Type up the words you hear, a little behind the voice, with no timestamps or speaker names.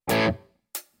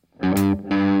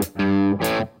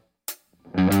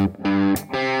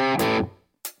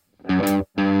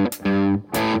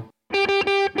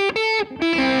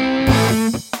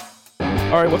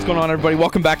What's going on, everybody?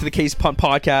 Welcome back to the Case Punt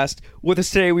Podcast. With us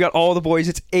today, we got all the boys.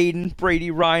 It's Aiden,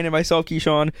 Brady, Ryan, and myself,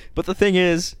 Keyshawn. But the thing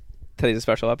is, today's a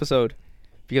special episode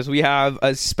because we have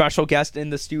a special guest in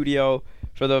the studio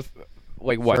for the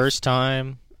First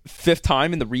time, fifth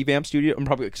time in the revamp studio.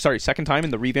 Second time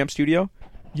in the revamp studio.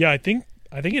 Yeah, I think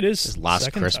it is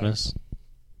last Christmas.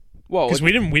 Whoa, because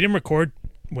we didn't record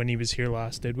when he was here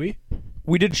last, did we?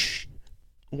 We did.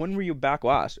 When were you back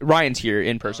last? Ryan's here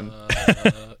in person.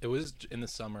 It was in the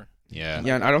summer. Yeah.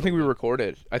 Yeah, and I don't think we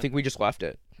recorded. I think we just left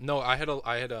it. No, I had a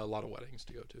lot of weddings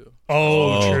to go to.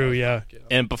 Oh, true, yeah.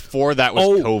 And before that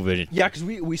was COVID. Yeah, because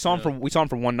we saw him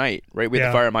for one night, right? We had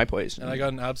the fire at my place, and I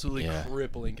got an absolutely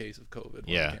crippling case of COVID.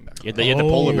 When I came back you had the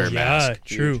polar bear mask.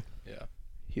 Yeah, true. Yeah,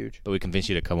 huge. But we convinced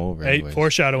you to come over. Hey, anyways.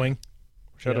 Foreshadowing.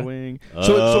 Yeah.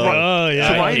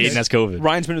 Aiden has COVID.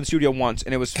 Ryan's been to the studio once,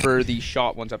 and it was for the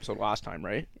Shot Ones episode last time,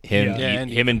 right?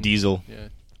 Him and Diesel. Yeah.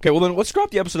 Okay, well then let's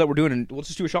drop the episode that we're doing, and let's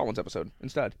just do a Shot Ones episode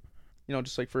instead. You know,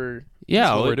 just like for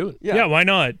that's what we're doing. Yeah, why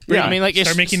not? Yeah, I mean, like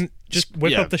start making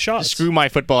whip up the shots. Screw my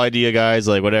football idea, guys.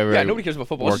 Like whatever. Yeah, nobody cares about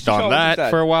football. Worked on that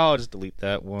for a while. I'll just delete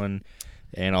that one,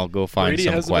 and I'll go find Brady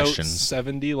some has questions. About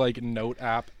 70 note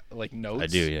app notes. I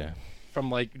do, yeah.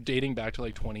 From dating back to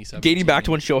 2017. Dating back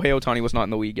to when Shohei Ohtani was not in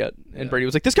the league yet, and Brady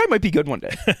was like, "This guy might be good one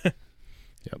day."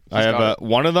 Yep. I have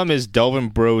one of them is Delvin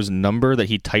Bro's number that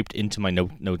he typed into my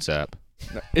notes app.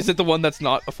 Is it the one that's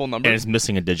not a full number? And it's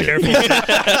missing a digit. Careful.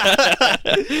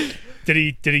 Did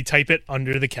he type it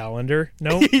under the calendar?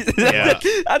 No. Yeah.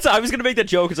 I was gonna make that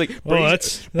joke. It's like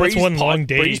that's one long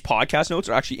day. Brady's podcast notes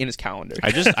are actually in his calendar.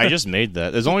 I just made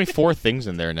that. There's only 4 things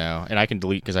in there now, and I can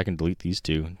delete because I can delete these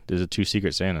 2. There's 2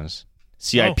 Secret Santas.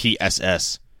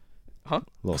 CIPSS. Huh?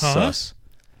 Little sus.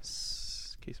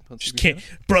 Just can't,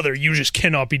 brother. You just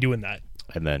cannot be doing that.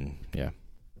 And then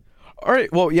All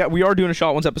right. Well, yeah, we are doing a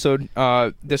Shot Ones episode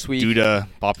this week due to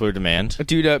popular demand.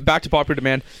 Back to popular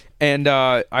demand, and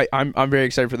I'm very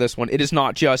excited for this one. It's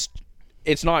not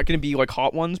going to be like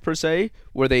Hot Ones per se,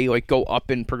 where they go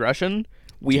up in progression.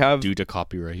 Due to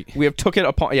copyright. We have took it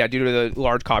upon due to the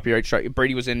large copyright strike.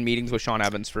 Brady was in meetings with Sean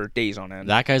Evans for days on end.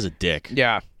 That guy's a dick.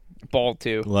 Yeah, bald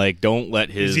too. Don't let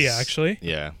his. Is he actually?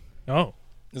 Yeah. Oh,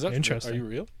 is that interesting? Are you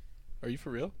real? Are you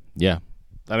for real? Yeah.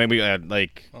 I mean, we had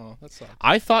Oh, that sucks.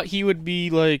 I thought he would be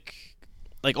like,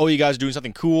 oh, you guys are doing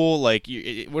something cool.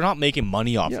 We're not making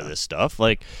money off of this stuff.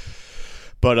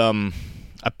 But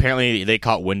apparently they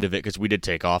caught wind of it because we did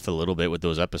take off a little bit with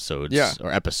those episodes. Yeah.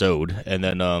 Or episode, and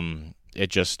then it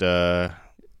just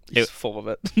He's full of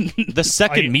it. the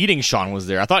second meeting Sean was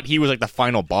there. I thought he was the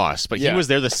final boss, but he was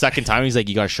there the second time. He's like,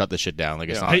 you gotta shut this shit down.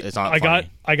 It's not.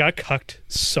 I got cucked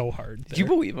so hard. Did you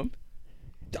believe him?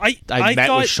 I met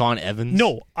thought, with Sean Evans.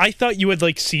 No, I thought you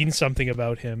had seen something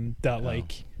about him that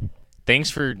Thanks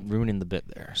for ruining the bit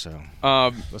there. So,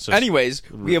 anyways,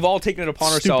 we have all taken it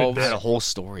upon ourselves a whole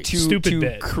story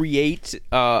to create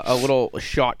a little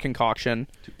shot concoction.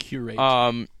 To curate.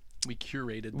 We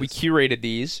curated. We curated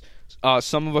these.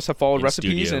 Some of us have followed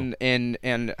recipes studio.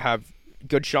 and have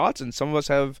good shots, and some of us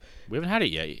have. We haven't had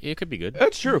it yet. It could be good.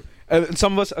 That's true. And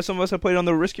some of us have played on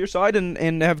the riskier side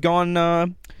and have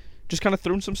gone. Just kind of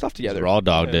thrown some stuff together. Raw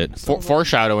dogged it.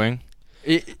 Foreshadowing.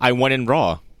 I went in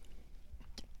raw.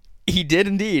 He did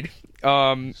indeed.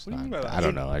 I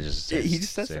don't know. I just he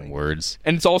just said saying words.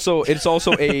 And it's also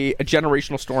a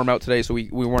generational storm out today, so we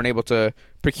weren't able to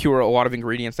procure a lot of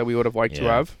ingredients that we would have liked to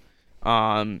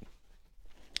have.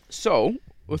 So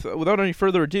without any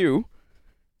further ado,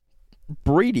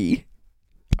 Brady,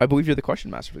 I believe you're the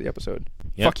question master for the episode.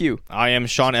 Yep. Fuck you. I am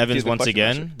Sean Evans once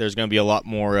again. master. There's going to be a lot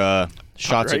more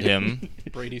shots at him.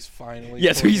 Brady's finally.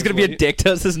 Yeah, so he's going to be a dick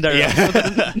to us this entire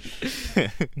episode.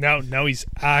 Now he's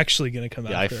actually going to come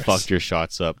I after us. fucked your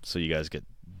shots up so you guys get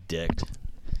dicked.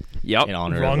 Yep. In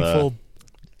honor Wrongful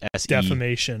of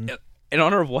defamation. In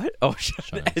honor of what? Oh,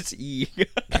 SE.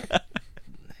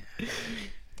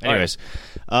 Anyways,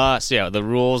 so the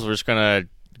rules, we're just going to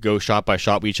go shot by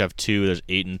shot. We each have 2. There's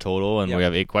 8 in total, and we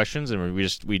have 8 questions, and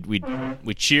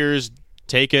we cheers,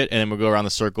 take it, and then we'll go around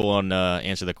the circle and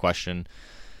answer the question.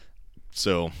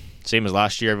 So same as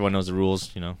last year, everyone knows the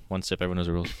rules. One sip, everyone knows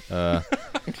the rules.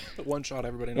 One shot,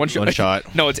 everybody knows. One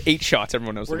shot. No, it's 8 shots.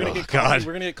 Everyone knows. We're the gonna rules. get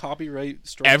we're gonna get copyright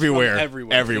strikes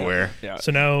everywhere. Yeah.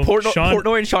 So now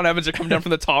Portnoy and Sean Evans are coming down from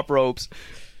the top ropes.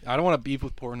 I don't want to beef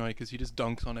with Portnoy because he just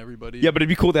dunks on everybody. Yeah, but it'd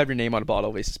be cool to have your name on a bottle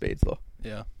of Ace of Spades, though.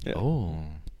 Yeah. Oh,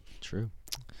 true.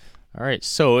 All right,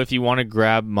 so if you want to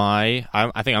grab I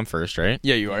think I'm first, right?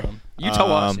 Yeah, you are. You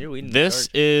tell us. This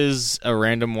is a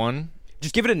random one.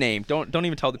 Just give it a name. Don't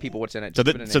even tell the people what's in it. So,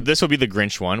 Just give it a so name. this will be the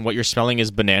Grinch one. What you're smelling is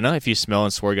banana. If you smell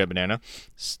and swear you got banana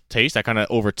taste, I kind of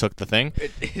overtook the thing.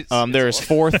 There's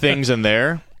 4 things in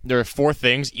there. There are 4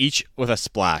 things, each with a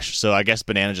splash. So I guess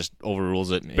banana just overrules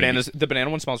it. Maybe. The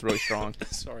banana one smells really strong.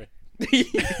 Sorry.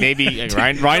 Maybe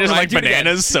Ryan doesn't like do it again.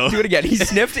 bananas, so Do it again. He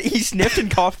sniffed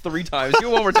and coughed 3 times. Do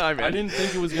it one more time, man. I didn't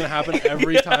think it was gonna happen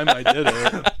every time I did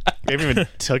it. I haven't even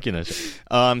taken it.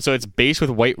 So it's based with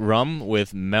white rum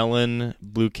with melon,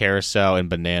 blue carousel, and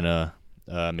banana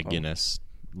McGuinness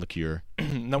liqueur.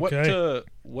 Now, Okay.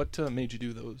 what made you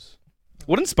do those?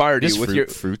 What inspired Just you with fruit- your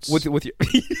fruits. With your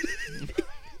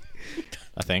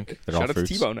I think they're shout all out to fruits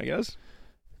T-Bone, I guess.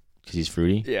 because he's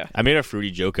fruity. Yeah. I made a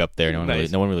fruity joke up there.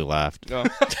 Nice. No one really laughed. No.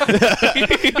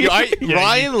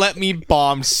 Ryan let me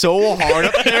bomb so hard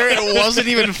up there, it wasn't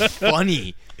even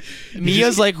funny.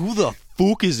 Mia's like, "Who the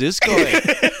fuck is this guy?"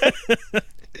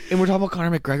 And we're talking about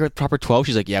Conor McGregor at Proper 12.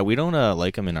 She's like, "Yeah, we don't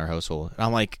like him in our household." And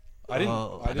I'm like, I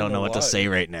didn't don't know what to say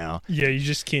right now Yeah, you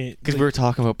just can't. because we were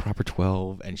talking about Proper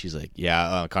 12, and she's like,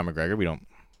 "Yeah, Conor McGregor, we don't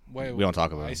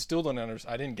talk about I him. still don't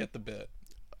understand. I didn't get the bit.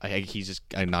 He's just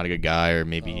not a good guy, or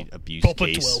maybe abuse Proper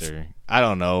case, 12. or I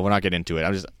don't know. We're not getting into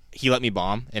it. He let me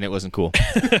bomb, and it wasn't cool.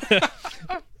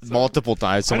 Multiple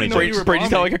times, so I many didn't know times. you were Brady's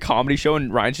got bombing. like a comedy show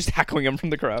and Ryan's just heckling him from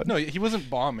the crowd. No, he wasn't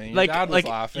bombing. Like, Dad was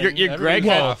laughing. your Greg Everybody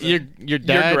was had laughing. your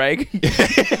dad. You're Greg.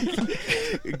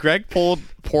 Greg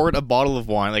poured a bottle of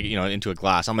wine, into a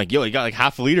glass. I'm like, "Yo, you got like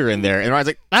half a liter in there," and Ryan's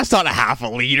like, "That's not a half a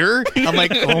liter." I'm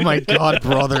like, "Oh my god,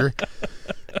 brother,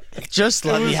 just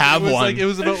let me have one." It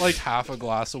was about like half a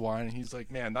glass of wine, and he's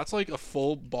like, "Man, that's like a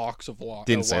full box of wine."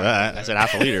 Didn't say that. I said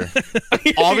half a liter.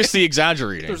 Obviously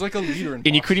exaggerating. There's like a liter in.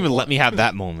 And you box couldn't of even let wine. me have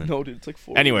that moment. No, dude, it's like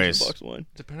 4 Anyways. box of wine.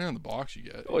 Depending on the box you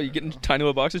get. Oh, you getting tiny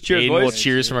little boxes? Cheers, Aiden will boys.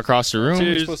 cheers from across the room.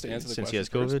 You're supposed to answer the since he has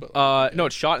question COVID. first, but- No,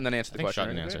 it's shot and then answer the think question. shot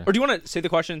and right? answer. Or do you want to say the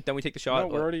question, then we take the shot? No,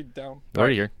 we're already down. We're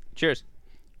already here. Cheers.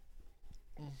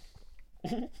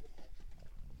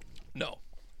 No.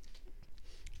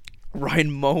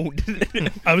 Ryan moaned.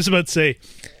 I was about to say,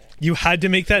 you had to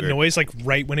make that noise like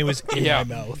right when it was in Yeah.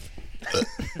 my mouth.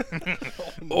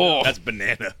 Oh, That's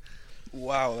banana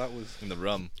Wow, that was in the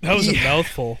rum. That was a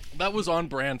mouthful. on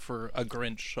brand for a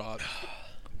Grinch shot.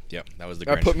 Yep, that was the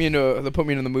that Grinch. put me into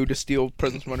the mood to steal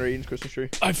presents from under Aiden's Christmas tree.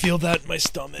 I feel that in my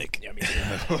stomach.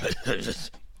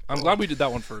 I'm glad we did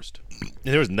that one first.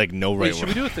 There was like no Wait, right should rum.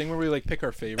 we do a thing where we like pick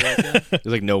our favorite? Again? There's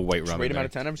like no white rum. Rate in him out there.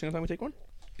 of 10 every single time we take one.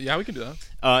 Yeah, we can do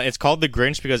that. It's called the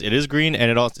Grinch because it is green,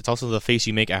 and it's also the face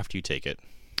you make after you take it.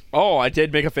 Oh, I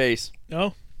did make a face.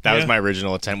 Oh, That was yeah. my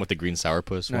original attempt with the green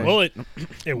sourpuss one. Well,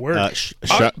 it worked.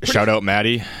 Shout out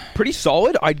Maddie Pretty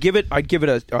solid. I'd give it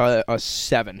a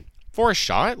 7. for a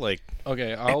shot. Like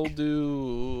Okay, I'll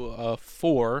do a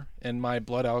 4, and my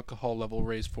blood alcohol level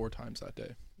raised 4 times that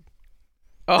day.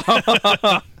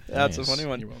 That's a Nice. funny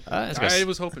one. You're welcome. that's like I a,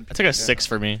 was hoping. that's like a 6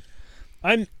 for me.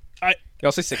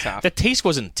 I'll say 6.5. The taste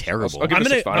wasn't terrible. I'll give I'm it a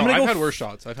gonna- 6.5. I'm gonna I've go had f- worse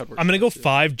shots. I've had worse. I'm gonna go shots, too.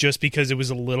 5 just because it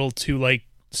was a little too like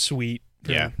sweet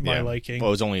for yeah, my yeah. liking. Well,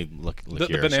 it was only The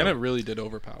liqueur, banana so- really did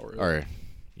overpower it. or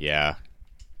yeah.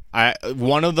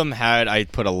 One of them I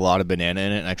put a lot of banana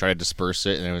in it, and I tried to disperse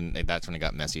it, and that's when it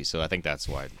got messy. So I think that's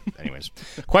why. Anyways,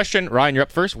 question, Ryan, you're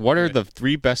up first. What are the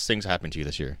 3 best things that happened to you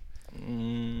this year?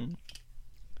 You've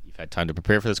had time to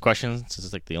prepare for this question, since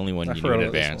it's like the only one I you knew forgot in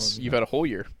about this advance. one. You've had a whole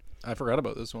year. I forgot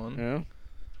about this one. Yeah.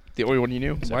 The only one you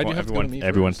knew. Why do you have to go to me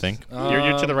Everyone first? think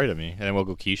you're to the right of me, and then we'll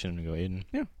go Keisha and go Aiden.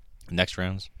 Yeah. Next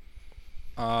rounds.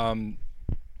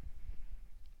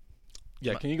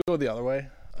 Yeah, can you go the other way?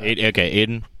 Okay,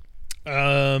 Aiden.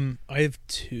 I have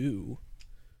 2.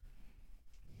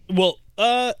 Well,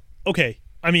 okay.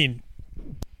 I mean,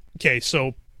 okay.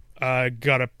 So,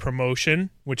 got a promotion,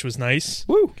 which was nice.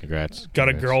 Woo. Congrats. Got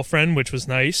a Congrats. girlfriend, which was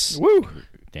nice. Woo.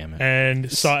 Damn it.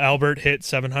 And saw Albert hit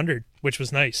 700, which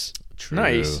was nice. True.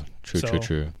 Nice. So-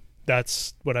 True.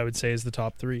 That's what I would say is the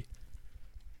top 3.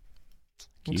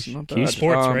 That's Quiche. not Quiche. bad.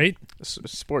 Sports, right?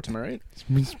 Sports, am I right?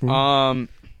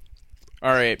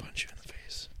 All right. Punch you in the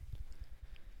face.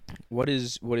 What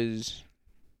is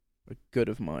a good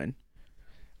of mine?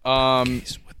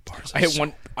 With bars I of hit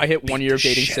soap. I hit 1 year of the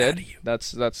dating shit outta Sid. you.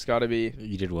 That's got to be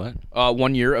You did what?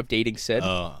 1 year of dating Sid.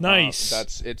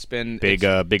 Nice. It's been Big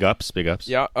ups.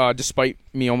 yeah. Despite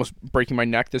me almost breaking my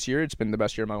neck this year, it's been the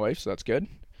best year of my life, so that's good.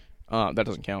 That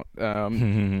doesn't count.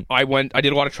 I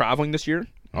did a lot of traveling this year.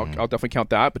 I'll definitely count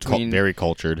that between Very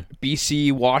cultured.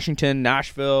 BC, Washington,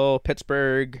 Nashville,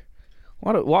 Pittsburgh.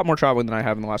 A lot more traveling than I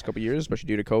have in the last couple of years, especially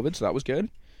due to COVID. So that was good.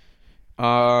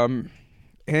 And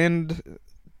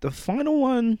the final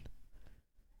one,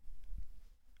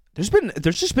 it's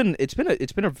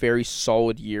been a very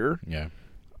solid year. Yeah.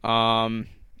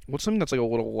 what's something that's like a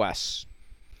little less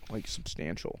like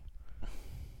substantial?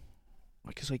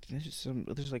 Because like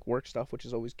there's like work stuff which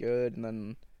is always good, and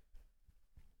then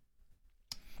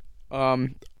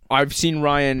I've seen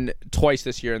Ryan twice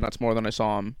this year, and that's more than I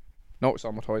saw him. No, I saw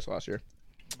him twice last year.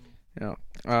 Yeah.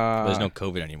 But there's no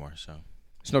COVID anymore, so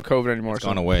there's no COVID anymore. It's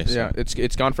gone away. So. Yeah,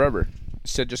 it's gone forever.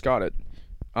 Sid just got it.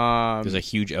 There's a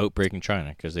huge outbreak in China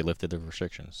because they lifted the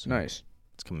restrictions. So nice.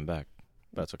 It's coming back.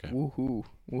 But that's okay. Woohoo,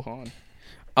 Wuhan.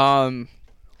 Wow.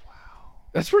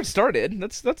 That's where it started.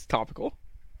 That's topical.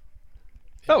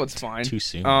 That was fine. Too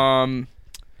soon.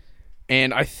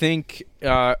 And I think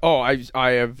I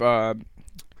have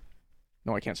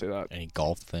no, I can't say that. Any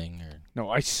golf thing or No,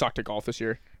 I sucked at golf this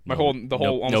year. no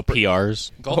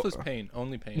PRs. Golf is pain,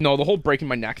 only pain. No, the whole breaking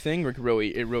my neck thing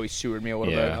really sewered me a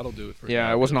little Yeah. bit. That'll do it for you.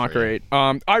 Yeah, it was not great.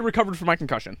 I recovered from my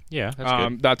concussion. Yeah, that's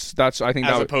good. That's I think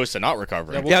As that was, opposed to not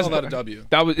recovering. Yeah, we'll Yeah, call that's- that a W.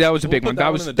 that was a big We'll one. put that That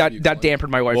one was in the W that column.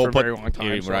 dampened my life We'll for a put, very long time.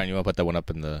 Ryan, so. you want to put that one up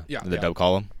in the Yeah. dub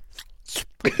column?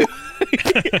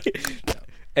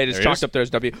 It is There it chalked is. up there as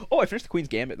W. Oh, I finished the Queen's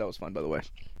Gambit. That was fun, by the way.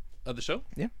 The show?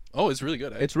 Yeah. Oh, it's really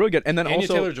good. It's really good. And then Anya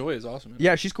also, Taylor-Joy is awesome.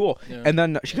 yeah, she's cool. Yeah. And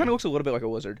then she kind of looks a little bit like a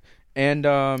lizard. And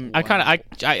But I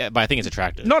think it's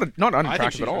attractive. not I think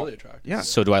unattractive she's at all. really attractive. Yeah.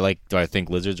 So do I think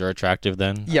lizards are attractive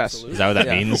then? Yes. Absolutely. Is that what that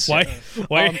Yeah. means?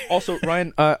 Why? Also,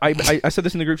 Ryan, I said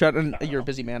this in the group chat, and you're a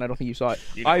busy man. I don't think you saw it.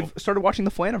 I've started watching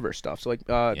the Flaniverse stuff. So like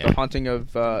the haunting of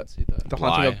See that. the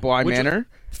haunting of Bly Which- Manor.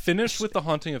 Finish with The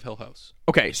Haunting of Hill House.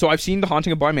 Okay, so I've seen the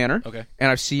haunting of Bly Manor, Okay. and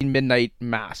I've seen Midnight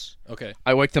Mass. Okay.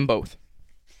 I like them both.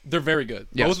 They're very good.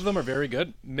 Yes. Both of them are very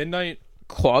good. Midnight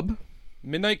Club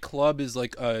is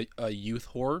like a youth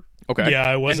horror. Okay. Yeah,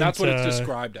 I And wasn't. that's what it's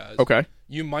described as. Okay.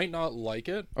 You might not like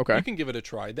it. Okay. You can give it a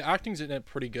try. The acting's in it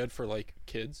pretty good for like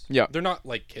kids. Yeah. They're not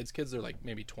like kids. They're like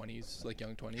maybe 20s, like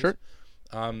young 20s. Sure.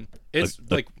 It's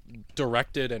like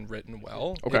directed and written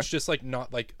well. Okay. It's just like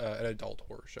not like an adult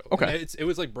horror show. Okay. And it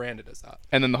was like branded as that.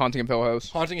 And then the haunting of Hill House.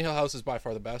 Haunting Hill House is by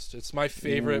far the best. It's my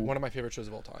favorite, one of my favorite shows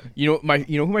of all time. You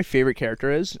know who my favorite character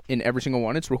is in every single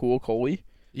one? It's Rahul Kohli.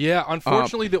 Yeah,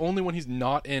 unfortunately, the only one he's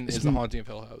not in is The Haunting of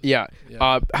Hill House. Yeah.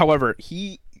 Yeah. However,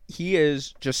 he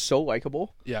is just so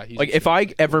likable. Yeah, he's Like just if I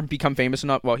ever become famous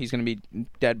enough, well, he's gonna be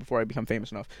dead before I become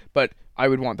famous enough. But I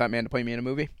would want that man to play me in a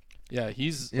movie. Yeah,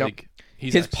 he's Yep. like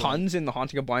he's His excellent. puns in The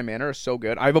Haunting of Bly Manor are so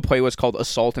good. I have a playlist called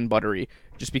Assault and Buttery,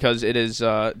 just because it is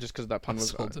just because that pun was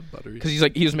Salt and buttery. because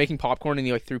he was making popcorn and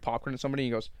he like threw popcorn at somebody and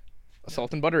he goes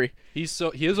Assault and Buttery. He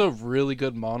has a really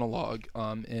good monologue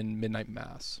in Midnight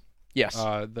Mass. Yes.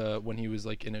 When he was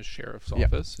like in his sheriff's Yeah.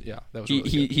 office. Yeah, that was he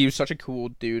really good. he was such a cool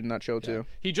dude in that show too.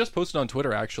 He just posted on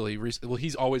Twitter actually. Well,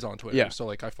 he's always on Twitter, Yeah. so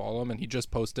like I follow him, and he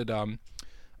just posted.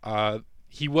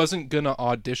 He wasn't gonna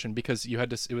audition because you had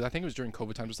to. I think it was during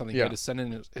COVID times or something. He Yeah. had to send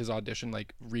in his audition,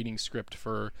 like reading script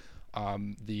for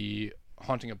the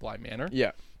Haunting of Bly Manor.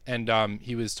 Yeah. And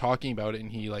he was talking about it,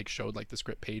 and he like showed like the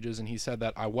script pages, and he said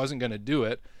that I wasn't gonna do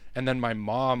it, and then my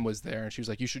mom was there, and she was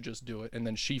like, "You should just do it," and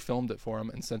then she filmed it for him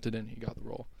and sent it in. He got the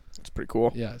role. It's pretty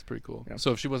cool. Yeah, it's pretty cool. Yeah.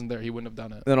 So if she wasn't there, he wouldn't have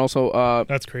done it. And then also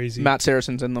That's crazy. Matt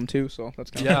Saracen's in them too, so that's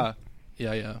kind of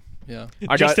Yeah.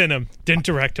 I Just got- in him. Didn't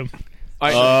direct him.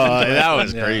 That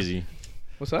was Yeah. crazy.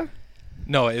 What's that?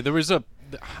 No, there was a.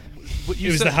 What you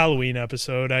It was said, the Halloween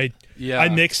episode. I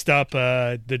mixed up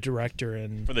the director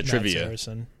and For the Matt trivia.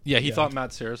 Saracen. Yeah, he Yeah. thought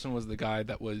Matt Saracen was the guy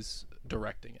that was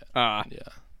directing it. Yeah.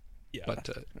 Yeah. But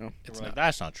Oh. it's We're like, not.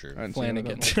 that's not true. I didn't see any of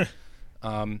Flanagan.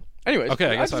 them. Anyways, Okay,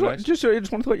 I guess I'm next. just wanted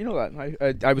to let you know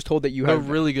that I was told that you They're had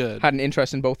really good. had an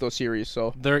interest in both those series.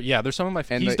 So They're some of my.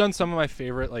 And He's the- done some of my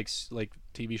favorite like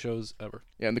TV shows ever.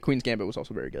 yeah, and the Queen's Gambit was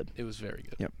also very good. It was very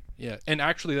good. Yep. Yeah, and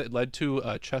actually that led to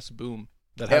a chess boom.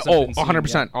 That Yeah, hasn't oh, been seen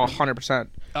 100%, yet.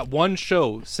 100%. One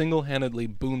show single-handedly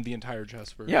boomed the entire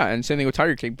chess version. Yeah, and same thing with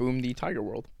Tiger King. Boom, the Tiger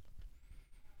World.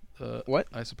 What?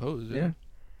 I suppose. Yeah. Yeah.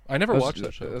 I never That's- watched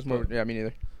that show. That's more. but- Yeah, me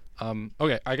neither.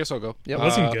 Okay, I guess I'll go. Yeah, it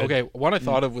wasn't good. Okay, one I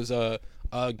thought of was a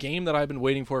game that I've been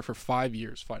waiting for 5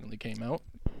 years. Finally came out.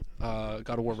 God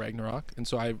of War Ragnarok, and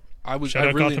so I Shout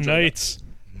out really Gotham enjoyed Knights.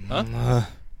 that. Huh?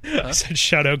 I said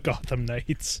shout out Gotham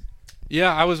Knights.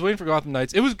 Yeah, I was waiting for Gotham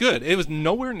Knights. It was good. It was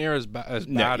nowhere near as bad as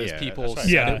yeah, people that's right.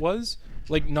 said Yeah. it was.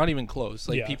 Like not even close.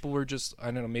 Like Yeah. people were just I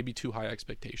don't know, maybe too high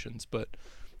expectations, but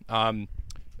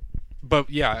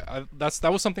yeah,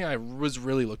 that was something I was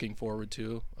really looking forward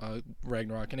to,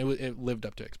 Ragnarok, and it lived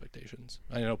up to expectations.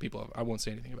 I know I won't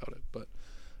say anything about it, but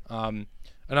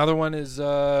another one is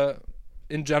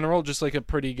in general just like a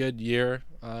pretty good year.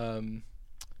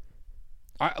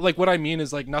 What I mean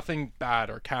is like nothing bad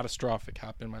or catastrophic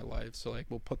happened in my life, so like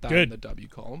we'll put that in Good. the W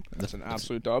column. That's an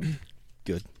absolute dub.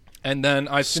 Good. And then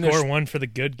I finished. Score one for the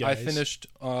good guys. I finished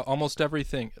almost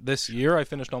everything this year. I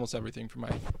finished almost everything for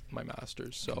my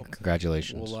masters. So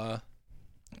Congratulations. we'll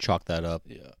chalk that up.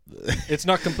 yeah, it's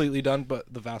not completely done, but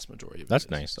the vast majority of it. That's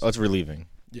is. nice. Oh, it's relieving.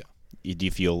 Yeah. Do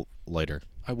you feel lighter?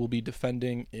 I will be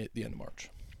defending it the end of March.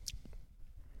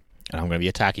 And I'm going to be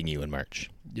attacking you in March.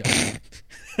 Yeah.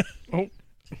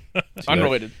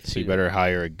 Unrelated. So you better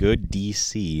hire a good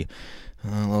DC. A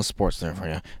little sports there for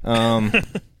you.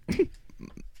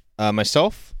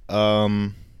 Myself,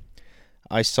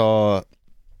 I saw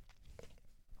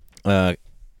an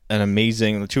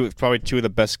amazing probably two of the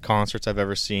best concerts I've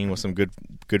ever seen with some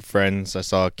good friends. I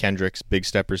saw Kendrick's Big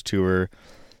Steppers tour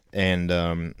and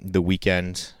The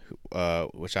Weeknd,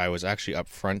 which I was actually up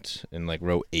front in like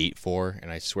row 8 for,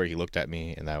 and I swear he looked at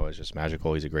me, and that was just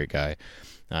magical. He's a great guy.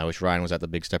 I wish Ryan was at the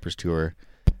Big Steppers tour.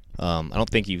 I don't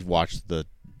think you've watched the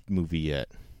movie yet.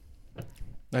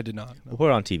 I did not. No. We'll put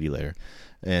it on TV later,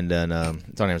 and then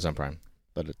it's on Amazon Prime.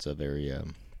 But it's a very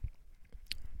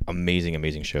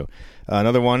amazing show.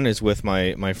 Another one is with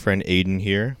my friend Aiden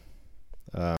here.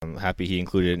 Happy he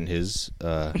included it in his.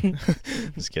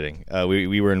 Just kidding.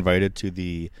 We were invited to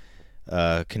the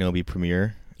Kenobi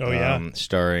premiere. Oh yeah,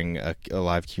 starring a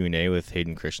live Q&A with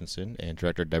Hayden Christensen and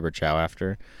director Deborah Chow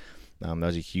after. That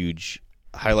was a huge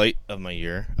highlight of my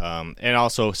year, and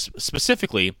also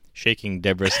specifically shaking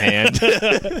Deborah's hand,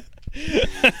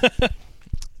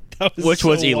 which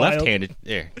was a left-handed.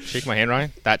 There, shake my hand,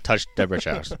 Ryan. That touched Deborah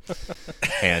Chow's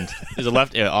hand. It's a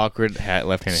left-handed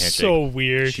handshake. So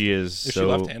weird. She is Is so she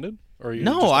left-handed? Or are you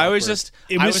No, just I was awkward? just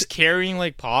I was carrying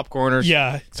like popcorn or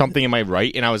Yeah. something in my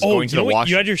right, and I was going to the you know what? washroom.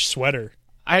 You had your sweater.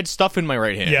 I had stuff in my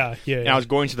right hand. Yeah. And I was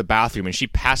going to the bathroom, and she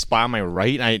passed by on my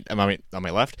right, and on my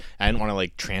left. I didn't want to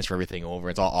like transfer everything over.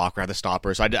 It's all awkward. I had to stop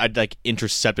her, so I'd like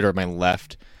intercepted her at my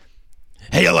left.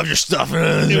 Hey, I love your stuff.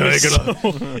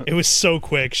 It was so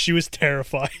quick. She was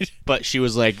terrified. But she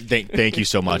was like, "Thank you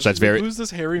so much. That's very." Who's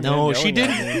this hairy man? No, she yelling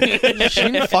at me? didn't. She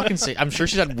didn't fucking say. I'm sure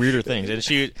she's had weirder things, and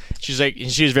she's like,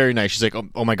 she was very nice. She's like,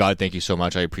 oh my god, thank you so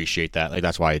much. I appreciate that. Like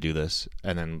that's why I do this.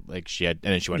 And then like she went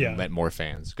and met more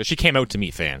fans because she came out to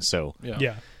meet fans. So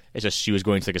Yeah. it's just she was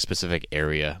going to like a specific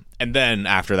area, and then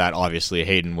after that, obviously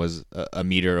Hayden was a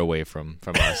meter away from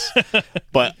us.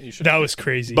 But That was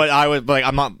crazy. but I was like,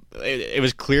 I'm not. It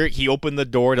was clear he opened the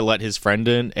door to let his friend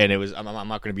in, and it was I'm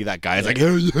not going to be that guy. It's like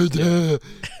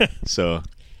so.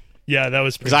 yeah, that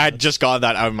was Because I had just got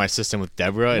that out of my system with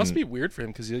Deborah. It must and, be weird for him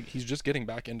because he's just getting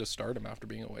back into stardom after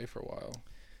being away for a while.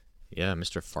 yeah,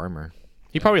 Mr. Farmer.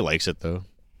 He probably likes it though.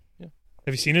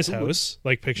 Have you seen his house?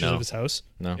 Like pictures No. of his house?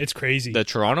 No, It's crazy. the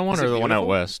Toronto one Is or it the one out beautiful?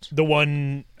 west The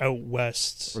one out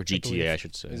west. or I believe. GTA, I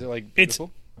should say. Is it like It's-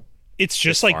 beautiful? It's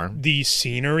just The like farm? the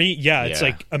scenery. Yeah, it's Yeah.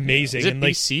 like amazing. Is it and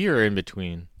like BC or in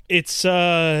between? it's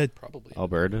Probably.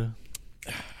 Alberta.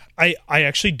 I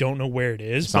actually don't know where it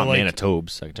is, It's but not like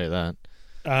Manitobes. I can tell you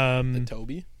that.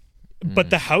 Toby? but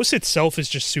the house itself is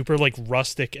just super like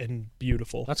rustic and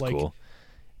beautiful. That's like, cool.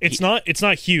 It's not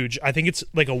huge. I think it's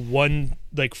like a one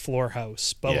like floor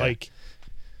house, but Yeah. like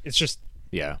it's just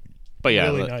Yeah, but yeah,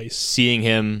 really like, nice. seeing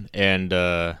him and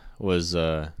was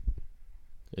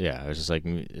yeah, it was just like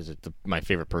my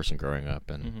favorite person growing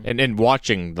up, and, and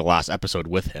watching the last episode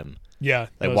with him, yeah,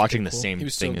 that like was watching pretty the cool. same He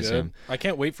was thing so as good. him. I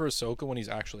can't wait for Ahsoka when he's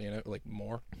actually in it, like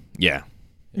more. Yeah,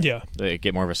 Yeah, they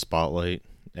get more of a spotlight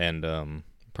and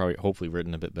probably hopefully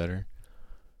written a bit better.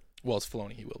 Well, it's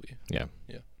Filoni, he will be. Yeah,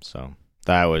 Yeah. So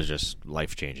that was just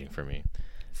life changing for me.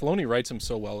 Filoni writes him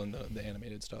so well in the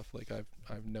animated stuff. Like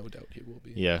I've no doubt he will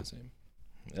be. Yeah. The same.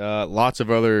 Lots of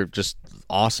other just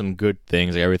awesome good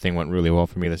things. Like, everything went really well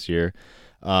for me this year.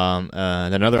 And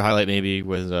another highlight maybe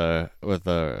was with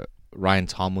Ryan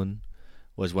Tomlin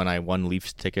was when I won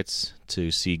Leafs tickets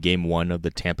to see Game 1 of the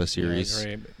Tampa series.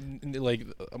 Yeah, right. Like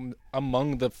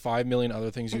among the 5 million other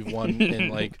things you've won in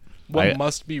like what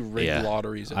must be rigged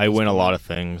lotteries. I win a lot of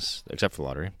things except for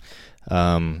lottery.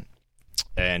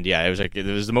 And yeah, it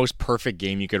was the most perfect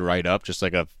game you could write up. Just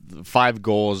like 5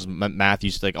 goals.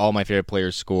 Matthews, like all my favorite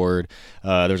players scored.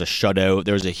 There was a shutout.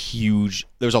 There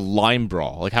was a line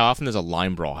brawl. Like how often does a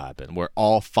line brawl happen where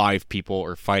all 5 people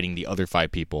are fighting the other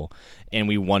 5 people? And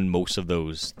we won most of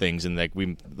those things. And like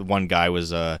the one guy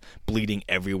was bleeding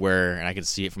everywhere, and I could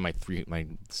see it from my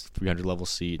 300 level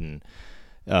seat, and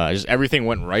just everything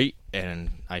went right, and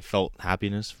I felt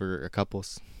happiness for a couple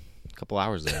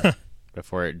hours there.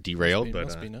 Before it derailed,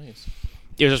 Must be nice.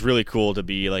 it was just really cool to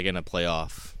be like at a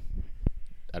playoff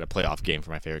game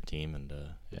for my favorite team, and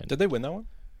Did they win that one?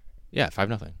 yeah,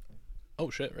 5-0. Oh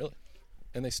shit, really?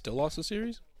 And they still lost the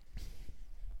series?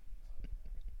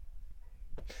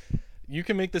 You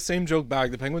can make the same joke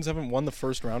back. The Penguins haven't won the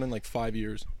first round in like 5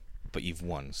 years. but you've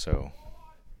won. So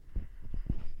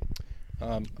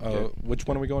which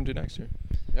one are we going to next year?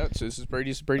 Yeah, so this is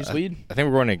Brady's lead. I think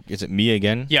we're going to. Is it me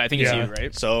again? Yeah, I think it's Yeah. you,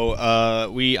 right? So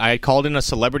I called in a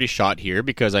celebrity shot here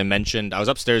because I was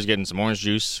upstairs getting some orange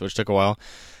juice, which took a while,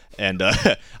 and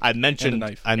I mentioned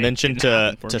knife.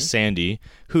 to for me. Sandy,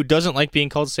 who doesn't like being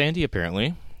called Sandy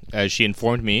apparently, as she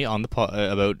informed me on the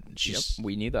about. She's.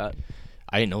 We need that.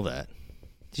 I didn't know that.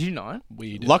 Did you not?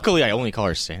 We did. Luckily, I only call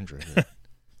her Sandra.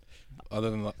 Other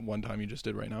than the one time you just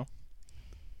did right now.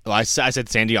 Well, I said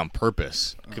Sandy on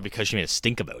purpose because she made a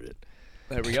stink about it.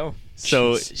 There we go.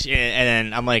 So, and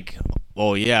then I'm like,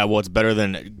 well, yeah, well, it's better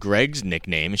than Greg's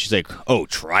nickname. And she's like, oh,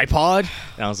 tripod?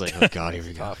 And I was like, oh, God, here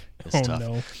we go. It's Oh tough.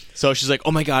 no. So she's like,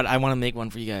 oh, my God, I want to make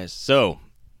one for you guys. So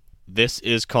this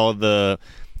is called the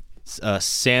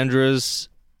Sandra's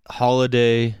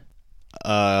Holiday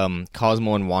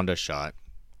Cosmo and Wanda shot.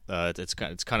 It's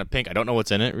kind of pink. I don't know what's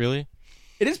in it, really.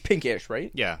 It is pinkish, right?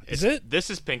 Yeah. Is it?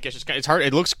 This is pinkish. It's hard.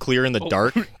 It looks clear in the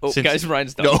dark. Oh, since- guys,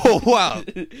 Ryan's done. Oh, wow.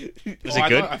 Is it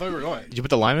good? I thought we were going. Did you put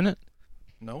the lime in it?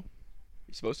 No.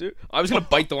 You supposed to? I was gonna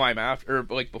bite the lime after, or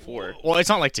like before. Well, it's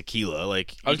not like tequila.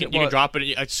 Like I you was can, gonna- you can drop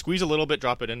it. Squeeze a little bit,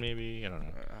 drop it in. Maybe I don't know.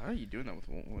 How are you doing that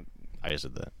with? I just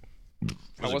did that. Was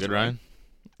How it was good, it, Ryan?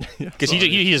 Because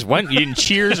he just went. You didn't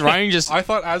cheers. Ryan just. I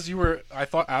thought as you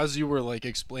were like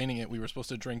explaining it, we were supposed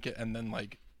to drink it and then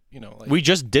like like We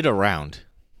just did a round.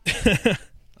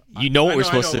 You know what we're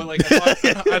supposed to. But, like,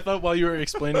 I thought while you were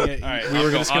explaining it, we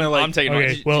were just gonna like. I'm taking Okay,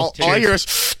 mine. well, All I hear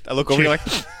is. I look over. You're like.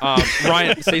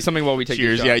 Ryan, say something while we take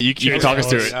Cheers. these Yeah, shots. you can Cheers, talk us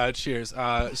through fellas. it. Cheers.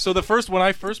 So when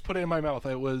I first put it in my mouth,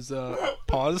 it was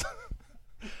pause.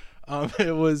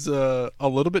 It was a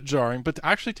little bit jarring, but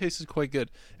actually tasted quite good.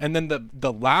 And then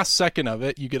the last second of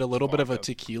it, you get a little bit of a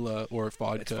tequila or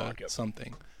vodka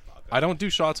something. I don't do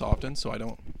shots often, so I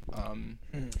don't.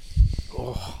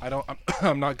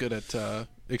 I'm not good at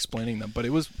explaining them, but it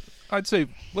was. I'd say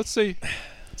let's say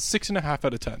 6.5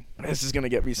 out of 10. This is gonna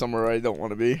get me somewhere I don't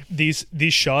want to be. These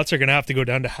shots are gonna have to go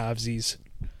down to halvesies.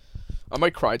 I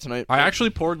might cry tonight. I actually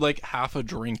poured like half a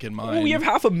drink in mine. Oh, we have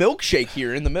half a milkshake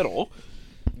here in the middle.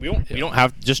 We don't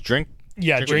have just drink.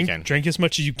 Yeah, Drink what you can. drink as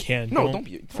much as you can. No, don't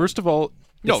be. First of all,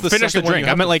 No, it's the finish the second one drink. you I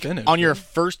have meant to like finish, on your right?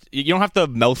 first. You don't have to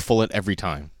mouthful it every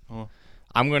time. Oh.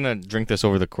 I'm gonna drink this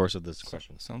over the course of this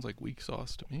question. Sounds like weak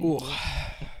sauce to me. Ooh.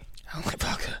 Oh my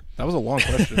vodka. That was a long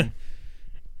question.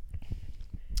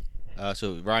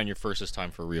 So Ryan, your first this time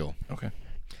for real. Okay.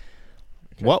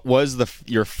 What was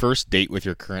your first date with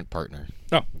your current partner?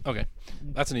 Oh, okay.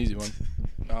 That's an easy one.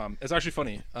 It's actually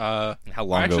funny. How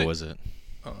long ago was it?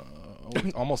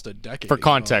 Almost a decade. For ago.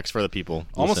 context for the people.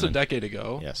 Almost listening. a decade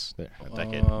ago. Yes, a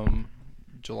decade.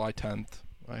 July 10th.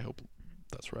 I hope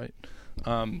that's right.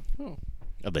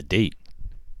 Of the date.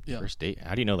 Yeah. First date.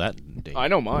 How do you know that date? I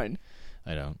know mine.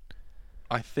 I don't.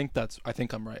 I think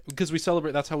I'm right because we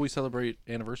celebrate. That's how we celebrate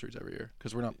anniversaries every year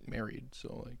because we're not married.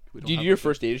 So like, we don't. Did you have do your like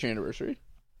first date as your anniversary?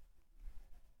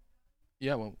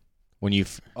 Yeah. Well. When you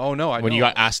Oh no! when you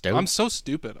got asked out. I'm so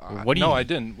stupid. What do no, you- I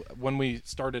didn't. When we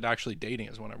started actually dating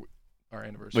is when our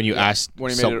anniversary. when you asked When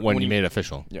you made some- it- when when you you- made it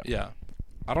official. Yeah.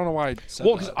 I don't know why I said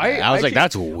Well, that. 'cause I was like, actually-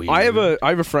 that's weird. I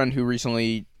have a friend who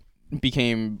recently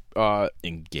became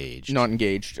engaged. not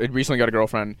engaged. Recently got a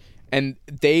girlfriend, and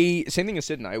they same thing as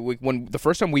Sid and I. When the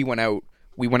first time we went out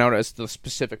as the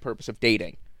specific purpose of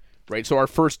dating, right? So our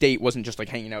first date wasn't just like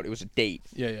hanging out; it was a date.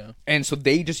 Yeah. And so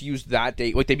they just used that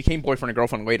date, like they became boyfriend and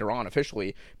girlfriend later on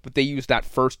officially, but they used that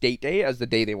first date day as the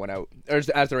day they went out, or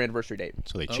as their anniversary date.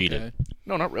 So they cheated. Okay.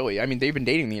 No, not really. I mean, they've been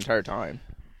dating the entire time.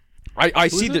 I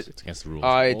see is this? that. It's against the rules.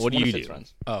 It's what do one you of Sid's do?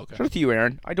 friends. Oh, okay. Shout out to you,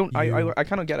 Aaron. I don't. I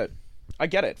kind of get it. I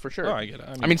get it for sure. Oh, I get it.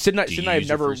 I mean, Sid and Do I you have use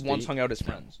your never first once date? hung out as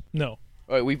friends. No.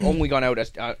 We've only gone out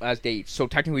as dates. So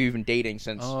technically, we've been dating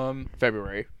since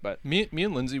February. But me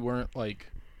and Lindsay weren't like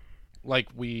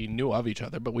we knew of each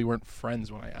other, but we weren't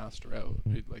friends when I asked her out.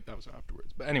 Like that was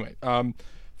afterwards. But anyway,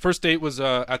 first date was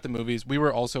at the movies. We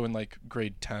were also in like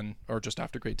grade 10 or just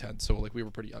after grade 10, so like we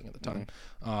were pretty young at the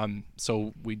time.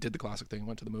 So we did the classic thing,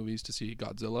 went to the movies to see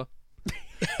Godzilla.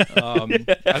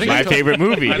 I think My favorite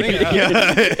movie. I think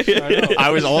I know. I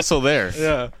was also there.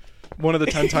 Yeah, one of the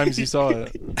 10 times you saw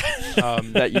it.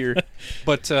 that year,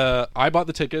 But I bought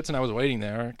the tickets and I was waiting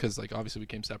there because like obviously we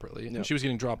came separately and she was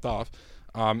getting dropped off.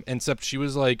 Except she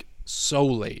was like so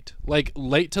late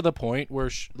to the point where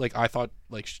like I thought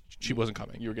like she wasn't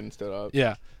coming. you were getting stood up.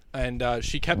 Yeah. And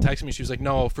she kept texting me. She was like,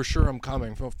 "No, for sure I'm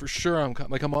coming. For sure I'm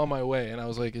like I'm on my way." And I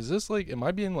was like, "Is this like? Am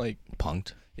I being like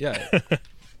Punked. yeah?"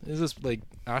 is this like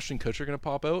Ashton Kutcher gonna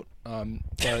pop out? But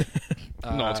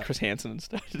No, it's Chris Hansen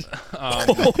instead.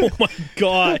 Oh my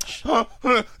gosh.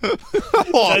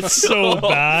 That's so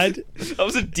bad. That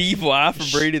was a deep laugh from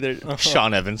Brady there.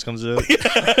 Sean Evans comes out.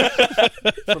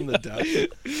 from the death.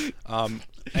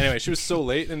 Anyway, she was so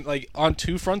late, and like on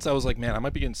two fronts, I was like, man, I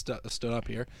might be getting stood up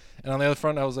here, and on the other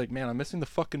front, I was like, man, I'm missing the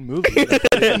fucking movie that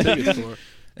I paid tickets for.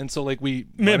 And so like we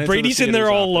went Man, into Brady's the in there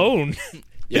theaters all after. alone.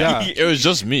 Yeah. It was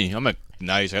just me. I'm like,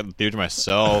 nice. I got the theater to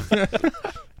myself.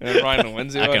 And Ryan and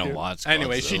Wednesday. I out can here. watch.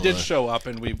 Anyway, she Godzilla. did show up,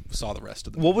 and we saw the rest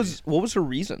of the What movie. was her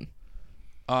reason?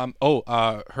 Her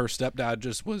stepdad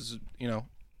just was,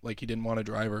 like he didn't want to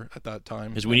drive her at that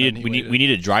time. Because and we then needed he waited. we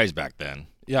needed drives back then.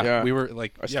 Yeah. We were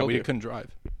like, still we do. couldn't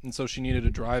drive, and so she needed to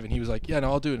drive, and he was like, yeah,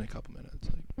 no, I'll do it in a couple minutes.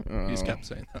 Like, he just kept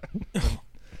saying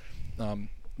that.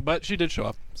 But she did show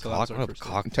up, so that was our first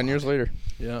date. 10 years later,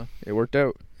 Yeah, it worked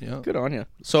out. yeah. Good on you.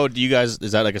 So, do you guys?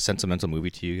 Is that like a sentimental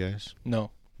movie to you guys? No,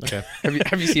 Okay.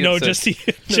 Have you seen No, it? just since?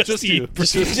 just you.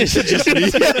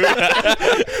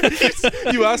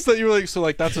 you asked that. You were like, so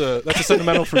like that's a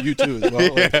sentimental for you too as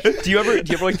well. Like, Do you ever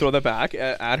like throw that back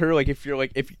at her? Like if you're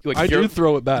like I do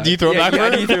throw it back. Do you throw it back? yeah,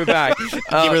 for her? you throw it back. Give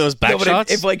her those back no, but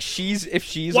shots? If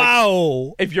she's like,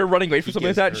 Wow. if you're running late for something like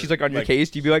gives that, her, she's like on your like-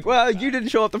 case. You'd be like, well, you didn't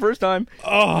show up the first time.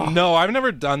 Oh. No, I've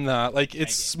never done that. Like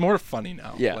it's more funny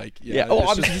now. Yeah, Like yeah. Oh, it's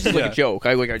obviously, this is like a joke.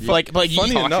 I like. But like, Funny Talk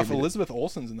to enough, me. Elizabeth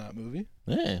Olsen's in that movie.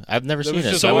 yeah, I've never seen was it,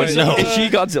 just so I wouldn't always- know. Is she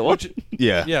Godzilla?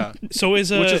 Yeah. Yeah, So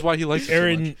is which is why he likes it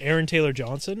so much. Aaron Taylor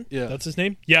Johnson? Yeah. That's his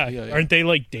name? Yeah. Yeah. Aren't they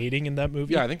like dating in that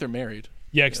movie? Yeah, I think they're married.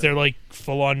 Yeah, because they're like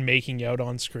full on making out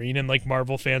on screen, and like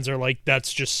Marvel fans are like,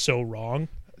 that's just so wrong.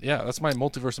 Yeah, that's my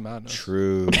multiverse of madness.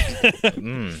 True.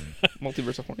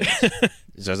 Multiverse of Hornet.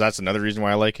 So that's another reason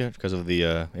why I like it because of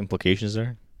the implications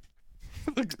there.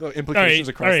 Implications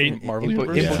across all right. the Marvel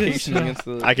universe. Implications against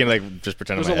the. I can like just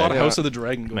pretend. There's in a my lot of head, House of the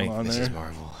Dragon going like, on this there. is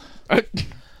Marvel.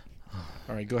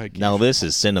 All right, go ahead. Keith. Now this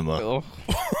is cinema. Oh,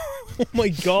 Oh my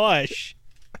gosh.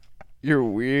 you're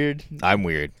weird. I'm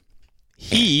weird.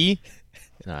 I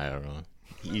don't know.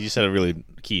 You just said a really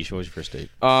quiche. What was your first date?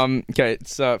 Okay,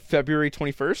 it's February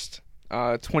 21st,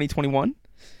 2021.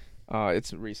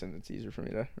 It's recent. It's easier for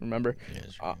me to remember.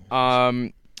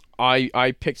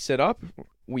 I picked Sid up.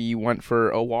 We went for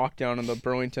a walk down in the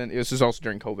Burlington. This was also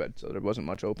during COVID, so there wasn't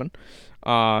much open.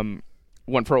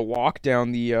 Went for a walk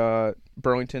down the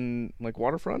Burlington like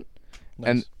waterfront,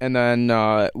 Nice. and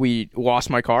then we lost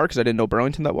my car because I didn't know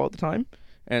Burlington that well at the time,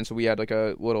 and so we had like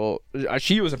a little.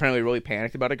 She was apparently really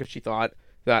panicked about it because she thought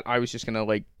that I was just gonna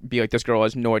like be like, this girl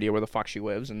has no idea where the fuck she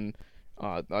lives, and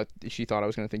she thought I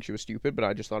was gonna think she was stupid, but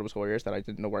I just thought it was hilarious that I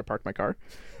didn't know where I parked my car.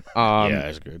 Yeah,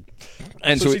 that's good.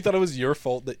 And so so she thought it was your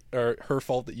fault or her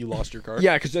fault that you lost your car.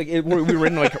 yeah, because like we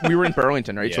were in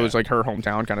Burlington, right? So Yeah. it's like her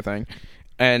hometown kind of thing.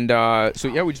 And so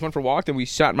yeah, we just went for a walk. Then we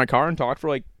sat in my car and talked for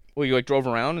like we like drove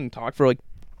around and talked for like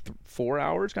 4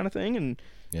 hours kind of thing. And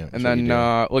Yeah. and then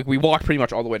like we walked pretty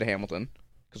much all the way to Hamilton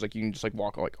because like you can just like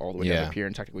walk like all the way down Yeah. the pier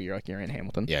and technically you're in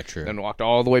Hamilton. yeah, true. Then walked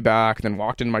all the way back. Then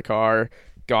walked in my car.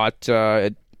 Got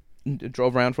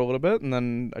drove around for a little bit and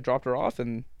then I dropped her off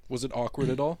and. Was it awkward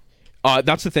at all?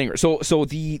 That's the thing. So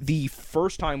the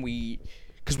first time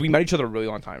because we met each other a really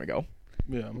long time ago.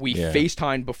 Yeah. We Yeah.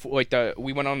 FaceTimed before, like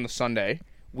we went on the Sunday.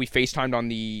 We FaceTimed on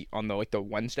the like the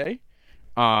Wednesday,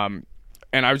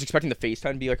 and I was expecting the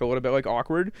FaceTime to be like a little bit like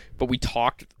awkward, but we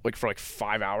talked like for like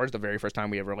 5 hours the very first time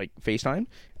we ever like FaceTimed,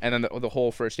 and then the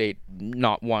whole first date,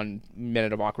 not 1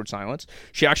 minute of awkward silence.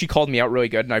 She actually called me out really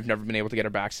good, and I've never been able to get her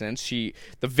back since. The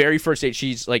very first date,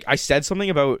 she's like, I said something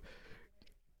about.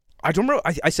 I don't remember.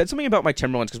 I said something about my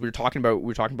Timberlands because we were talking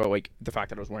about like the fact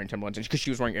that I was wearing Timberlands, and because she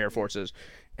was wearing Air Forces,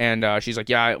 and she's like,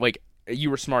 yeah, like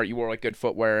you were smart, you wore like good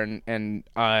footwear, and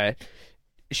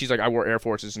she's like, I wore Air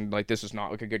Forces, and like this is not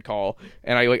like a good call,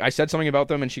 and I said something about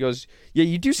them, and she goes, yeah,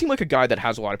 you do seem like a guy that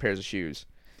has a lot of pairs of shoes,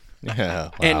 Yeah.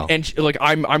 Wow. and she, like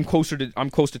I'm close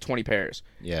to 20 pairs,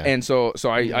 yeah. and so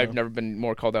I've never been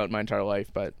more called out in my entire life,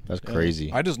 but That's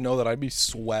crazy. I just know that I'd be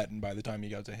sweating by the time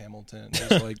you got to Hamilton,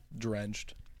 just like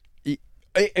drenched.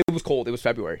 it was cold. It was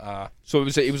February, so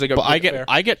it was like But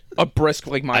I get a brisk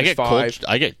like -5.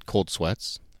 I get cold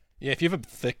sweats. Yeah, if you have a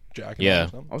thick jacket. Yeah. Or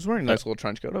something. I was wearing a nice little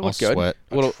trench coat. I I'll looked good. sweat.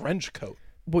 A Little, trench coat.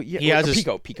 well, yeah, He well, has a his-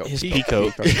 peacoat. his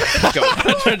Peacoat. peacoat. Peacoat.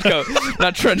 Not trench coat.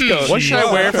 Not trench coat. What should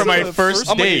I wear for my the first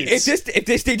first date? If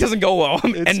this date doesn't go well,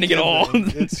 I'm ending it all.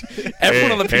 It's,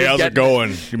 Everyone on the Hey, team how's it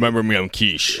going? You remember me? I'm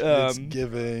Quiche. it's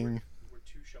giving.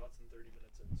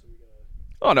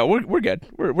 Oh no, we're good.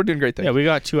 We're doing great things. Yeah, we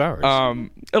got 2 hours.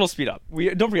 It'll speed up.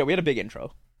 Don't forget we had a big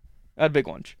intro. I had a big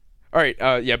lunch. All right.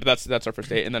 Yeah, but that's our first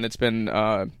date, and then it's been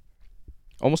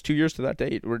almost 2 years to that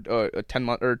date. We're 10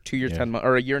 months or 2 years, 10 months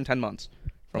or a year and 10 months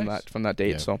from Nice. that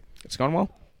date. Yeah. So it's gone well.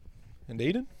 And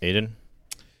Aiden? Aiden.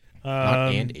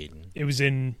 Not and Aiden. It was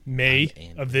in May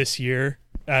And- of this year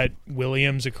at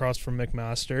Williams across from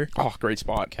McMaster. Oh, great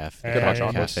spot. Cafe. Good hot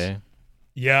chocolates. Cafe.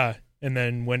 Yeah, and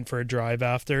then went for a drive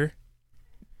after.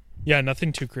 Yeah,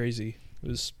 nothing too crazy. It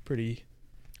was pretty.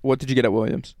 What did you get at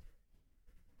Williams?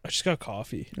 I just got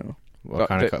coffee. What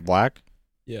kind of black?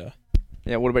 Yeah.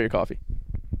 Yeah. What about your coffee?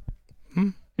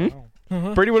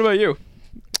 Uh-huh. Brady, what about you?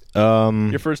 Your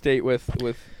Your first date with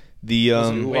the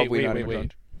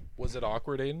Wait. Was it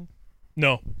awkward, Aiden?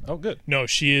 No, Oh, good. no,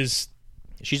 she is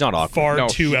she's not awkward. far No,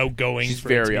 too she- outgoing she's for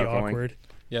it to very be outgoing. awkward.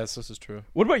 Yes, this is true.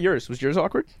 What about yours? Was yours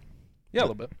awkward? Yeah, a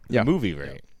little bit. Yeah. A movie,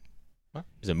 right? What?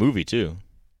 It's a movie too.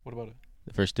 What about it?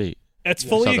 The first date. It's Yeah.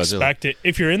 fully Sounds like Godzilla. expected.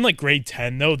 If you're in like grade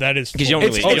 10, though, that is. Because you don't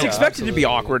fully- It's, really- it's yeah, expected to be absolutely.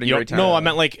 awkward in You grade don't- 10. no, I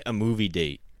meant like a movie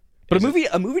date. But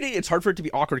a movie date, it's hard for it to be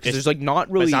awkward because It's- there's like not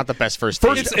But really. it's not the best first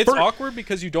First- date. It's For- awkward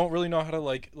because you don't really know how to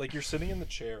like you're sitting in the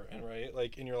chair and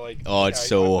and you're like Oh, it's okay,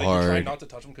 so like, you try hard. not to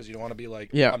touch them because you don't want to be like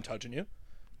Yeah. I'm touching you,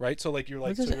 right? So like you're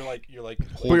like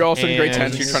but you're also in grade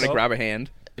 10, so you're hands. trying to grab a hand.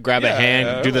 Grab a Yeah,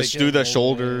 hand, do the like, do the yeah,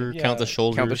 shoulder, yeah. count the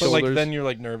shoulders. Count the but like shoulders. then you're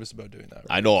like nervous about doing that. Right?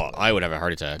 I know I would have a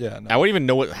heart attack. Yeah, no. I wouldn't even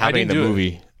know what happened in the didn't do it.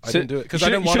 movie. I didn't do it because You I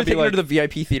didn't want to have be taken her like to the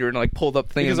VIP theater and like pulled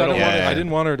up thing in because the I middle. didn't want Yeah. I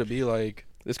didn't want her to be like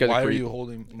This guy's a why are creep. you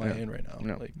holding my Yeah. hand right now?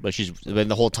 No. Like But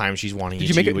the whole time she's wanting. Did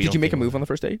to you make you, Did you make a move on the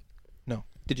first date? No.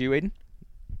 Did you, Aiden?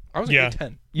 I was in Yeah. grade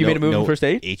 10. You made a move on the first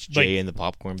date? HJ Like, in the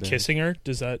popcorn bin. Kissing her,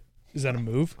 is that a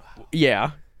move?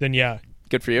 Yeah. Then yeah,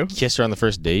 Good for you. Kiss her on the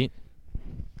first date.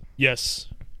 yes.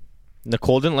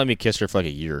 Nicole didn't let me kiss her for like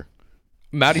a year.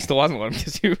 Maddie still hasn't let him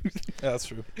kiss you. Yeah, that's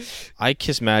true. I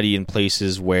kiss Maddie in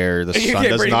places where the sun Okay,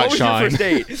 does Brady, not what was shine. your first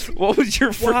date? What was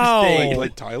your first Wow. date?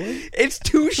 Like Tyler? It's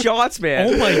 2 shots,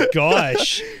 man. Oh my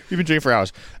gosh. We've been drinking for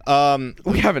hours.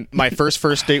 We haven't. My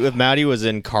first date with Maddie was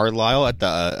in Carlisle at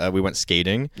the. We went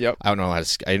skating. Yep. I don't know how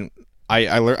to.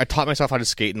 I learned. I taught myself how to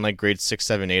skate in like grade 6,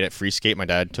 7, 8 at free skate. My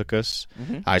dad took us.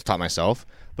 I taught myself,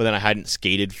 but then I hadn't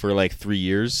skated for like 3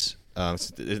 years. And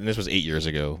this was 8 years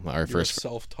ago. You're a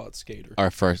self-taught skater. I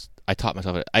taught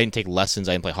myself. I didn't take lessons.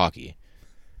 I didn't play hockey.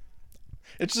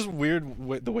 It's just weird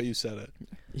the way you said it.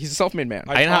 He's a self-made man.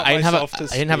 I taught myself to I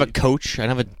didn't have a skate. coach. I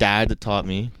didn't have a dad that taught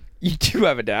me. You do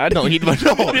have a dad. No, no.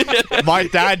 My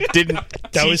dad didn't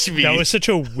teach me. That was such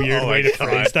a weird way to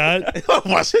phrase that. It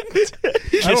wasn't.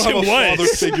 I don't have a it father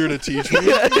was. figure to teach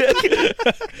me.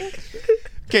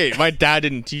 Okay, my dad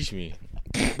didn't teach me.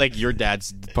 Like your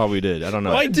dad's probably did. I don't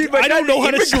know. Dude, my I don't dad know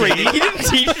how to immigrated. skate. He didn't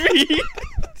teach me.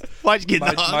 Why'd you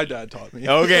get My dad taught me.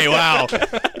 Okay, wow.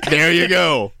 There you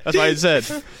go. That's what I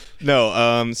said.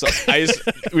 No, so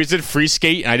we did free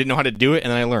skate and I didn't know how to do it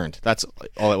and then I learned. That's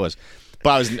all it was.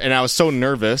 But I was so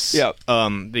nervous. Yeah.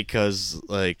 Because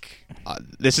like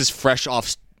this is fresh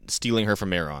off stealing her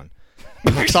from Aaron.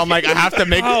 So I'm like I have to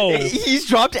make. Wow. He's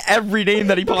dropped every name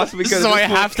that he possibly could. So I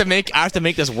have to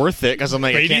make this worth it because I'm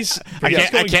like Brady's I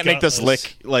going can't make this gutless.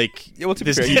 lick like Yeah, well, to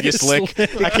be this fair, devious lick.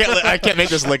 I can't make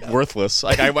this lick worthless.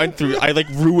 Like I went through. I like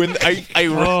ruined.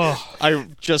 I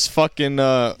just fucking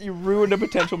You ruined a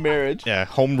potential marriage. yeah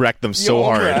home wrecked them You so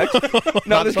hard. wrecked.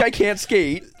 Now this guy can't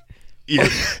skate. Yeah.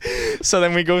 So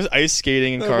then we go ice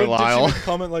skating in Carlisle. Did you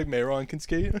comment like Mayron can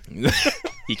skate?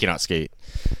 He cannot skate.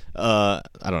 I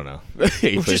don't know.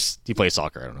 he plays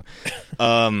soccer. I don't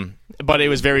know. But it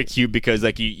was very cute because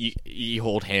like you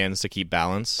hold hands to keep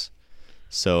balance.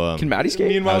 So Can Maddie skate?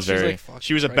 Meanwhile, I was she's very. like, "Fuck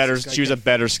She was a Christ, better. this guy She was a can't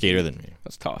better skater than me.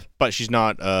 That's tough. But she's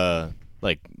not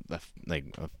like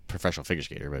a professional figure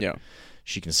skater. But Yeah.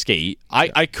 she can skate.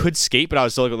 I could skate, but I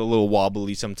was still like a little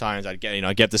wobbly sometimes. I'd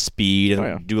get the speed and Oh,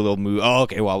 yeah. do a little move. Oh,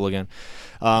 okay, wobble again.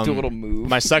 Do a little move.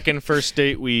 My second first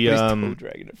date, we He's toe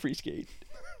dragging a free skate.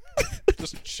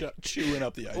 just chewing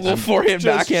up the ice. A little forehand,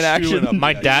 backhand action.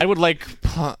 my dad would like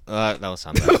that was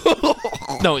sound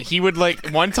bad. No, he would like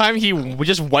one time he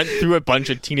just went through a bunch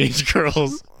of teenage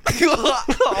girls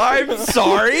I'm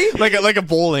sorry. like a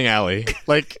bowling alley.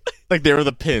 Like they were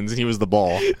the pins and he was the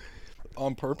ball.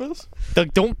 On purpose?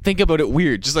 Like, don't think about it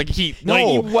weird. Just like he no,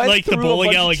 He went Like the through a bowling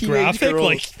bunch of alley teenage graphic, girls.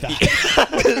 like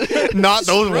that. not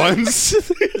those ones.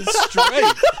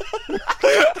 Straight.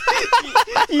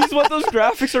 He's what those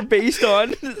graphics are based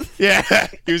on. Yeah,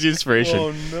 he was the inspiration.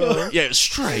 Oh no. Yeah,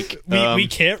 strike. We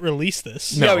can't release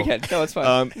this. No. Yeah, we can. No, it's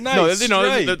fine. No, Nice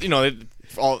strike.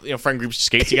 all friend groups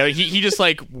skate together. He just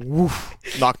like woof,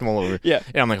 knocked them all over. Yeah.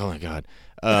 And I'm like, oh my god.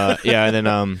 Yeah, and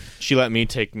then she let me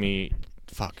take her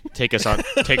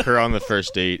on the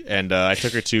first date, and I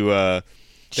took her to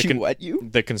She wet you?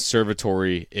 the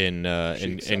conservatory in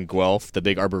Guelph, the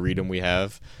big arboretum we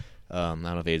have. I don't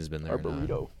know if Aiden's been there. or not.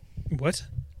 Arboreto. What?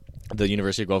 The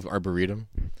University of Guelph Arboretum.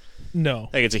 No.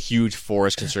 Like it's a huge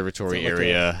forest conservatory Is it like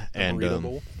area a and burrito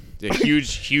bowl? a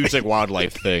huge like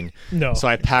wildlife thing. No. So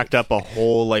I packed up a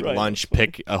whole like Right.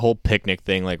 a whole picnic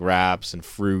thing, like wraps and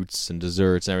fruits and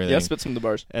desserts and everything. Yeah, spit some of the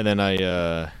bars. And then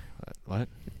I what?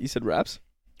 You said raps?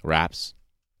 Wraps.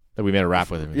 That we made a rap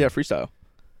with him. Yeah, freestyle.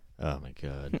 Oh my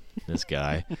god, this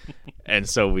guy. And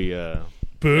so we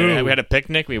Boo. and we had a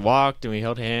picnic. We walked and we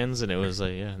held hands, and it was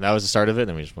like that was the start of it. And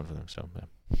then we just went for them. So yeah.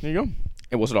 There you go.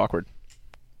 It wasn't awkward.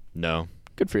 No,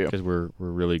 Good for you. because we're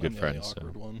really good I'm the friends. So.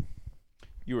 awkward one.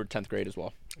 You were 10th grade as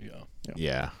well. Yeah.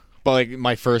 Yeah, but like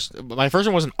my first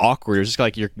one wasn't awkward. It was just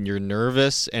like you're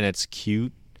nervous and it's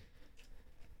cute.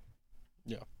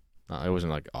 Yeah. It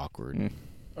wasn't like awkward. Mm.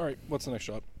 All right. What's the next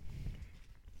shot?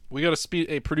 We got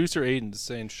a producer Aiden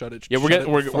saying shut it. Yeah, we're shut getting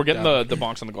it we're, the we're fuck getting down. the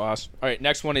bonks on the glass. All right,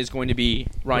 next one is going to be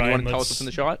Ryan. You Ryan, want to tell us let's- what's in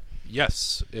the shot?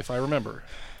 Yes, if I remember.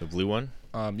 The blue one.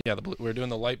 Yeah, the blue, we're doing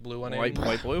the light blue one. Light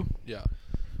Aiden. blue. Yeah.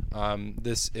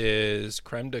 This is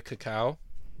creme de cacao,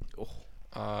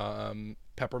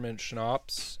 peppermint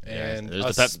schnapps, and there's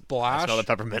a the I splash smell the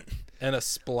peppermint. and a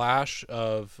splash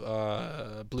of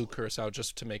blue curacao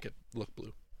just to make it look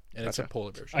blue. And it's a Gotcha.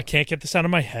 polar bear shot. I can't get this out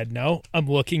of my head now. I'm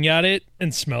looking at it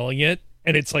and smelling it,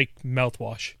 and it's like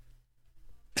mouthwash.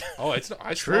 Oh, it's not.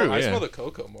 I True, smell. I yeah. smell the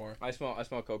cocoa more. I smell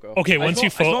cocoa. Okay, I once smell- you I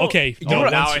smell- okay, You know no,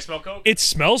 what once- I smell coke. it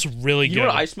smells really You good. know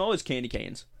what I smell is candy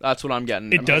canes. That's what I'm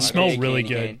getting. It I'm does getting smell a really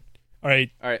candy good. cane. All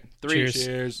right, All right, 3.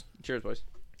 Cheers. Cheers, boys.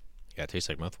 Yeah, it tastes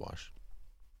like mouthwash.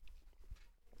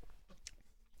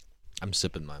 I'm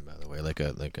sipping mine, by the way, like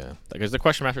the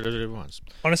question master does what he wants.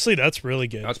 honestly, that's really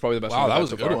good. That's probably the best. Wow, one that I've was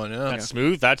had a so good far. one. Yeah. That's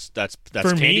smooth. That's for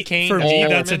candy me, cane. for me, peppermint.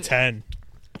 that's a 10.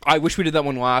 I wish we did that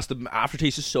one last. The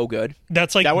aftertaste is so good.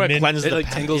 That's like That would mint. cleanse It the like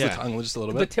tingles yeah. the tongue just a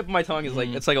little The bit. tip of my tongue is like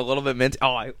it's like a little bit mint.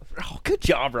 Oh, good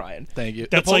job, Ryan. Thank you.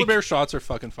 That's the polar like- bear shots are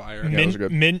fucking fire. those mint, are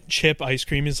good. mint chip ice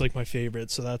cream is like my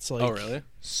favorite, so that's like Oh really?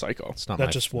 Psycho. It's not That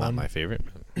my, just not won. my favorite.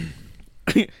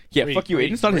 Yeah, Wait, fuck you, wait,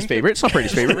 Aiden. It's not his drink it. favorite. It's not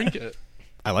Brady's favorite. Drink it.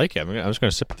 I like it. I'm just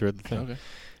gonna sip through the thing. Okay.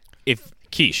 If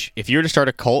Quiche, if you were to start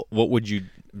a cult, what would you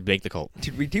make the cult?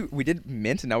 Dude, we did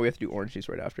mint, and now we have to do orange juice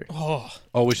right after. oh,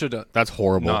 Oh, we should That's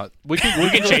horrible. not. We can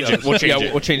change it. We'll change Yeah,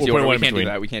 it. we'll change the We'll order. put one We in can't do between.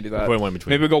 that. We can't do that. We'll put one in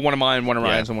between. Maybe we'll go one of mine, one of Yeah.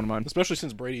 Ryan's, and one of mine. Especially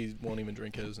since Brady won't even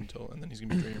drink his and then he's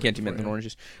gonna be drinking. Can't do right mint and before orange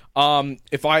juice.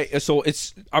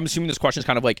 I'm assuming this question is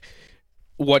kind of like,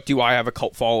 what do I have a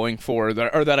cult following for,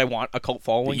 that I want a cult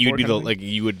following? You'd for be kind the of thing? like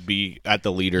you would be at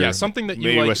the leader. him. Yeah, something that you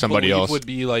maybe like with somebody believe else would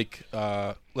be like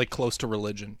close to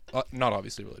religion. Not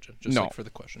obviously religion. Just No. like for the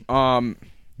question.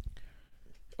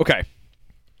 Okay.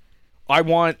 I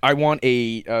want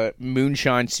a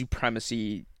moonshine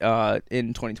supremacy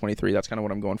in 2023. That's kind of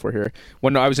what I'm going for here.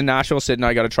 When I was in Nashville, Sid and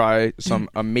I got to try some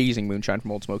amazing moonshine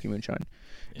from Old Smoky Moonshine,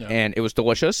 Yeah. and it was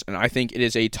delicious. And I think it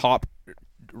is a top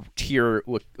tier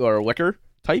liquor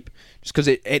type, just because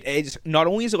it is not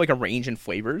only is it like a range in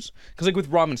flavors, because like with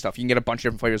rum and stuff, you can get a bunch of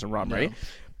different flavors in rum, right?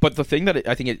 But the thing that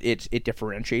I think it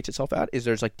differentiates itself at is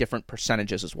there's like different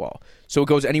percentages as well. So it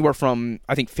goes anywhere from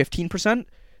I think 15%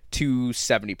 to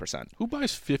 70%. Who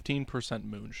buys 15%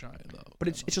 moonshine though? But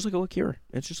it's just like a liqueur.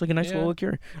 It's just like a nice Yeah. little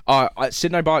liqueur.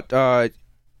 Sid and I bought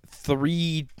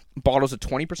 3 bottles of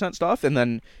 20% stuff, and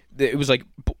then it was like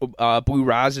blue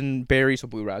raspberry, so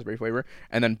blue raspberry flavor,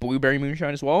 and then blueberry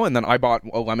moonshine as well. And then I bought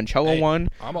a limoncello one.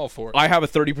 I'm all for it. I have a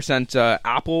 30%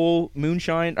 apple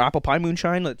pie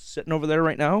moonshine that's sitting over there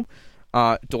right now.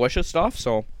 Delicious stuff.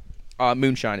 So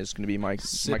moonshine is going to be my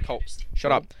cult.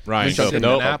 Shut up. Ryan, Moonshine. so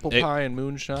Cinnamon, no apple it- pie and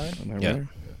moonshine. Yeah.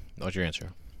 What's your answer?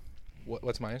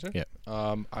 What's my answer? Yeah.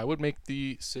 I would make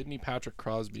the Sidney Patrick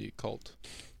Crosby cult.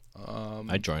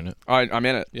 I'd join it. I'm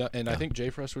in it. Yeah, and I think Jay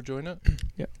Fresh would join it.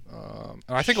 Yeah. And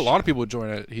I think a lot of people would join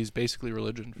it. He's basically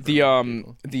religion. For The a lot of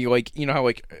people. the like, you know how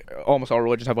like almost all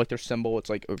religions have like their symbol. It's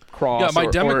like a cross. Yeah, my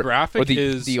or demographic the,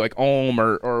 is- the like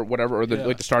or whatever, or the Yeah.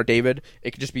 like the Star of David.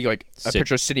 It could just be like a Sid-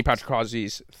 picture of Sidney Patrick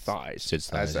Crosby's thighs. Sid's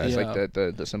as, thighs, like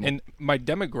yeah. the symbol. And my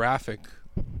demographic,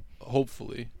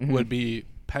 hopefully, would be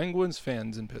Penguins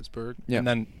fans in Pittsburgh, Yeah. and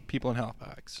then people in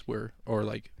Halifax, or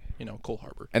like Cole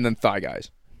Harbour. And then thigh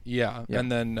guys. Yeah, Yeah.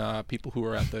 and then people who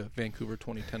were at the Vancouver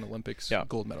 2010 Olympics Yeah.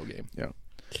 gold medal game. Yeah.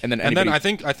 And then And then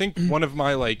anybody- I think one of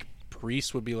my like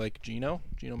priests would be like Gino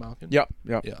Malkin. yeah.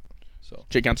 Yeah. So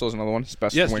Jake Gensel is another one. His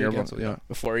best Yes, winger. Jake Gensel, yeah.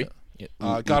 The Flurry.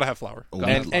 gotta have flour. Gotta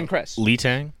have And flour. Chris. Lee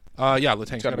Tang. Yeah,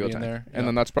 Latang's It's gotta gotta be in Letang. there. And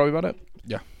then that's probably about it.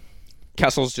 Yeah.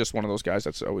 Kessel's just one of those guys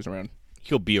that's always around.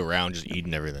 He'll be around just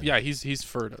eating everything. Yeah, he's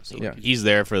Furta. So Yeah. He's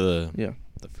there for the Yeah.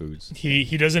 foods.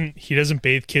 he doesn't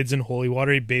bathe kids in holy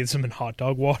water. He bathes them in hot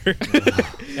dog water.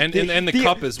 and the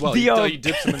cup as well. the, He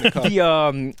dips him in the cup.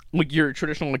 The like your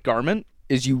traditional like garment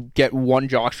is you get one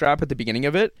jockstrap at the beginning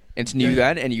of it. It's new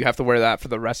then, and you have to wear that for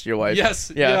the rest of your life.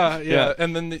 Yes. Yeah.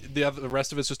 And then the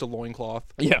rest of it's just a loincloth.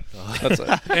 Yeah. That's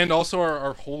it. And also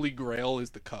our holy grail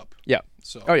is the cup. Yeah.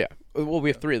 So. Oh yeah. Well, we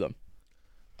have 3 of them.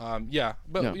 Yeah,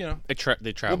 but Yeah. you know, They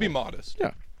we'll travel. be modest.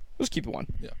 Yeah. Let's keep it one.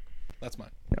 Yeah, that's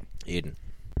mine. Aiden.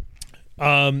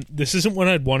 This isn't one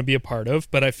I'd want to be a part of,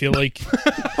 but I feel like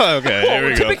Okay, here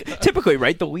we go. Typically,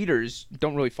 right? The leaders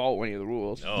don't really follow any of the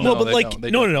rules. Oh. no, but they like don't.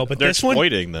 They no, don't. but They're this one,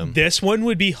 exploiting them. this one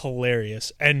would be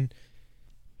hilarious, and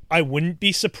I wouldn't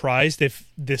be surprised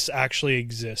if this actually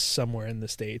exists somewhere in the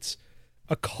States.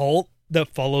 A cult that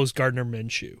follows Gardner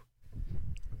Minshew.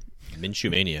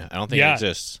 Minshew Mania. I don't think Yeah. it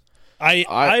exists.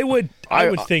 I would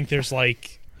think there's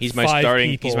like He's my 5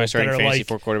 starting. people He's my starting that are fantasy like,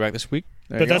 for quarterback this week.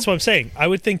 But that's what I'm saying. I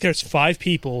would think there's 5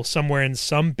 people somewhere in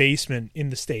some basement in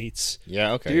the States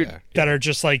Yeah. Okay. Dude, yeah. that are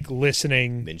just like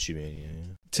listening Minshew Mania.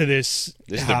 Yeah. to this.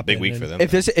 This is a big week for them.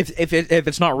 If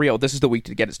it's not real, this is the week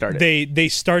to get it started. They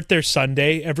start their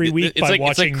Sunday every week it's by like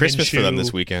watching Christmas for them Minshew.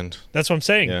 this weekend. That's what I'm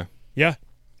saying. Yeah. Yeah.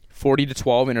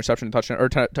 40-12 interception touchdown or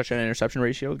touchdown interception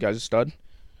ratio. The guy's a stud.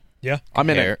 Yeah. I'm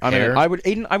in Hair- it. I'm in hair, it. I would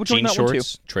join Jean that one too.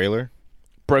 shorts, trailer.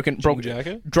 Broken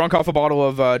jacket? drunk off a bottle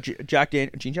of jean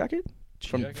jacket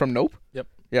from Nope. Yep.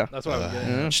 Yeah. That's what I was getting.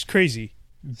 Yeah. Just crazy.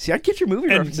 See, I get your movie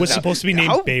And references was now. supposed to be named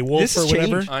How- Beowulf this or has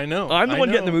whatever. changed. I know. I'm the I one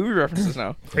know. getting the movie references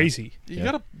now. Crazy. You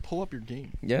gotta pull up your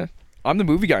game. Yeah, I'm the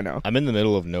movie guy now. I'm in the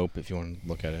middle of Nope. If you want to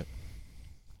look at it,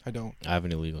 I don't. I have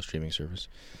an illegal streaming service.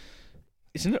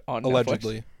 Isn't it on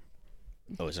Allegedly. Netflix?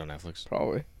 Oh, it's on Netflix.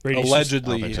 Probably. Brady's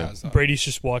Allegedly, I he don't think has that. Brady's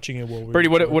just watching it while we're Brady,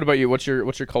 what about you? What's your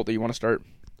cult that you want to start?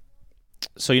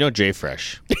 So you know Jay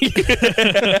Fresh,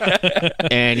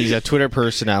 and he's a Twitter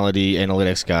personality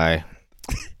analytics guy,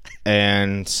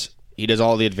 and he does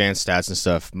all the advanced stats and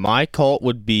stuff. My cult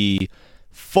would be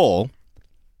full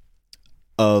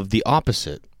of the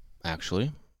opposite,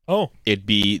 actually. Oh, It'd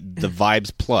be the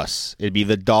vibes plus. It'd be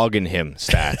the dog in him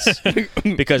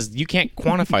stats because you can't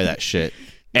quantify that shit.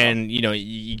 And you know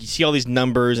you see all these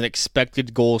numbers and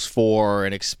expected goals for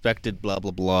and expected blah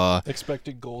blah blah.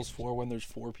 Expected goals for when there's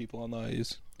 4 people on the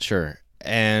ice. Sure,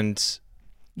 and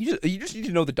You just need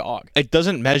to know the dog. it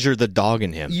doesn't measure the dog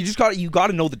in him. You got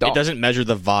to know the dog. It doesn't measure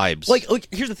the vibes. Like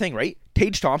here's the thing, right?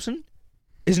 Tage Thompson,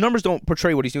 his numbers don't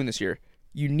portray what he's doing this year.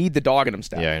 You need the dog in him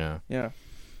stat. yeah, I know. Yeah.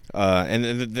 And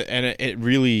it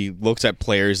really looks at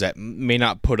players that may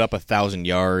not put up 1,000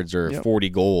 yards or Yep. 40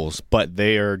 goals, but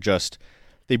they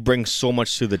bring so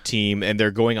much to the team, and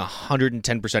they're going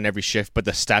 110% every shift, but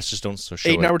the stats just don't show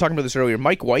Aiden and I it. were talking about this earlier.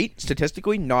 Mike White,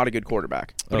 statistically, not a good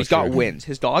quarterback, but Oh, he's got sure. wins.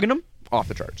 His dog in him, off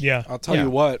the charts. yeah. I'll tell Yeah. you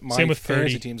what, my Same with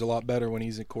fantasy Purdy. team's a lot better when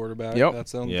he's a quarterback. Yep.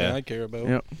 That's the only Yeah. thing I care about.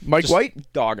 Yeah. Mike Just-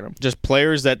 White, dog in him. Just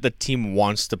players that the team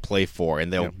wants to play for,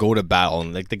 and they'll Yep. go to battle,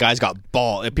 and like the guy's got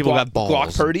ball. People got balls.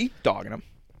 Glock Purdy, dog in him.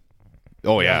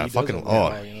 Oh Yeah, yeah, he does fucking have oh,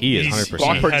 that, you know. he is He's- 100%.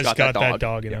 Glock Purdy's has got got that that dog.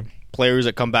 dog in him. Players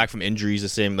that come back from injuries, the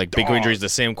same like big Dog. injuries, the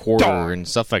same quarter Dog. and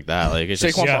stuff like that. Like it's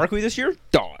just Saquon Yeah. Barkley this year,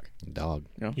 dog. dog,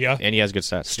 Yeah. and he has good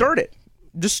stats. Start it.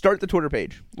 Just start the Twitter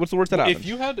page. What's the worst that happens? If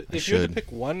you had to should. pick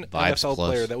one Vibes NFL plus.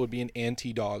 player that would be an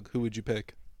anti-dog, who would you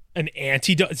pick? An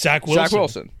anti-dog. Zach Wilson. Zach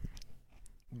Wilson.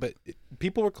 But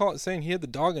people were saying he had the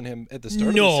dog in him at the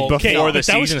start. No. of the season. Okay, Before the but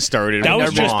that was- season started, That with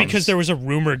was their just moms. because there was a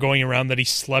rumor going around that he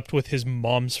slept with his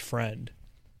mom's friend.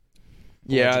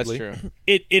 Yeah, that's Allegedly.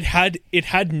 true. It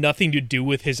had nothing to do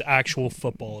with his actual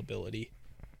football ability.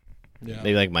 Yeah.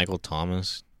 Maybe like Michael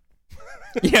Thomas,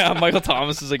 Yeah, Michael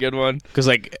Thomas is a good one. because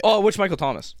like, Oh, which Michael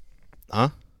Thomas? huh?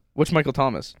 Which Michael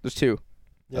Thomas? There's 2.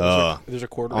 Yeah, there's a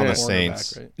quarter on the cornerback,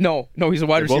 Saints. right? No, he's a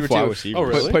wide They're both receiver wide too. receivers. Oh,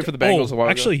 really? Played for the Bengals a while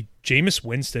ago. Actually, Jameis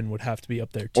Winston would have to be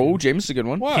up there too. Oh, James is a good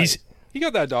one. Why? He's- He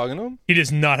got that dog in him. He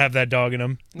does not have that dog in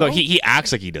him. No, he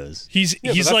acts like he does. He's Yeah,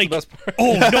 but he's that's like, the best part.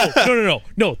 oh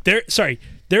no.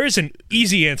 There is an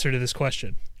easy answer to this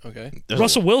question. Okay.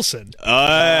 Russell Wilson.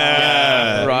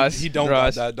 Russ. He don't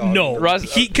Russ. got that dog. No, in him.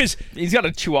 Russ- because He's got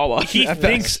a Chihuahua. he At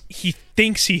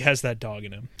thinks he has that dog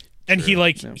in him, and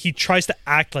he tries to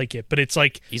act like it, but it's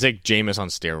like He's like Jameis on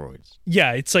steroids.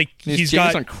 it's like best. he's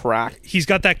James got on crack. he's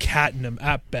got that cat in him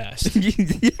at best.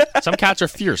 Some cats are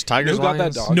fierce. Tigers, Who got that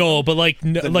lions. dog? No, but like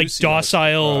The like new Seahawks,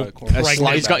 docile, cornerback.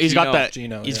 pregnant. He's got that.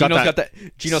 Gino, He's yeah. got Gino's that. got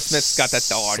that. Gino Smith's got that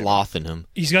dog. sloth in him.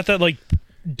 He's got that like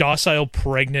docile,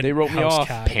 pregnant They wrote me house off.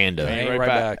 cat. Panda. Hey, Right right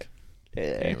back. back.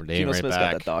 They Gino right Smith's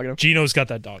back. got that dog in him. Gino's got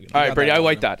that dog in him. All right, got Brady. that I dog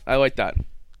like in him. that. I like that.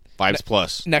 Vibes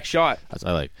plus. Next shot. That's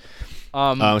I like.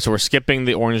 Um, So we're skipping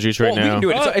the orange juice right well, we now. can do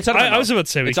it. It's out of my I was mouth. about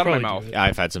to say we It's could out of my probably mouth. do it. Yeah,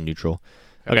 I've had some neutral.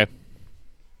 Okay.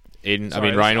 Aiden,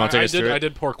 Sorry, Ryan, want to take us I through did, it? I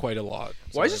did pour quite a lot.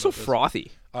 Why is it so Sorry about frothy?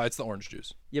 this. It's the orange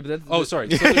juice. Yeah, but that's Oh, sorry.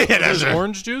 So there's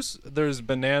orange juice. There's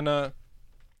banana.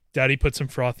 Daddy put some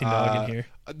frothy nog in here.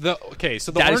 So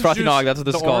the Daddy's orange frothy juice, nog, that's what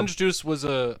this is the called. orange juice was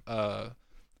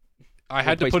I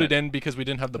had to put Replacement. it in because we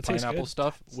didn't have the That tastes pineapple good.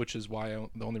 stuff, which is why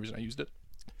the only reason I used it.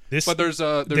 This But there's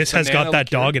this has got banana that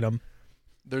liqueur. dog in him.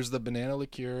 There's the banana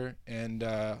liqueur and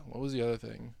what was the other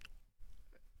thing?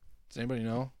 Does anybody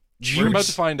know? We're about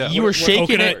to find out. You were shaking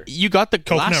coconut- it. You got the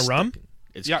Coconut glass. rum?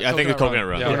 It's, Yeah, I think it's coconut coconut rum.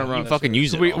 rum. Yeah, Coconut rum. You fucking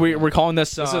use it. We're calling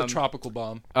this This is a tropical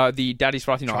bomb. the Daddy's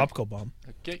Frothy Nog. Tropical bomb.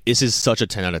 Okay. This is such a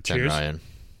 10 out of 10, Cheers. Ryan.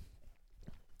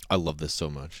 I love this so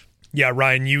much. Yeah,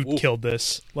 Ryan, you killed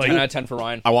this. 10 out Like of 10 for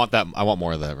Ryan. I want that. I want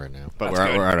more of that right now. But That's we're,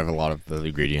 good. we're out of a lot of the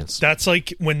ingredients. that's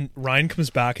like when Ryan comes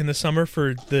back in the summer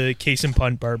for the Case and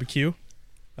Punt barbecue.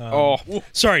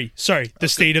 Sorry, the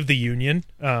State of the Union.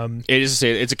 It is.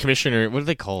 It's a commissioner. What are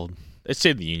they called? It's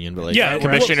State of the Union, but like Yeah,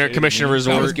 commissioner well- commissioner That was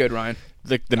resort. good, Ryan.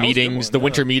 The was a good meetings, one, the yeah.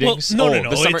 winter meetings. no, oh, no,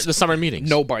 the summer meetings.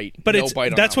 No bite. But no it's-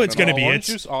 bite on that's that what one it's at gonna all. be. Orange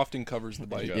It's- juice often covers the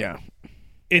bite. Yeah.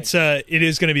 It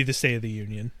is going to be the State of the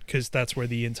Union because that's where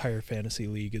the entire fantasy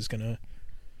league is going to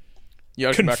You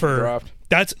gotta come back to the confer.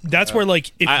 draft. That's where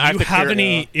like if I have you to have clear-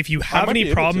 any if you have might be any able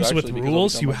to, problems with actually, because I'll be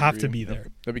rules, done you my have to degree. be there.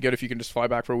 That'd be good if you can just fly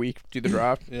back for a week, do the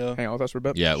draft, Yeah. hang out with us for a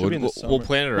bit. Yeah, Should be in the we'll summer.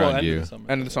 plan it Well, around end you. of the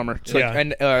summer. End of the summer. It's Yeah.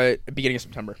 like beginning of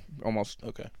September, almost.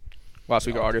 Okay. Last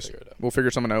week of I'll August. figure it out. We'll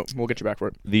figure something out. We'll get you back for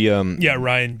it. The Yeah,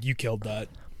 Ryan, you killed that.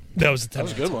 That was a That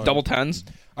was a good one. Double tens.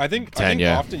 I think 10,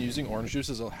 yeah. often using orange juice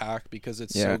is a hack because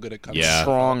it's Yeah. so good at covering. Yeah.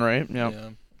 Strong, right? Yeah.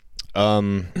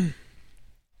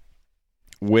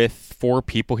 With 4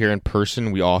 people here in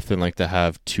person, we often like to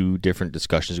have 2 different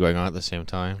discussions going on at the same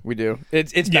time. We do.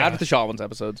 It's Yeah. bad with the Shaw ones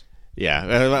episodes. Yeah,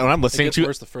 when I'm It listening gets to,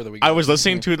 worse the further we go. I was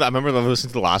listening to. I remember listening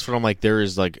to the last one. I'm like, there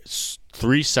is like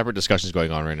 3 separate discussions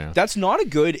going on right now. That's not a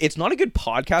good. It's not a good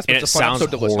podcast, but And it's it a fun sounds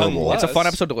episode to listen. horrible. to. It's a fun Unless-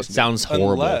 episode to listen. It sounds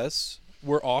horrible. Unless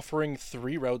we're offering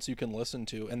 3 routes you can listen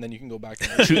to, and then you can go back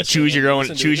and choose your own.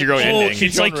 listen to Choose it. your own Oh, ending.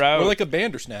 it's like Or like a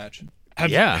Bandersnatch.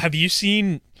 Yeah. have you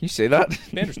seen Can you say that?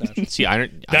 Bandersnatch. See, I that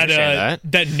understand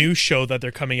that. that new show that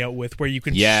they're coming out with where you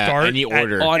can Yeah, start any at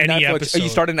order. On any Netflix, episode. you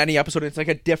start in any episode. It's like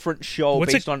a different show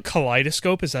What's based it? on.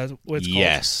 Kaleidoscope? Is that what it's called?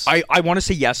 Yes. I want to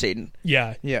say yes, Aiden.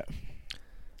 Yeah, Yeah.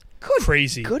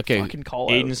 crazy. Good Okay, fucking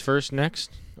call out. Aiden's first next,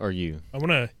 or you? I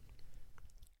want to.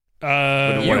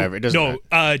 Whatever, it doesn't No,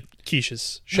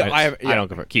 Keisha's. No, Shit. I have- I yeah. don't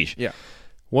go for it. Quiche. Yeah.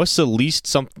 What's the least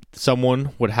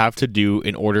someone would have to do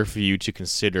in order for you to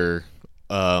consider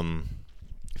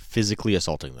physically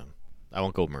assaulting them? I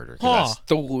won't go murder. 'cause Huh. that's-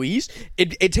 The least.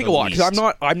 It'd take The a lot because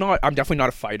least. I'm definitely not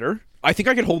a fighter. I think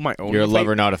I could hold my own. You're a in fight,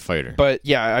 lover, not a fighter. but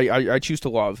yeah, I choose to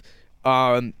love.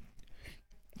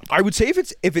 I would say if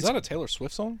Is it's that a Taylor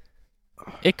Swift song?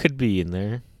 It could be in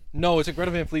there. No, it's a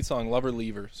Greta Van Fleet song, Lover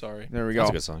Lever. Sorry. there we That's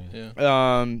a go. good song. Yeah.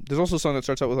 Yeah. There's also a song that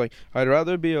starts out with like I'd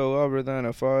rather be a lover than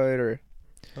a fighter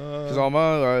because all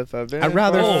my life I've been. I'd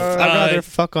rather fighting.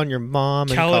 fuck on your mom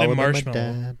and Khaled call and him my Marshmello.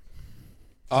 dad.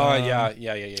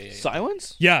 Yeah.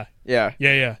 Silence. Yeah, Yeah,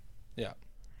 yeah.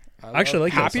 I actually love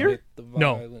like that Happier? hit the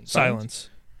No, violence. silence.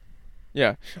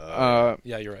 yeah.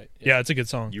 Yeah, you're right. Yeah, it's a good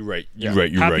song. You're right. Yeah. You're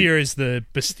right. Happier is the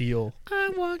Bastille.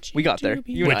 We got there.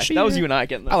 You and I. That was you and I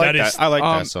getting there. I like That that. is- I like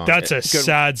um, that song. That's a good.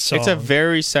 sad song. It's a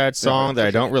very sad song that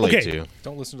I don't relate Okay. to.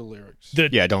 Don't listen to lyrics. the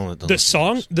Yeah, don't. the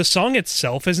song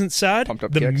itself isn't sad. Pumped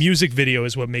Up The Kicks. music video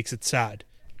is what makes it sad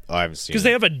Oh, I haven't seen. because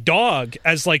they have a dog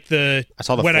as like the. I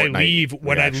saw the when Fortnite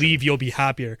when I reaction. leave, you'll be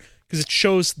happier because it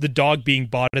shows the dog being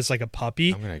bought as like a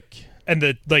puppy. I'm gonna. And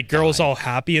the like girl's all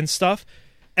happy and stuff.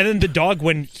 And then the dog,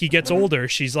 when he gets older,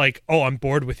 she's like, "Oh, I'm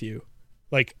bored with you.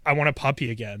 Like, I want a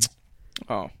puppy again."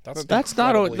 Oh, That's not.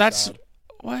 incredibly That's sad.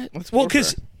 what. that's Well, warfare.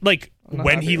 because like not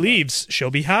when happy he about leaves,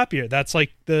 she'll be happier. That's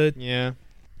like the Yeah.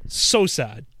 so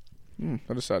sad.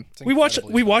 That is sad. It's We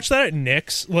incredibly sad. watched that at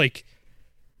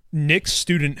Nick's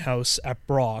student house at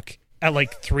Brock at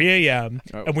like 3 a.m.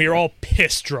 Oh. and we were all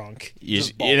pissed drunk.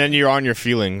 And then you're on your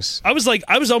feelings. I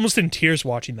was almost in tears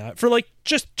watching that for like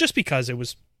just because it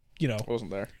was, I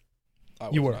wasn't there. I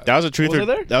You was were. not. That was a truth. Was or, it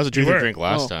there? That was a truth You or were. drink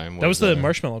last Oh. time. that was the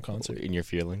Marshmallow concert. In your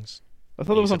feelings. I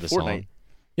thought it was You on said the Fortnite. song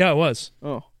Yeah, it was.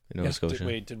 Oh in Nova Scotia.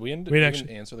 Wait, did we Wait, actually-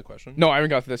 even answer the question? no, I haven't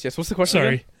got to this. Yes. What's the question? Sorry.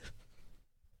 again?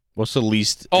 What's the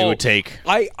least it Oh. would take?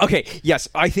 Yes,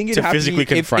 I think it'd To have physically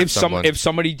to be confront if someone. if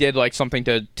somebody did like something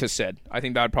to Sid. I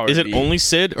think that would probably Is it be, only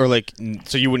Sid or like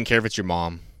so you wouldn't care if it's your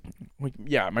mom?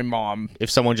 yeah, my mom. If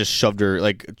someone just shoved her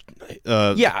like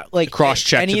Yeah, like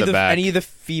cross-check any to of the back. any of the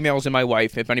females in my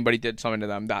life. If anybody did something to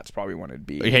them, that's probably when it'd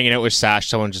you're be. hanging out with Sash,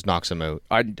 someone just knocks him out.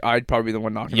 I'd probably be the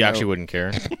one knocking. You them actually out. wouldn't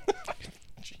care.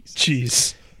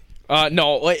 Jeez.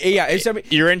 No, like, yeah. If somebody,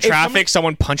 You're in if traffic, somebody-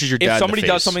 someone punches your dad. if in somebody the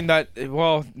does face. something that,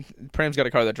 well, Pram's got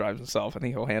a car that drives himself. I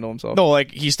think he'll handle himself. No,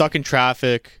 like he's stuck in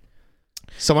traffic.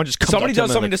 Someone just comes somebody up to does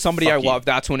them something and to somebody I "Fuck you." love.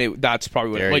 That's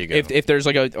probably what. There Like you go. if there's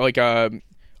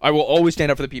I will always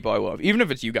stand up for the people I love, even if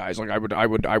it's you guys. Like I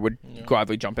would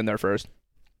gladly jump in there first.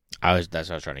 That's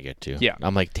what I was trying to get to. Yeah.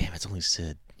 I'm like, damn, it's only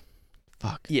Sid.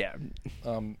 Fuck. Yeah.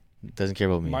 Doesn't care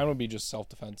about me. Mine would be just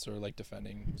self-defense or like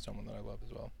defending someone that I love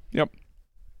as well. Yep.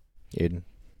 Aiden.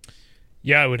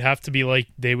 Yeah, it would have to be like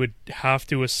they would have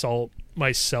to assault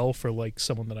myself or like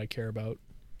someone that I care about.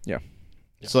 Yeah.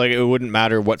 So like, it wouldn't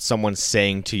matter what someone's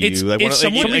saying to you. It's- like, it's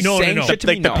someone- Somebody's no, no, saying no. shit to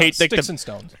me, Like the no. page, like Sticks the, and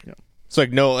stones. it's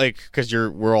like no, like because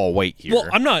we're all white here. Well,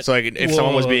 I'm not- So like, if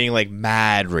someone was well- being like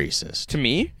mad racist, To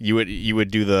me, you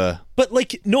would do the. But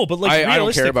like no, but like I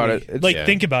don't care about it. realistically, It's- like Yeah.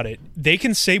 think about it. They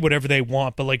can say whatever they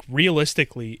want, but like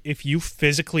realistically, if you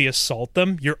physically assault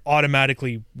them, you're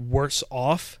automatically worse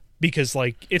off because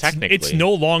like it's Technically.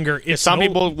 no longer it's Some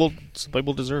no-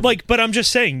 people deserve. like, but I'm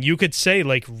just saying you could say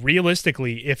like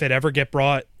realistically, if it ever got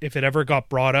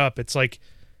brought up, it's like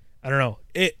I don't know.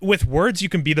 With words you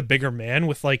can be the bigger man.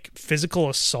 With like physical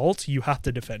assault, you have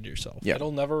to defend yourself. Yeah.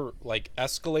 It'll never like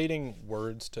escalating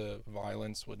words to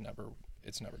violence would never.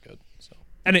 It's never good. So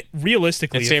And it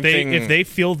realistically, And if same they thing- if they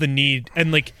feel the need,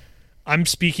 and like I'm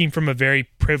speaking from a very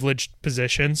privileged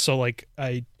position, so like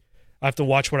I have to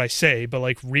watch what I say, but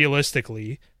like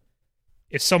realistically,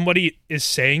 if somebody is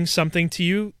saying something to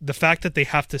you, the fact that they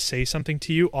have to say something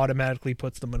to you automatically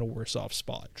puts them in a worse off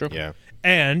spot. True. yeah.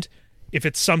 And if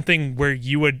it's something where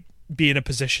you would be in a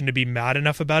position to be mad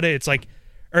enough about it, it's like,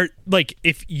 or like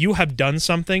if you have done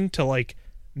something to like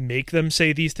make them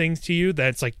say these things to you, then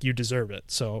it's like you deserve it.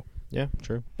 So, Yeah.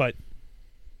 True. but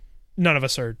none of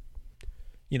us are,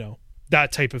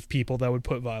 that type of people that would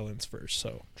put violence first.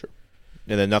 So,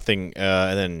 And then nothing.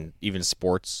 And then even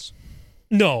sports.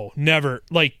 no, never.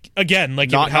 Like again,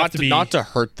 like it would have to be not to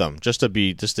hurt them, just to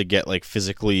get like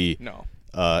physically no.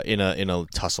 in a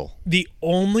tussle. the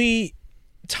only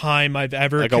time I've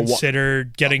ever Like a wa-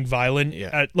 considered getting violent Yeah.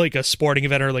 at like a sporting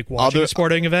event or like watching Other- a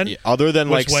sporting event. Yeah, other than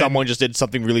was like when- someone just did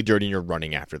something really dirty and you're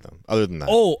running after them. Other than that.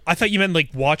 Oh, I thought you meant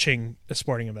like watching a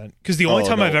sporting event. Because the only Oh,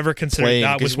 time no. I've ever considered Playing,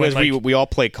 that was 'cause when like we all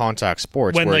play contact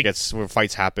sports when, where like- where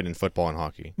fights happen in football and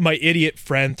hockey. my idiot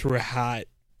friend threw a hat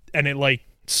and it like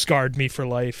scarred me for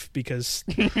life because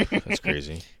That's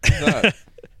crazy. I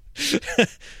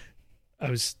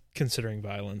was considering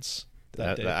violence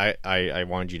that day. I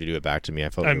wanted you to do it back to me. I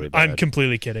felt really I'm bad.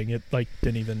 completely kidding. It like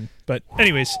didn't even. But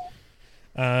anyways,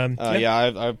 Yeah,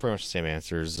 I have pretty much the same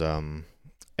answers.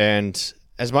 And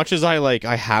as much as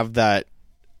I have that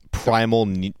primal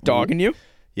Dog in you?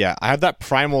 Yeah, I have that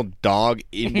primal dog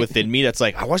within me that's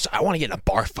like I want to get in a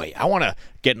bar fight. I want to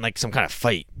get in like some kind of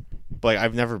fight. But like,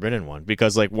 I've never been in one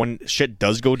because like when shit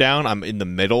does go down, I'm in the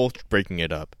middle breaking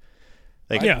it up.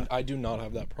 Like Yeah. I do not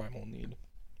have that primal need.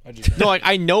 I just no, like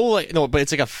I know like no, but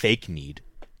it's like a fake need.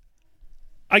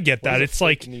 I get that. It's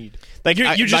like need. Like You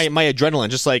just- my adrenaline,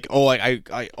 just like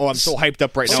I'm so hyped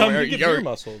up right now. Some- Or- You get or- beer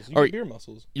muscles. You or- get beer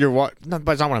muscles. You're what? No,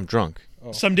 but it's not when I'm drunk.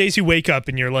 some days you wake up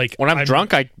and you're like, When I'm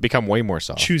drunk, I become way more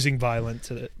soft. choosing violent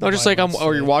to No, just like violence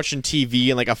or to- you're watching TV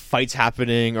and like a fight's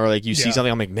happening, or like you see Yeah.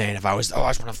 something. I'm like, man, if I just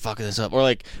want to fuck this up, or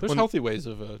like There's when- healthy ways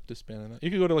of disbanding that. You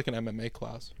could go to like an MMA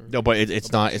class. Or, no, but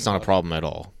it's not a problem at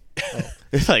all.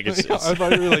 It's like it's I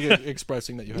thought you were like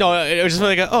expressing that you. no, it was just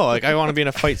like like I want to be in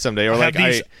a fight someday, or I have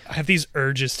like I have these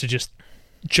urges to just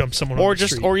jump someone or on the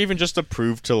just street. or even just to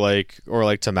prove to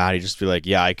to Maddie, just be like,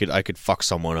 yeah, I could fuck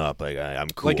someone up, like I'm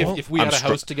cool. Like if we I'm had a str-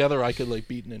 house together, I could like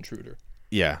beat an intruder.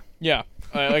 yeah. Yeah.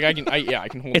 I can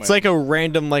hold It's my like a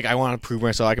random like I want to prove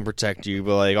myself I can protect you,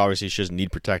 but like obviously she doesn't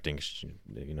need protecting.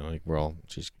 Like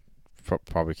she's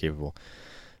probably capable.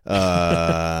 We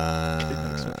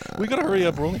gotta hurry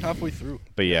up. We're only halfway through.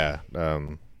 But yeah,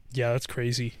 yeah, that's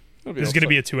crazy. It'll This is going to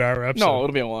be a 2-hour episode. No,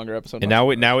 it'll be a longer episode. and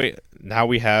now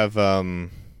we have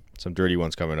some dirty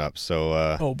ones coming up.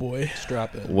 So Oh boy.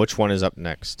 Strap in. which one is up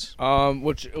next?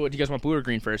 what do you guys want, blue or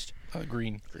green first?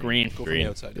 Green. Green. Go from the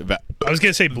outside in. I was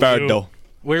going to say blue. Verdo.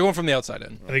 We're going from the outside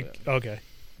in. I think okay.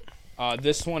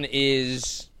 This one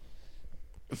is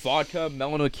vodka,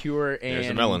 melon liqueur, and There's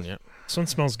a melon. Yeah, This one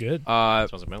smells good.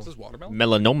 smells of Is melon. this watermelon?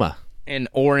 Melanoma. and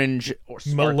orange or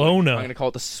sparkling. Melona. I'm gonna call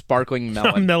it the sparkling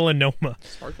melon. Melanoma.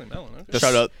 Sparkling melon. Okay.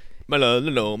 Shut up.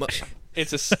 Melanoma.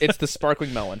 it's the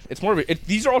sparkling melon. It's more of a,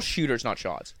 these are all shooters, not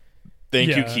shots. Thank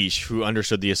you, Yeah. Keish, who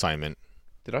understood the assignment.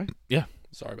 Did I? Yeah.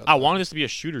 Sorry about I that. wanted this to be a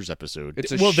shooters episode.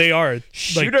 It's a Well, they are. Like,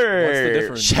 shooter. What's the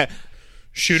difference?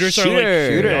 shooters are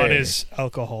Shooter. like not as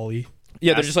alcohol-y.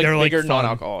 Yeah, they're just like They're, like, bigger, fun.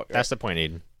 non-alcoholic. That's the point,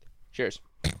 Aiden. Cheers.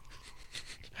 I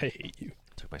hate you.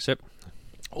 Took my sip.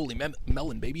 Holy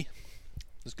melon, baby.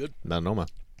 That's good. Melanoma.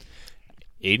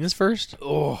 Aiden's first?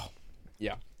 Oh,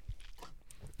 yeah.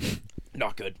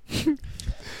 Not good.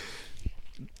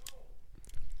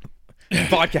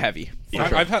 Vodka heavy.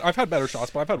 I've had better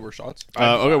shots, but I've had worse shots.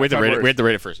 Okay, we have to I've rate had it. We have to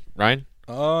rate it first. Ryan,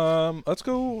 Let's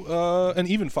go an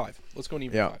even 5. Let's go an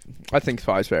even 5. I think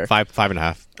 5's fair.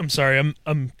 5.5. I'm sorry,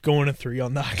 I'm going a 3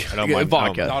 on that. I don't Yeah, mind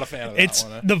vodka. Not a fan of It's that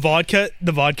one. the vodka.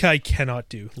 The vodka I cannot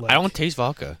do. Like, I don't taste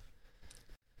vodka.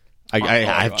 I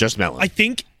have just melon. I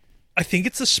think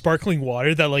it's the sparkling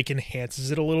water that like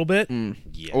enhances it a little bit.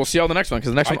 Yeah. We'll see how the next one,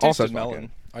 because the next I one also has tasted melon.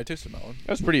 melon. I tasted melon.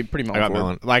 That's pretty I melon. got forward.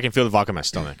 melon. I can feel the vodka in my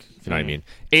stomach. If you know what I mean.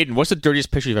 Aiden, what's the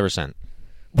dirtiest picture you've ever sent?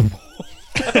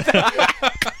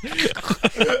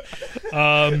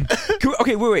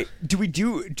 Okay, wait. Do we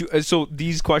do so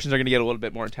these questions are going to get a little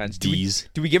bit more intense. Do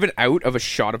we give an out of a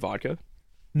shot of vodka?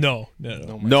 No.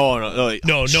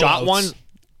 No. Shot outs. one.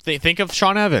 Think of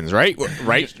Sean Evans, right?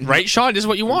 Right, Sean. This is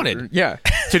what you wanted Yeah.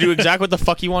 to do exactly what the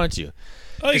fuck you wanted to.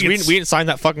 I 'Cause think we it's- didn't sign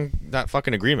that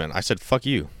fucking agreement. I said fuck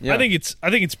you. Yeah. I think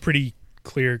it's pretty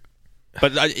clear.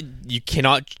 But you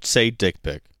cannot say dick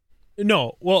pic.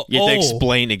 No, well, You have to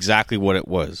explain exactly what it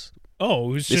was. it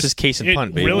was This just is case in it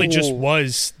point, baby. really just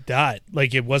was that.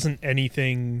 Like it wasn't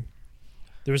anything.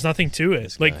 There was nothing to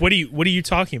it. Like guy. what are you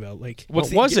talking about? Like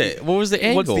What was it? What was the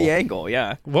angle? What's the angle?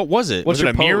 Yeah. What was it? What's was it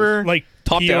your a pose? mirror like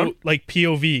Top down? like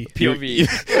POV. POV.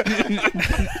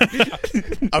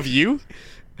 of you?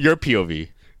 Your POV.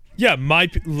 Yeah,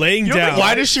 laying You know down.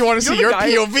 Why does she want to see the your guy-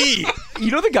 POV?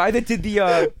 You know the guy that did the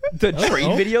trade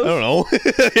videos? I don't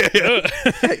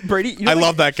know. Brady? You know I the-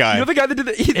 love that guy. You know the guy that did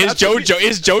the...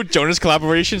 His Joe Jonas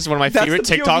collaborations, one of my That's favorite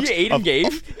the TikToks. POV Aiden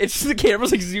gave. It's just the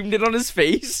camera's like zoomed in on his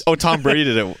face. Oh, Tom Brady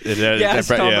did it. Yes,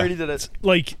 Tom yeah. Brady did it.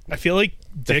 Like I feel like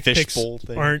dick pics fishbowl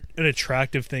thing. aren't an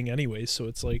attractive thing anyway. So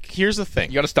it's like, Here's the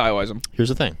thing. You got to stylize him. Here's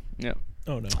the thing. Yeah.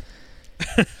 oh no.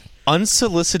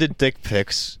 Unsolicited dick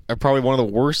pics are probably one of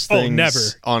the worst Oh, things never.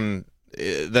 on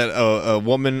that a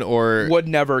woman or Would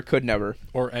never, could never.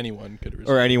 Or anyone could receive.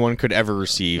 or anyone could ever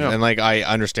receive. Yeah. And like I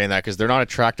understand that because they're not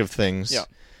attractive things. Yeah.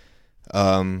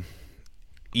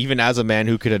 Even as a man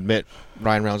who could admit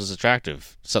Ryan Reynolds is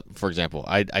attractive, so, for example,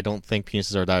 I don't think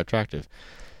penises are that attractive.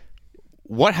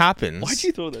 What happens? Why'd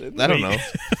you throw that in? I don't know.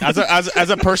 As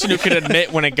a person who can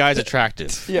admit when a guy's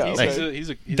attractive. Yeah. He's, okay. he's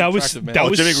a That was attractive man. that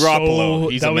was Jimmy Garoppolo, so-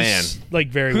 he's that a was, man. Like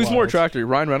very. Who's more wild. attractive,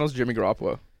 Ryan Reynolds, Jimmy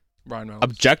Garoppolo? Ryan Reynolds.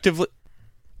 Objectively,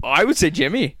 I would say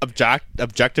Jimmy.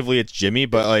 objectively, it's Jimmy,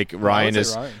 but like Ryan say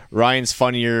is Ryan. Ryan's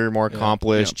funnier, more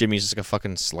accomplished. yeah. Jimmy's just like a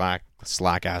fucking slack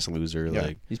ass loser. Yeah.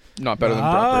 Like He's not better than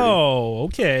Brock Purdy. Oh,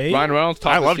 okay. Ryan Reynolds,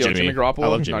 top I of the love field. Jimmy. Jimmy Garoppolo, I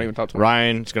love Jimmy. not even top 20.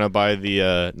 Ryan's gonna buy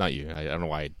the not you. I don't know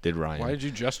why I did Ryan. Why did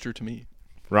you gesture to me?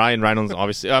 Ryan Reynolds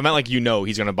obviously. I meant like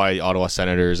he's gonna buy the Ottawa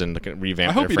Senators and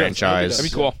revamp I hope their he does. I hope he franchise.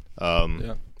 does. That'd be cool.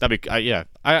 Yeah. That'd be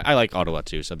I like Ottawa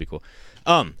too, so that'd be cool.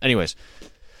 Anyways,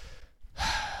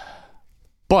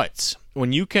 but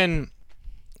when you can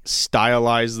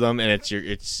stylize them and it's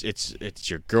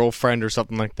your girlfriend or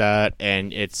something like that,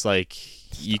 and it's like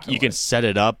you can set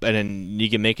it up and then you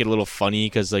can make it a little funny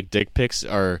because like dick pics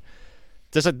are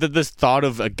just like this thought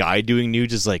of a guy doing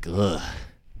nudes is like ugh.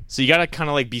 So you gotta kind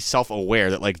of like be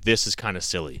self-aware that like this is kind of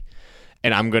silly,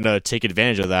 and I'm gonna take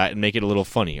advantage of that and make it a little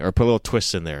funny or put a little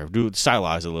twist in there,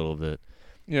 stylize it a little bit,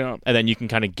 Yeah. and then you can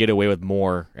kind of get away with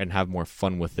more and have more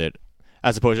fun with it,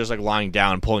 as opposed to just like lying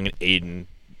down, pulling an Aiden,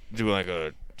 doing like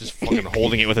just fucking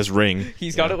holding it with his ring.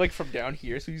 He's got it like from down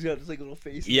here, so he's got this like little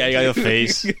face. Yeah, you got your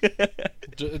face.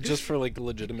 Just for like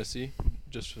legitimacy,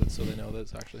 just so they know that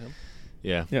it's actually him.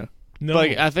 Yeah. Yeah. No,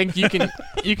 Like I think you can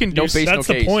do No face, that's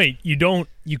no the case. point.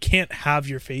 You can't have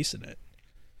your face in it.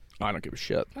 I don't give a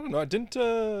shit. I don't know. Didn't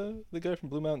the guy from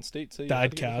Blue Mountain State say? you Dad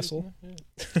had to get your face Castle? in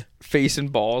there? Face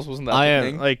and balls, wasn't that I the am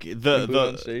thing? like In Blue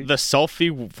Mountain the State?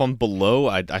 selfie from below.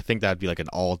 I think that'd be like an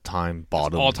all-time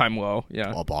bottom. All time low.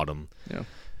 Yeah. All bottom. Yeah.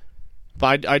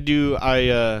 But I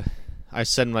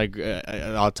send my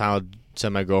all the time I'll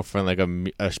send my girlfriend like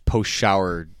a post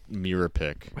shower mirror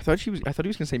pic. I thought he was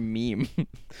gonna say meme.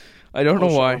 I don't know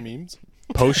Post-shower why. memes.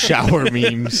 Post shower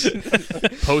memes.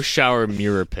 Post shower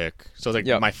mirror pic. So it's like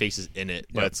Yep. my face is in it,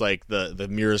 but Yep. it's like the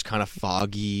mirror's kind of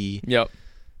foggy. Yep.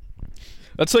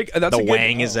 That's like that's The a good,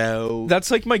 wang is out.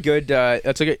 That's like my good.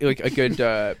 That's like a good.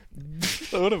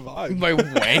 What a vibe. My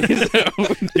wang is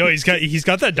out. Yo, he's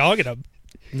got that dog in him.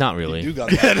 Not really. You got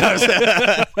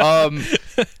that.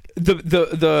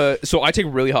 So I take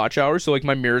really hot showers, so like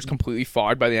my mirror is completely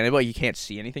fogged by the end of it, like you can't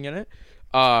see anything in it.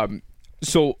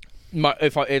 So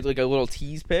like a little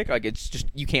tease pic, like it's just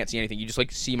you can't see anything. You just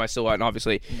like see my silhouette, and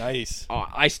obviously Nice.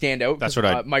 I stand out. That's 'cause,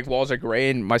 what my walls are gray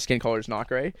and my skin color is not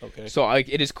gray. Okay. So like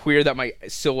it is clear that my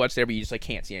silhouette's there, but you just like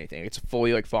can't see anything. It's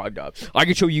fully like fogged up. I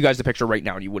could show you guys the picture right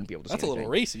now, and you wouldn't be able to see That's a anything.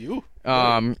 little racy. You.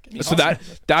 So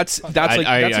that's like that's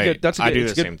a good. That's a I good. do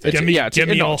it's the good- same thing. it's- Get me, yeah, it's get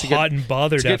a- me no, all it's a good- hot and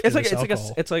bothered after It's like this it's like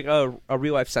alcohol. it's like a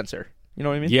real life sensor. You know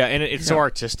what I mean? Yeah, and it's so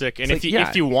artistic. And It's if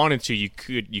like- you wanted to, you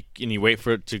could. And you wait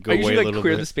for it to go I away usually a like little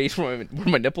clear bit. the space where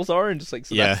my nipples are, and just like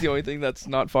so Yeah. that's the only thing that's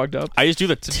not fogged up. I just do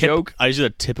the a tip. joke. I just do the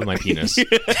tip of my penis.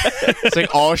 It's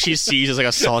like all she sees is like a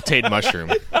sautéed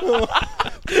mushroom.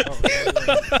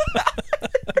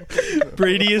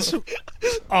 Brady is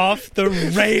off the A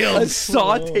rails.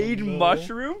 sautéed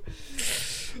mushroom.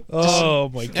 Oh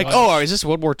my god! Like, oh, is this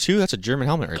World War II? That's a German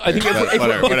helmet right there. I think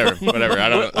if- whatever. I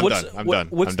don't. I'm done. I'm done.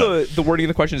 What's I'm done. the wording of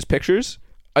the question? Is pictures?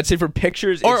 I'd say for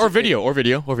pictures Or it's- video.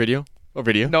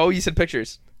 No, you said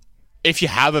pictures. If you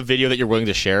have a video that you're willing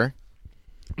to share,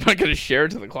 I'm not gonna share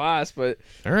it to the class, but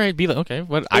all right, be like, okay.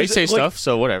 What I Is it say like- stuff,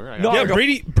 so whatever. No, yeah, I go-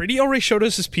 Brady already showed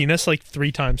us his penis like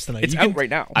 3 times tonight. it's You out can- right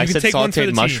now. I you said can take one for the sautéed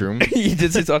team. mushroom. He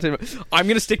did say sautéed. I'm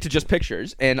gonna stick to just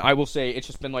pictures, and I will say it's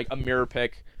just been like a mirror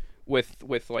pic with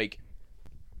like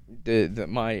the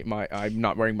my I'm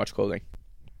not wearing much clothing,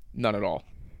 none at all,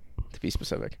 to be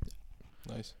specific.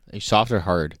 Nice. Are you soft or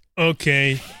hard?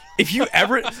 Okay. If you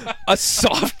ever a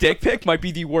soft dick pic might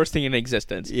be the worst thing in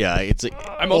existence. Yeah, it's like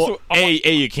I'm also- a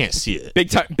you can't see it. Big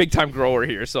time grower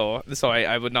here, so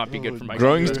I would not be good for my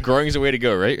Growing's the way to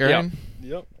go, right, Aaron?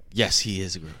 Yep. Yes, he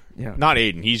is. Yeah. Not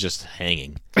Aiden. He's just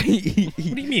hanging. What do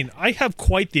you mean? I have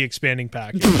quite the expanding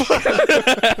package.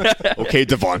 Okay,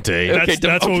 Devontae.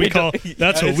 That's what we call.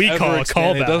 That's what we It's call ever a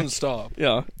expanding. It doesn't callback. stop.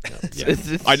 Yeah.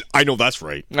 I know that's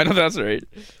right. I know that's right.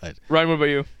 Right. Ryan, what about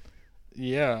you?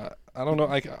 Yeah, I don't know.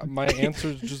 Like my answer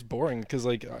is just boring because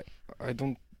like I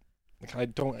don't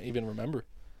even remember.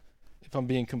 If I'm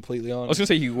being completely I was honest. gonna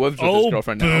say he lives with Oh, his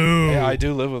girlfriend now. boo! Yeah, I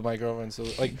do live with my girlfriend, so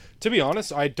like to be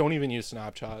honest, I don't even use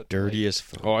Snapchat. Dirty as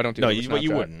fuck. Oh, I don't do No, it over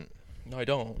you Snapchat. wouldn't. No, I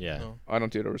don't. Yeah. No. I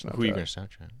don't do it over Snapchat. Who are you gonna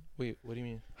Snapchat? Wait, what do you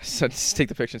mean? I said just take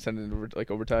the picture and send it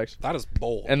over text, That is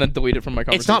bold. and then delete it from my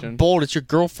It's conversation. not bold. It's your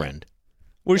girlfriend.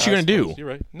 What is she gonna do? You're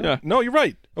right. No, Yeah. no, you're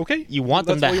right. Okay. You want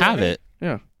them That's to what you have want. it.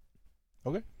 Yeah.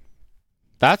 Okay.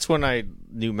 That's when I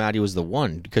knew Maddie was the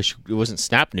one because it wasn't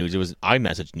Snap nudes. It was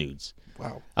iMessage nudes.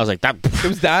 Wow. I was like that. It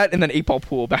was that, and then 8 Ball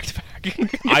Pool back to back.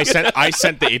 I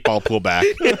sent the 8 ball pool back.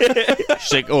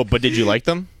 She's like, oh, but did you like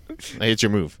them? It's your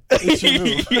move. He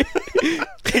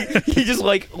just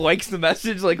likes the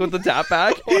message like with the tap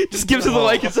back. Just gives it the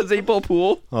like and says 8 Ball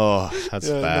Pool. Oh, that's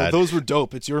Yeah, bad. no, those were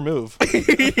dope. It's your move.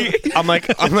 I'm like,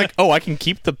 oh, I can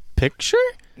keep the picture.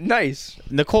 Nice.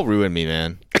 Nicole ruined me,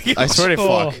 man. I swear to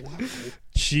Oh, fuck.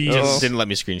 jeez. Just didn't let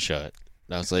me screenshot it.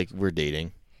 I was like, we're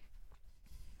dating.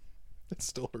 It's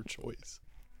still her choice.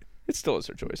 It still is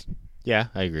her choice. Yeah,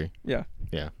 I agree. Yeah.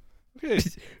 Yeah. Okay.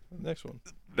 Next one.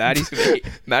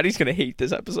 Maddie's gonna hate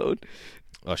this episode.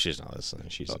 Oh, she's not listening.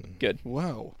 She's. Good.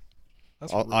 Wow.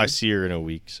 That's I rude. see her in a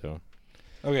week, so.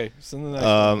 Okay. Send the next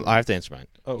one. I have to answer mine.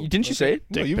 Oh, Didn't you say it?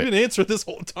 No, Dick you've pic. been answering this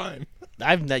whole time.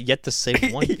 I've not yet to say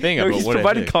one thing No, about he's what I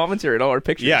provided did. commentary on all our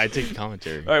pictures. Yeah, I take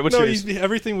commentary. All right, what's No, yours?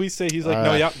 everything we say, he's like,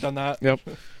 no, yeah, done that. Yep.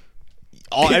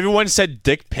 Everyone said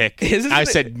dick pic. His is I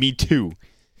the- said me too.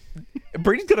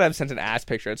 Brady's gonna have sent an ass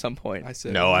picture at some point. I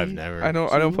said, No, I've never. I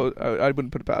don't. I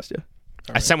wouldn't put it past you.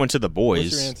 I sent one to the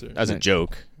boys What's your answer? as a Nice.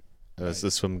 joke. As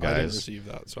the swim I didn't guys. receive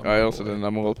that. So I also didn't.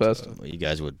 I'm a little pissed. Well, you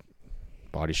guys would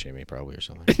body shame me probably or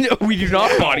something. No, we do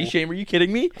not body shame. Are you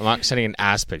kidding me? I'm not sending an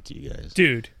ass pic to you guys.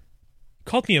 Dude,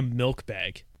 called me a milk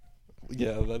bag.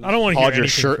 Yeah, that is, I don't want to hear Called your anything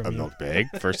shirt from a you. milk bag,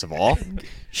 first of all.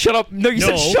 Shut up! No, you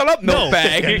No, said shut up, milk no.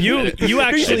 bag. You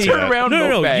actually turn around, no.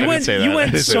 milk bag. You I went didn't say that. I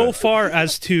went didn't say so that. far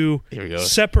as to Here we go.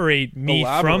 separate me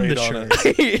from the Elaborate on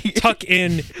shirt. Tuck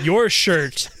in your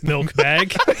shirt, milk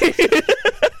bag. I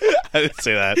didn't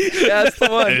say that. That's the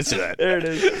one. I didn't say that. There it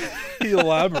is. he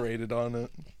elaborated on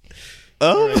it.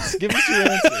 Oh, Give us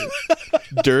your answer.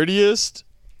 dirtiest.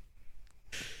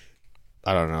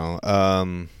 I don't know.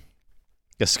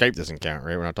 Yeah, Skype doesn't count,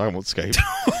 right? We're not talking about Skype.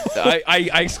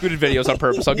 I excluded videos on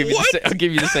purpose. I'll give you. I'll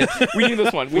give you the same. We need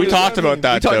this one. We talked about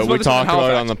that though. We talked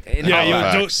about it on the. In Yeah,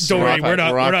 Halifax. don't worry. We're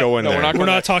not going there. We're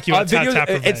not talking about tap Video- tap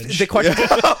it's revenge. the question.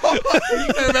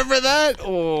 Remember that?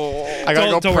 Oh, I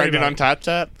gotta Don't go worry pregnant about on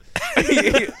Tap.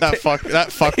 That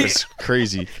fuck was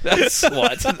crazy. that's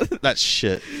slut. That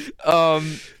shit.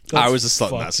 That's I was a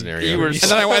slut in that fucking scenario. You were and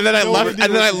then I No left. idea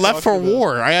And then what I you're left for talking about.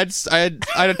 war. I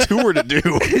had a tour to do,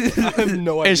 I have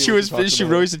no idea. and she what you're she talking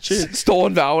about. rose the chick.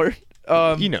 Stolen valor.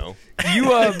 You know,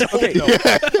 You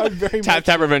okay? I'm very Tap much.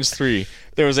 Tap Revenge 3.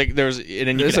 and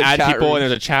then you There's can a add chat people, room. and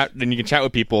there's a chat, then you can chat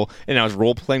with people. And I was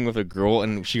role playing with a girl,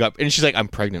 and she's like, I'm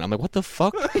pregnant. I'm like, what the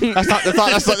fuck? That's not.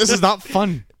 This is not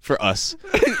fun for us.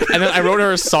 And then I wrote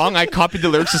her a song. I copied the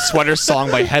lyrics to Sweater Song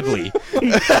by Headley.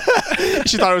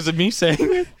 She thought it was me saying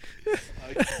it.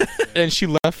 And she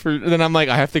left for. And then I'm like,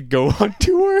 I have to go on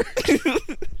tour.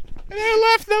 And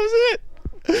I left. That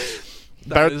was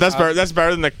it. That's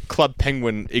better than the Club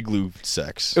Penguin igloo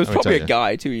sex. It was let me probably tell a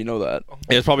guy too. You know that.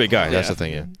 Yeah, it's probably a guy. That's Yeah. the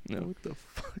thing. Yeah. No, what the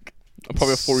fuck? I'm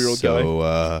probably a 4-year-old guy.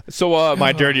 So, So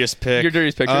my dirtiest pick. Your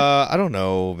dirtiest picture. I don't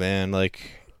know, man. Like,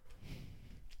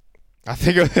 I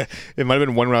think it might have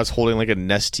been one where I was holding like a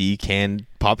Nestea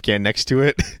pop can next to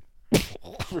it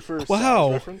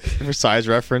Wow. for size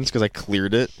reference because I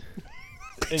cleared it.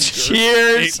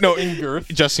 Cheers. No, In girth.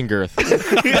 just in girth.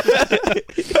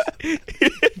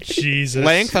 Jesus.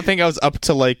 Length, I think I was up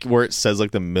to like where it says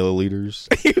like the milliliters,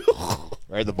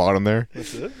 right at the bottom there.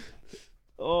 That's it.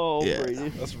 Oh, Yeah. Brady.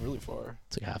 That's really far.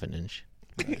 It's like half an inch.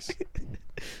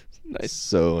 Nice.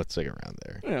 So it's like around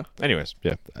there. Yeah. Anyways,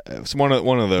 yeah, it's one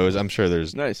of those. I'm sure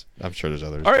there's Nice. others.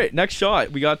 All right, next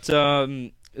shot. We got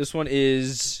this one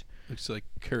is. Looks like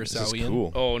This is Curaçaoian.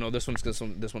 cool. Oh no, this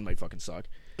one might fucking suck.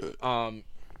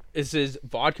 This is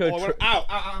vodka.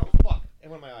 Ow! Fuck! It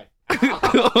went in my eye.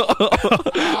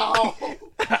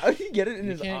 How did you get it in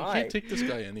his You eye? can't take this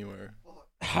guy anywhere.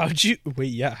 How'd you?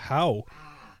 Wait, yeah. How?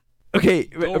 Okay,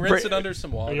 Go rinse it under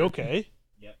some water. Are you okay?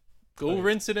 Go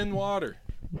rinse it in water.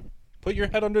 Put your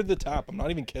head under the tap. I'm not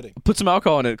even kidding. Put some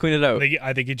alcohol in it. Clean it out.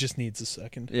 I think it just needs a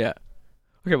second. Yeah.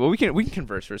 Okay, well we can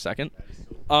converse for a second.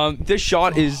 This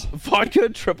shot is vodka,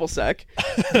 triple sec,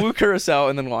 blue curacao,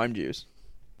 and then lime juice.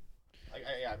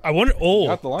 I wonder. Oh,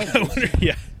 Got the lime I juice. wonder,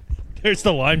 yeah. There's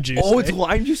the lime juice. Oh, it's eh?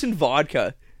 lime juice and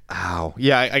vodka. Ow!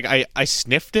 Yeah, I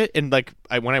sniffed it and like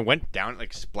when I went down, it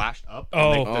like splashed up. and, Oh.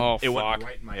 like, Oh, it went fuck.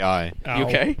 right in my eye. Ow. You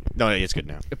okay? No, it's good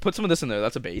now. Put some of this in there.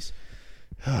 That's a base.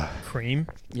 Cream.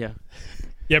 Yeah.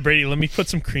 Yeah, Brady. Let me put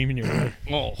some cream in your eye.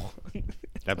 Oh,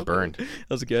 That burned. that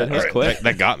was good. That was That, quick.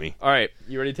 that got me. All right,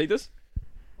 you ready to take this?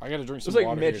 I gotta drink some like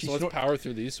water Mitch, here, he so let's snort- power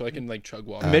through these so I can like chug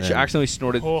water. Mitch then- accidentally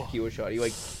snorted the Oh. tequila shot. He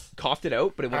like coughed it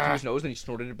out, but it went through his nose, and he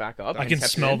snorted it back up. I and can kept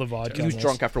it smell in. the vodka. He was on this.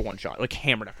 drunk after one shot, like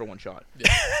hammered after one shot.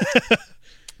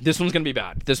 This one's gonna be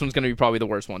bad. This one's gonna be probably the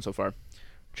worst one so far.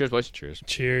 Cheers, boys. Cheers.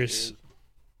 Cheers.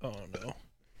 Oh no.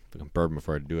 Fucking bourbon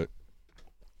before I do it.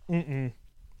 Mm-mm.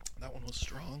 That one was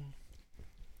strong.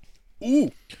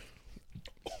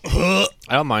 I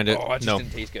don't mind it. Oh, that just no,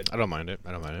 didn't taste good. I don't mind it.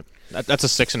 That's a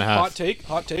 6.5. Hot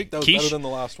take. That was Quiche? better than the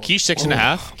last one. Quiche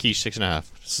 6.5. Quiche 6.5.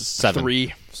 7.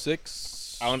 3.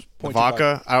 6. The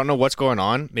vodka. I don't know what's going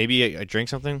on. Maybe I drank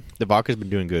something. The vodka's been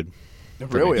doing good.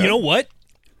 Really? You know what?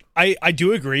 I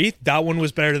do agree. That one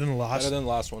was better than the Better last. than the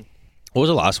last one. What was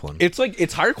the last one? It's like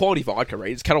it's higher quality vodka,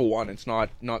 right? It's Kettle One. It's not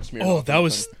Smirnoff. Oh, that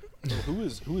was Who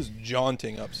is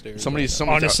jaunting upstairs? somebody's right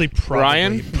now? honestly probably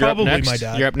Ryan, you're up probably next. my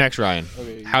dad. You're up next, Ryan.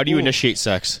 Okay. How do you Ooh. initiate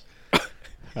sex?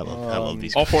 I love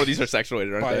these. all 4 of these are sex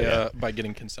related, aren't they? by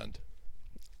getting consent.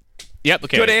 Yep.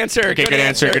 Okay. Good answer. Okay. Good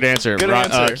answer. Good answer. Good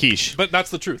answer. Quiche. But that's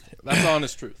the truth. That's the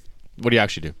honest truth. What do you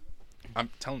actually do I'm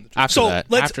telling the truth. after So that?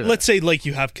 let's say like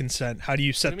you have consent. How do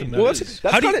you set the mean? mood? Well, that's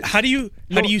How do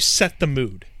kinda- you set the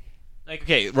mood? Like,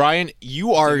 okay, Ryan,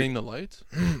 you are. Dimming the lights.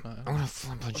 I'm gonna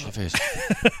punch you in the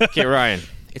face. Okay, Ryan.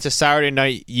 It's a Saturday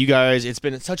night. You guys, it's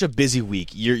been such a busy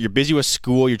week. You're busy with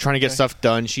school. You're trying to get stuff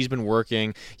done. She's been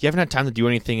working. You haven't had time to do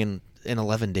anything in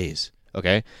 11 days.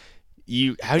 Okay,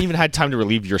 you haven't even had time to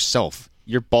relieve yourself.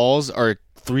 Your balls are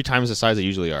 3 times the size they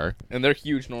usually are. And they're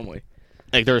huge normally.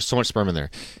 Like there's so much sperm in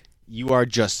there. You are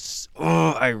just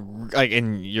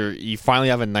and you finally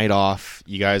have a night off.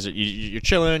 You guys are you're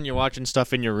chilling. You're watching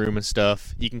stuff in your room and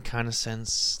stuff. You can kind of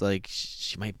sense like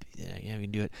she might. Yeah, we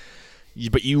can do it.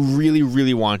 But you really,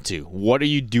 really want to. What are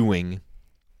you doing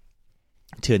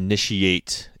to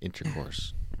initiate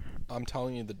intercourse? I'm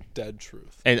telling you the dead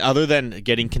truth. And other than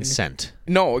getting consent,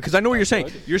 No, because I know what you're saying.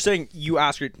 good. You're saying you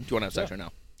ask her, do you want to have sex right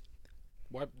now?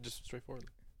 Why? Just straightforward.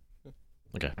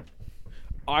 okay.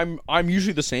 I'm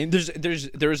usually the same. There's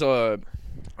a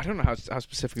I don't know how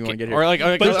specific you want to get here. Or like,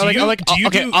 But do you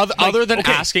okay, do- other than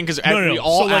okay. asking, because No. we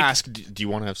all So, like, ask, do you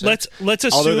want to have sex? Let's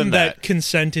Other than assume that that.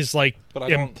 consent is like But I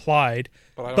don't- implied,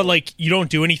 but I but don't- like you don't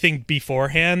do anything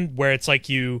beforehand where it's like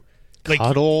you like.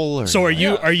 Cuddle or So are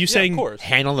you Yeah, saying? of course.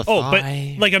 hand on the Oh,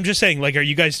 thigh? but like I'm just saying, like, are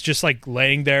you guys just like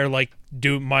laying there, like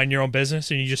mind your own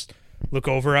business, and you just look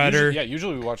over at her?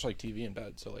 Usually we watch like TV in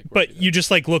bed. So like. But you just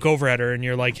like look over at her, and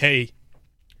you're like, "Hey,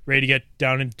 ready to get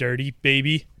down and dirty,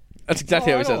 baby?" That's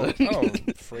exactly how he says I it.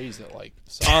 don't phrase it like.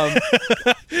 So.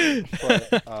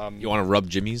 You want to rub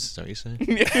Jimmy's? Is that what you're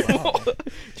saying?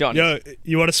 John, Yo,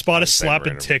 you want to spot a saying slap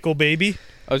and random. tickle, baby?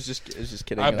 I was just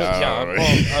kidding.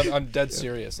 I'm dead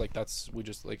serious. Like we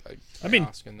just like. I mean,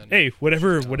 ask and then, Hey,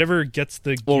 whatever gets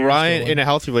the. Well, gears Ryan, going. in a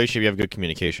healthy relationship, you have good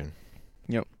communication.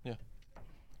 Yep.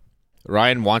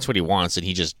 Ryan wants what he wants, and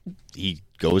he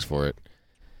goes for it.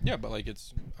 Yeah, but like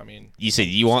it's. I mean, You say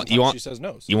She sometimes says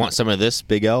no. So you want some of this,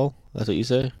 Big L? That's what you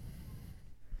say.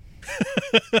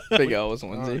 Big L was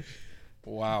Lindsay.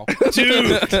 Wow,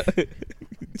 Dude,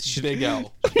 Big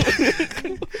L.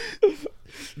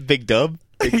 Big Dub.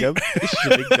 Big Dub.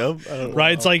 Big Dub. I don't know.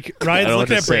 Ryan's know looking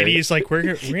what at to say. Brady. He's like, we're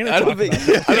gonna I talk don't think about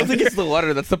that. I don't think it's the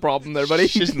letter that's the problem there, buddy.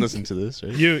 She doesn't listen to this,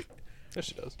 right? You. Yes,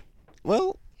 she does.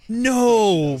 Well,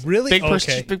 No, really?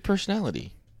 Okay. big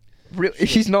personality. Really,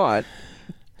 she's not.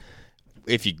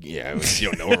 If you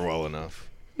don't know her well enough.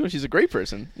 No, she's a great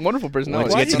person. Wonderful personality.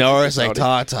 Once you get to know her, it's like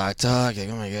talk. Like,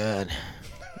 oh my god.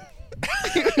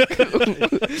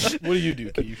 What do you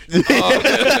do, Keish?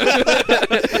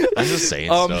 I'm just saying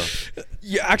stuff.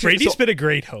 Yeah, actually, Brady's been a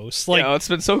great host. Like, it's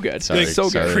been so good. Sorry, It's so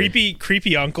good. sorry.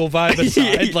 creepy uncle vibe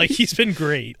aside, like he's been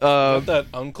great. Got that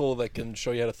uncle that can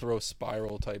show you how to throw a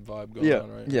spiral type vibe going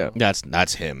on, right? yeah.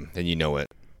 That's him, and you know it.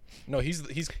 No, he's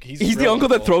He's the the real uncle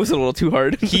that throws it a little too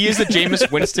hard. He is the Jameis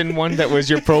Winston one that was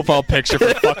your profile picture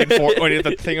for fucking when he had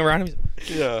the thing around him.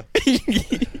 Yeah,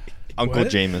 Uncle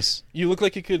What? Jameis. you look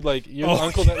like you could like you're the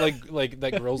uncle that like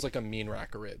that grows like a mean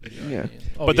rack of ribs. You know what I mean?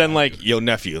 Oh, But yeah. then, like, yo,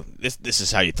 nephew, this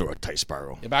is how you throw a tight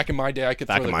spiral. Yeah, back in my day, I could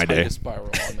Back throw in the my day. tightest spiral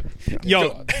on the. Yo,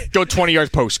 God. Go 20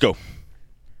 yards post, go.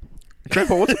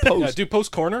 Grandpa, what's a Yeah, post? do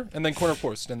post corner and then corner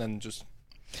post and then just.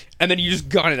 And then you just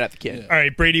gun it at the kid. Yeah. all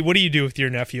right, Brady, what do you do with your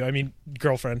nephew? I mean,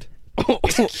 girlfriend.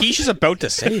 He's just about to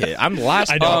say it. I'm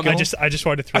last. I know. uncle. I just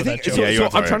wanted to throw I think that joke. so. Yeah, you so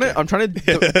want I'm to trying throw to it, I'm trying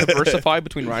to diversify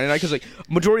between Ryan and I because like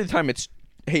majority of the time it's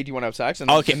hey, do you want to have sex? And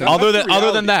Okay, and then- other that's than the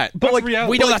reality. that, but That's like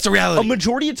reality. we know that's a reality. A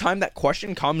majority of the time that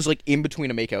question comes like in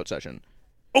between a makeout session.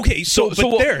 Okay, so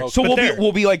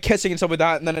we'll be like kissing and stuff like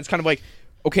that, and then it's kind of like,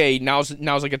 okay, now's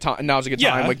like a time. Now's a good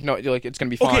Yeah. time. Like no, like it's gonna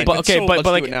be fine. Okay, but so but let's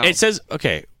do like it now. it says,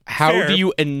 okay, how Fair. do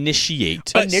you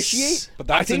initiate? Initiate? But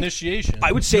that's I think- initiation.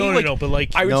 I would say No, but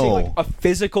like I would say No. like a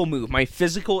physical move. My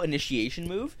physical initiation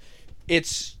move,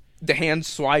 it's the hand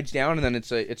slides down and then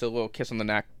it's a little kiss on the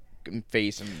neck and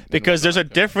face and Because there's a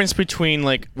whatnot. difference between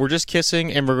like we're just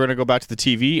kissing and we're gonna go back to the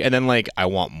TV, and then like I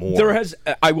want more. There has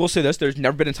I will say this. There's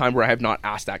never been a time where I have not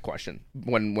asked that question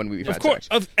when we've had of course,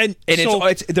 sex. and And so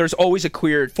it's there's always a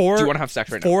clear. Do you want to have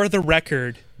sex right now? For the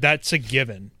record, that's a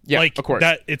given. Yeah, like of course.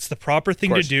 that it's the proper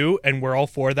thing to course. do, and we're all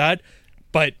for that.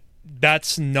 But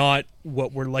that's not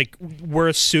what we're like. We're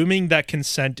assuming that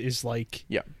consent is like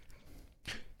Yeah.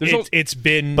 There's it's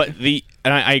been. But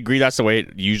I agree that's the way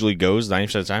it usually goes 90%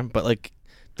 of the time. But like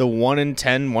the 1 in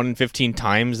 10, 1 in 15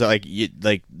 times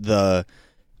that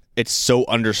it's so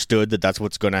understood that that's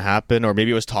what's going to happen, or maybe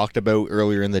it was talked about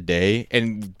earlier in the day,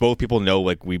 and both people know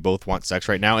like we both want sex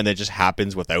right now, and it just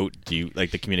happens without the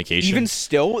communication. even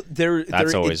still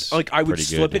That's always it's, like I would pretty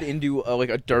slip good. it into like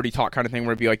a dirty talk kind of thing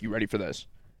where it'd be like, you ready for this?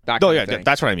 That Oh kind yeah, of thing.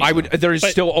 that's what I mean. I would. There is But-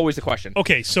 still always the question.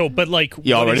 okay, so but like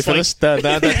Y'all what ready is, for like, this?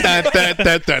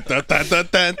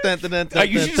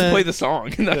 You should just play the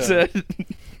song and that's Yeah. it.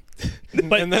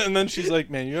 But- and then she's like,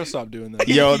 "Man, you gotta stop doing that."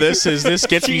 Yo, this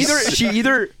gets She me.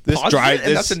 either This pauses drives- it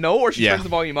and that's this- a no, or she yeah. turns the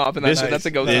volume up and This that's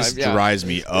a go this time. Yeah. drives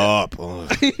me up.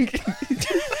 Ugh.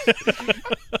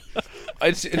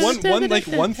 It's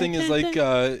One thing is like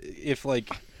if like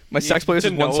my sex playlist to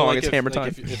is one know, song. like, It's if, Hammer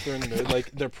like, Time. If they're in the mood, like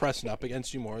they're pressing up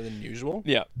against you more than usual,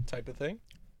 Yeah. type of thing.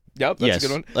 Yep, that's Yes, a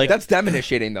good one. like- that's them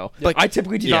initiating though. Like- I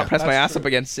typically do yeah, not press my that's ass up true.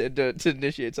 against it to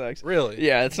initiate sex. Really?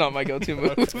 Yeah, it's not my go-to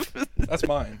move. That's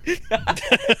mine.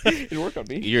 It worked on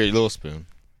me. You're a little spoon.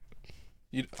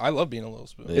 I love being a little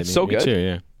spoon. It's so Me good. too,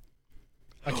 yeah.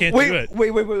 I can't do it.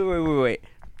 Wait.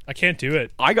 I can't do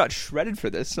it. I got shredded for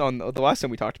this on the last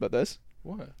time we talked about this.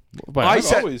 What? But I I've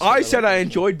said always I said said I I like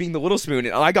enjoyed being the little spoon,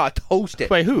 and I got toasted.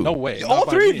 by who? No way. All not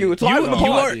by three of me. you. It's live on the You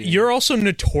pod. are you're also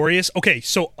notorious. Okay,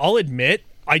 so I'll admit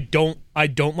I don't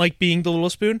like being the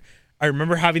little spoon. I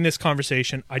remember having this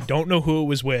conversation. I don't know who it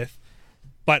was with,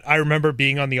 but I remember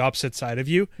being on the opposite side of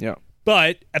you. Yeah.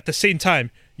 But at the same time,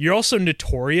 you're also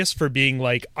notorious for being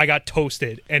like I got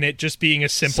toasted, and it just being a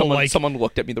simple Someone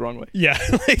looked at me the wrong way. yeah,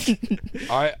 like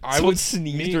I Someone would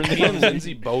sneezed me, during the me and conversation.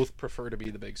 Lindsay both prefer to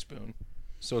be the big spoon.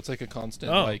 So it's like a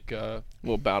constant Oh. like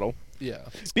Little battle. Yeah.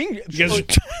 Being You guys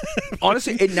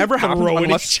honestly, it never happens throwing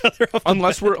unless each other off the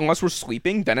unless we're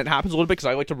sleeping. Then it happens a little bit because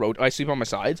I like to rotate. I sleep on my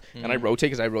sides and I rotate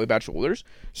because I have really bad shoulders.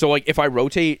 So like if I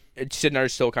rotate, Sid and I are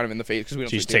still kind of in the face because we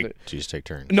don't. Just take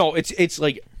turns. No, it's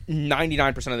like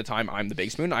 99% of the time I'm the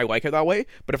big spoon. I like it that way.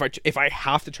 But if I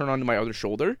have to turn onto my other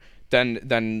shoulder,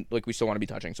 then like we still want to be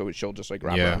touching. So she'll just like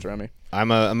wrap her arms around me.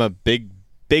 I'm a big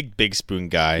spoon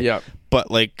guy. Yeah.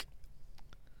 But like,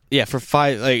 yeah, for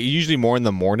 5, like usually more in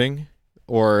the morning,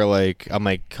 or like I'm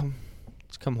like,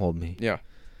 come hold me. Yeah,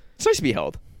 it's nice to be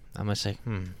held. I'm gonna say,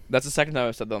 That's the second time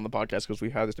I've said that on the podcast because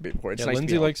we've had this debate before. It's nice Lindsay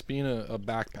to be held. likes being a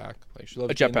backpack. Like she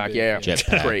loves A jetpack, being yeah.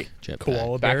 jetpack. Great. Jetpack.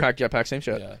 koala bear. Backpack, jetpack, same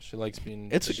shit. Yeah, she likes being.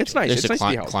 It's nice. Just It's to nice to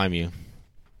be held. climb you.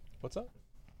 What's up?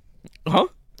 Huh?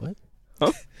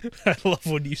 I love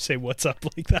when you say "What's up"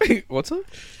 like that. What's up?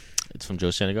 It's from Joe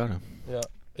Santagato. Yeah,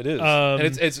 it is, Um,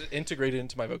 and it's integrated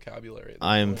into my vocabulary.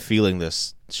 I'm feeling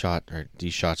this shot or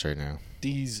these shots right now.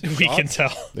 These. We can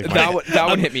tell. Like That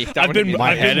one hit me. That I've one hit been me.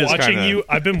 My head is watching kinda- you.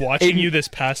 I've been watching Aiden, you this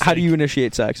past. How do like, you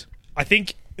initiate sex? I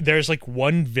think there's like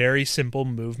one very simple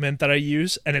movement that I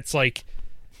use, and it's like,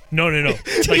 no.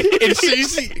 Like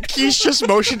Keith just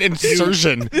motion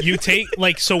insertion. you take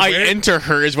like so. I Where, enter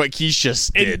her is what Keith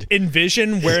just did.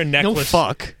 envision where a No necklace.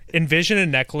 fuck. Envision a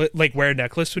necklace, like where a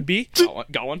necklace would be.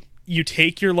 Got one. You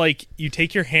take your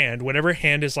hand, whatever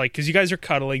hand is like, because you guys are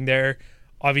cuddling there.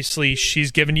 Obviously,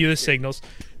 she's giving you the signals.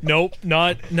 Nope,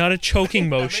 not a choking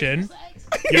motion.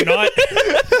 You're not.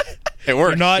 It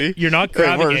works. You're not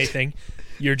grabbing worked. anything.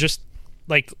 You're just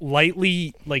like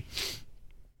lightly like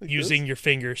using your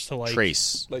fingers to like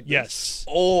Trace. Like this. Yes.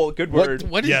 Oh, good word.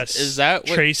 What is, Yes. is that?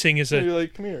 What, Tracing is You're a.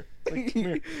 like, come here. Like, come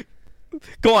here.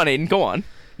 Go on, Aiden. Go on.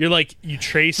 You're like you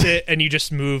trace it and you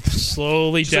just move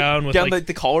slowly down with Down like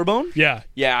the collarbone. yeah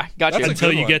Yeah, gotcha. That's a until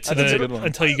good you one. get to That's a good one.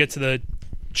 the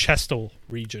chestal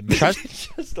region. That's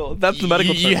the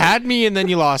medical term. You had me and then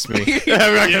you lost me.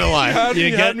 I'm not gonna lie. Had You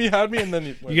me, get- had me, and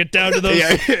then You get down to those.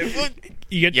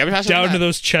 You get Yeah, but pass it down on to that.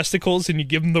 those chesticles and you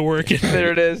give them the work.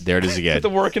 There it is. There it is Put again. the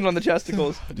working on the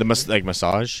chesticles. The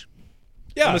massage.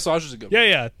 Yeah, massage is a good.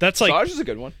 yeah. That's like, Massage is a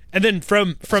good one. and then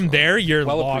from there you're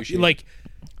Well locked. appreciated. Like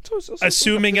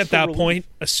assuming at that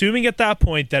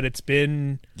point that it's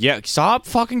been. Yeah, stop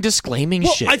fucking disclaiming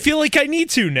Well, shit. I feel like I need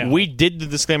to now. we did the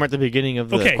disclaimer at the beginning of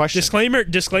the okay. question.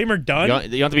 Disclaimer done.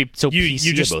 You don't have to be so you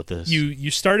PC just about this.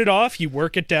 you start it off, you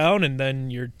work it down, and then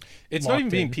you're. It's not even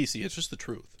locked being in. PC. It's just the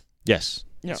truth. yes.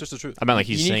 Yeah. It's just the truth. I meant like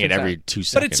he's Unique saying it every consent. 2 But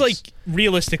seconds. it's like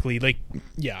realistically, like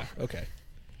yeah, okay.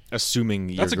 assuming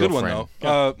your That's a good one girlfriend.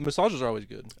 though. Massages are always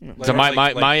good. Like, So my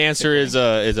like- my answer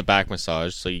tickling. is a back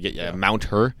massage. So you get mount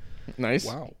her, Nice.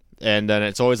 Wow. and then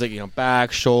it's always like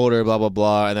back, shoulder, blah blah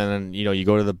blah, and then you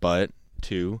go to the butt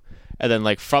too, and then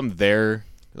like from there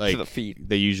like To the feet.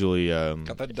 they usually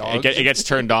Got that dog. it gets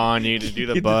turned on. You do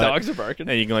the The butt. dogs are barking.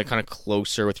 And you can like kind of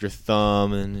closer with your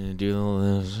thumb and you do all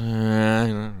this.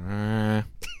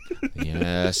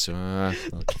 Yes.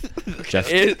 Jeff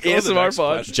ASMR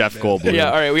pod. Jeff Goldblum. Yeah,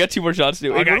 all right, we got 2 more shots to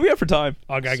do. Hey, Okay. what do we have for time?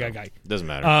 Guy. Doesn't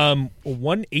matter.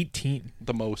 118.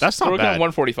 The most. That's We're not looking at bad.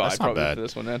 145 That's not probably bad. for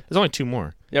this one, man. There's only 2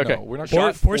 more. Yeah, okay. No, we're not.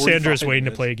 Poor shot Sandra is 45 waiting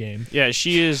to minutes. play a game. Yeah,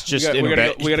 she is just we in gotta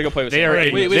bed. go, we gotta go play with They are Sandra.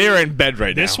 in, Wait, they are in bed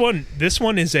right This now.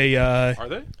 one is a Are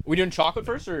they? We doing chocolate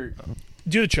first or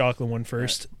do the chocolate one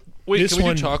first. Wait, This can we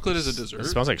one- do chocolate as a dessert? It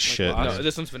smells like shit. last- no?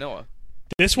 This one's vanilla.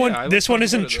 This I one like this one chocolate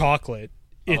isn't better, though. chocolate.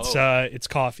 It's Oh. it's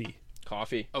coffee.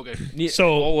 Coffee. Okay.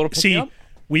 So a little pick me see, up?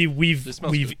 we've This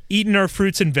smells good. eaten our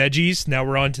fruits and veggies. Now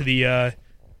we're on to the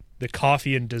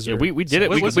coffee and Yeah, dessert. we did it.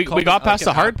 What was it We called? got past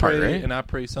Like the hard part, apres- right? An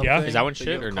après something. Yeah. Is that one They shit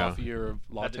give or no? coffee or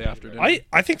latte didn't after do dinner.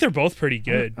 I think they're both pretty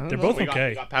good. I don't They're know. both We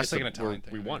okay. got past It's like the- an Italian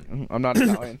we thing, won. I'm not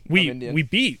Italian. I'm Indian. We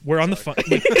beat. We're on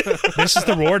the this is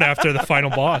the reward after the final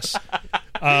boss.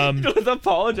 Don't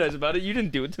apologize about it. You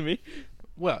didn't do it to me.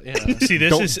 Well, yeah. See,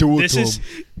 Don't do it to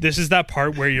this is that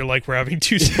part where you're like we're having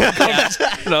two separate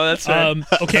No, that's fair.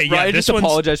 okay, yeah, Ryan this just one's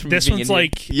apologized for me this being one's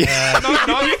Indian. like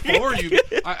not for you.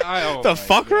 Oh The my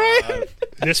fuck, God. Ryan?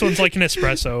 this one's like an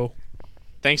espresso.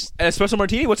 Thanks. An espresso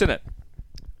martini. What's in it?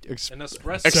 An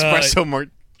espresso. Espresso Mart.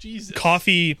 Jesus.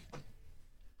 Coffee,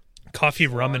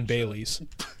 rum, and Bailey's.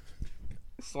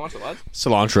 Cilantro, lads.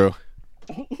 Cilantro.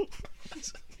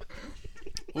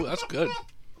 Oh, that's good.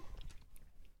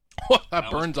 That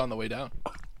burns on the way down.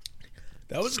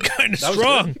 That was kind of was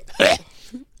strong.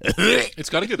 It's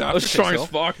got a good That was aftertaste. strong though. as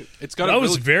fuck. It's got That a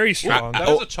was really, very strong. That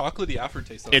has a chocolatey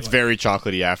aftertaste. that I It's like. very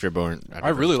chocolatey afterburn. I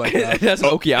really like that. That's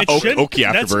oaky It apple. shouldn't- oaky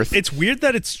that's- afterbirth. It's weird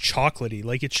that it's chocolatey.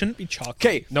 Like it shouldn't be chocolate.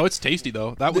 Okay. No, it's tasty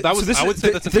though. That So was. this I would is-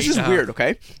 say that's an this is 8.5. weird.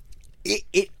 Okay.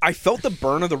 I felt the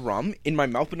burn of the rum in my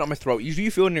mouth, but not my throat. Usually,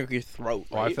 you feel it in your throat.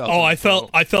 Right? I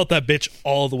felt that bitch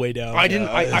all the way down. I didn't.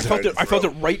 I felt it. I felt it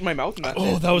right in my mouth. And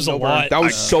that was a lot. That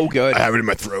was so good. I have it in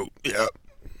my throat. Yeah.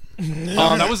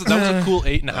 That was a cool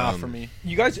 8.5 for me.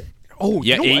 You guys. Oh,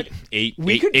 Yeah, you know what?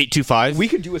 8.25. We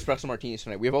could do espresso martinis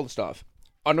tonight. We have all the stuff.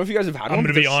 I don't know if you guys have had I'm one.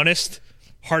 going to be honest.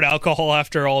 Hard alcohol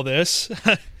after all this.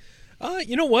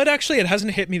 You know what? Actually, it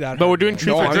hasn't hit me that hard. But we're doing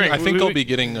truth or drink. I think I'll be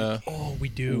getting we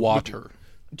do. water.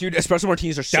 Dude, espresso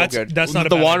martinis are so good. That's not a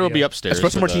the bad water idea. will be upstairs.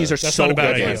 Espresso with martinis the- are That's so not a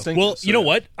bad good. idea. Yeah. Well, you know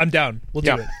what? I'm down. We'll do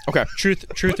Yeah. it. Okay.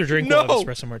 Truth or drink. No. We'll have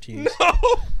espresso martinis.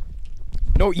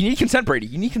 No, you need consent, Brady.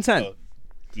 You need consent.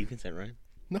 Do you consent, right?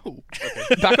 No.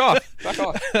 Back off. Back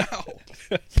off.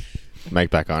 Mic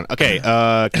back on. Okay,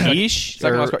 Keish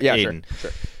Second or last yeah, Aiden?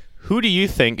 sure. Who do you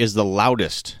think is the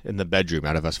loudest in the bedroom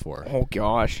out of us four? Oh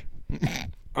gosh.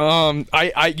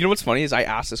 I you know what's funny is I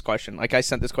asked this question. Like I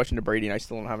sent this question to Brady and I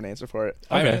still don't have an answer for it.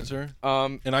 I have an answer.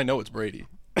 And I know it's Brady.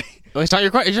 Well, it's not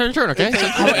your question. It's your turn, okay? So,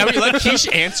 I mean, let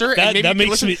Keish answer, and maybe that you can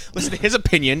makes listen to his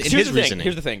opinion and Here's his the thing, reasoning.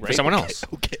 here's the thing, For right? someone else.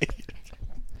 Okay.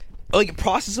 Like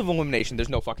process of elimination, there's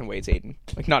no fucking way it's Aiden.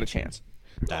 Like not a chance.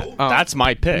 That's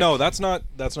my pick. No, that's not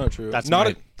true. That's not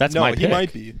my- that's no, my he pick.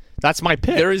 might be. That's my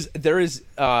pick. There is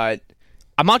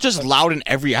I'm not just loud in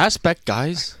every aspect,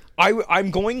 guys.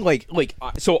 I'm going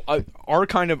so our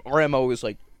kind of our MO is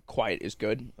like quiet is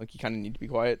good. Like you kind of need to be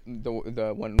quiet. The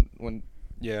when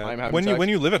Yeah. I'm having When sex.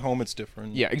 you live at home, it's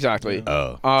different. yeah, exactly.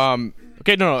 Oh.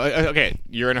 Okay, No. Okay,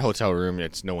 you're in a hotel room.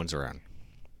 It's no one's around.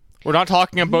 We're not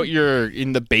talking about you're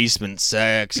in the basement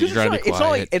sex. You're trying to be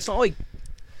quiet. It's not like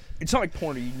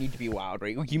porn. Where you need to be loud,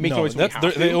 right? You make No, noise when you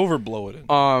have they to. overblow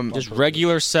it. just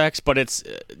regular sex, but it's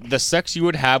the sex you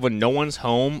would have when no one's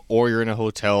home or you're in a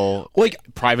hotel, Like-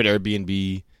 private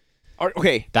Airbnb,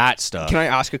 Okay, that stuff. can I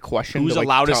ask a question? Who's to, the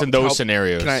loudest to in those help-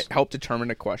 scenarios? Can I help determine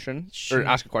a question or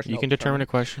ask a question? You to can help determine a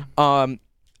question.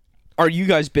 Are you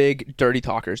guys big dirty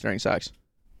talkers during sex?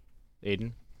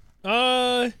 Aiden,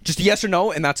 Just yes or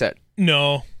no, and that's it.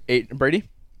 No. Brady,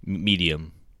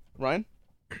 medium. Ryan.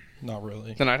 Not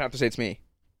really. Then I'd have to say it's me.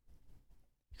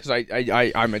 Because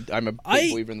I'm a big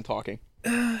believer in the talking.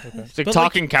 It's like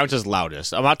talking counts as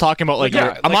loudest. I'm not talking about like Yeah,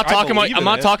 your, I'm like, not talking about believe I'm in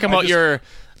not it. talking I about just- your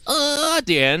at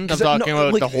the end. I'm 'Cause talking no,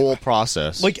 about like- the whole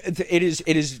process. Like it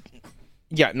is.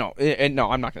 Yeah, no, no,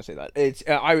 I'm not gonna say that. It's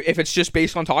if it's just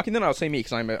based on talking, then I'll say me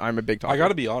because I'm a big talker. I got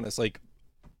to be honest. Like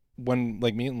when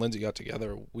like me and Lindsay got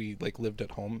together, we like lived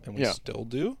at home and we Yeah. still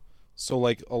do. So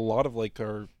like a lot of like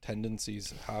our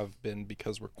tendencies have been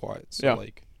because we're quiet. So Yeah.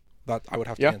 like that I would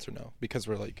have to Yeah. answer no because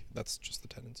we're like that's just the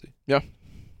tendency. Yeah.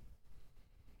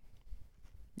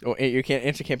 Oh, you can't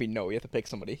answer. Can't be no. You have to pick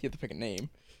somebody. You have to pick a name.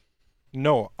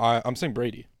 No, I'm saying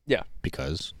Brady Yeah.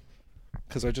 because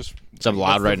because I just I'm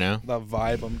loud that's right the- now. That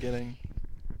vibe I'm getting.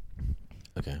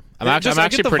 Okay, I get I'm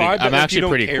actually the pretty. vibe that, I'm like, actually you don't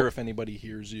pretty. care if anybody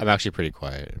hears you. I'm actually pretty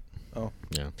quiet. Oh.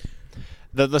 Yeah.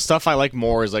 The stuff I like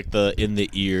more is like the in the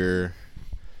ear.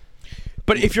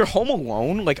 But if you're home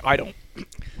alone, like I don't.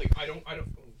 Like I don't.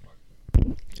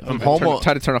 I'm home.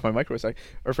 Try to turn off my mic for a sec.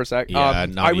 Yeah,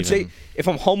 not I would say even. if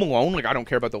I'm home alone, like I don't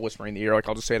care about the whispering in the ear. Like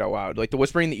I'll just say it out loud. Like the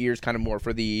whispering in the ear is kind of more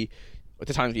for the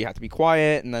times you have to be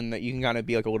quiet, and then you can kind of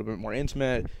be like a little bit more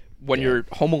intimate. When you're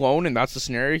home alone, and that's the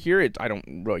scenario here, I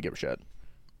don't really give a shit.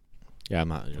 Yeah, I'm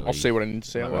not. Really, I'll say what I need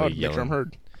to say out not really loud. Make sure I'm yelling.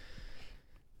 heard.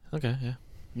 Okay. Yeah.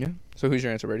 Yeah. So who's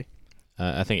your answer, Brady?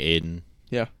 I think Aiden.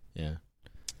 Yeah. Yeah.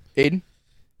 Aiden.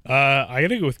 I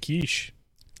gotta go with Quiche.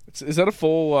 Is that a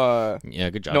full? Yeah.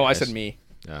 Good job. No, I guys. said me.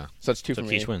 Yeah. So that's two So for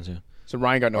me. Keish wins. Yeah. So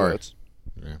Ryan got no Or- votes.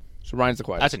 Yeah. So Ryan's the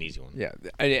quiet. That's an easy one.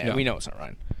 Yeah. We know it's not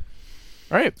Ryan.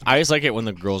 All right. I just like it when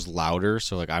the girl's louder,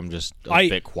 so like I'm just a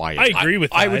bit quiet. I agree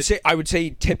with that. I would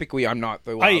say typically I'm not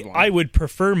the loud one. I would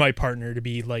prefer my partner to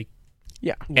be like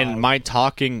Yeah. and my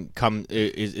talking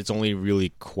it's only really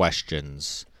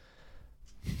questions.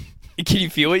 Can you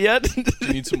feel it yet? Do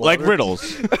you need some Like water?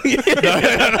 riddles.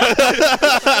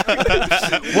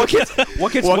 What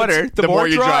gets wetter? The, more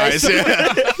you it dries.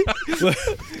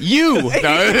 You.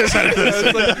 No.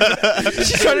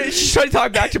 she's trying to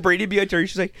talk back to Brady and be like,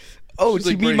 she's like, oh, do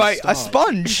you like, mean Brady, a stop.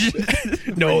 sponge?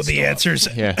 no. The answer's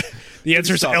Yeah. the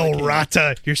answer's Stop, I El can't.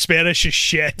 Rata. Your Spanish is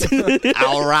shit.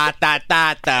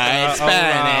 Alratatata in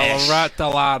Spanish.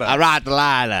 Ratalada.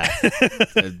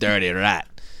 Aratalada. Dirty rat.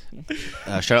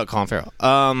 Shout out Colin Farrell.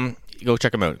 Go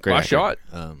check him out. Great Last actor.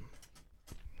 shot.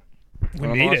 We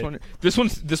made it. This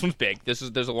one's big. There's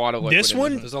a lot of liquid This in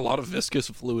one? There's a lot of viscous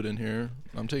fluid in here.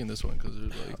 I'm taking this one because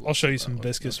there's like. I'll show you some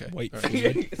viscous white All right.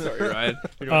 fluid. Sorry,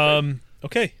 Ryan.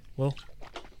 Okay. Well,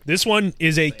 this one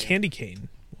is a candy cane.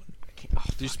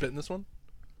 Do you spit in this one?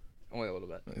 Only a little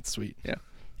bit. It's sweet. Yeah.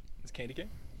 It's candy cane.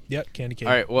 Yeah, candy cane.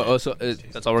 All right. Well, so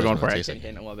that's all we're going for. Doesn't Right? taste Candy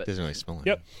like cane. I love it. Doesn't really smell like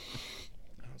Yep.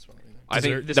 I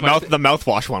think Dessert. the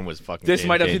mouthwash one was fucking. this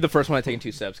might have candy been the first one I've taken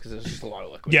 2 sips because there's just a lot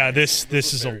of liquid. Yeah, this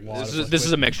is a lot. This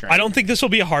is a mixture. I don't think this will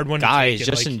be a hard one. Guys, to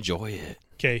take just it, enjoy it.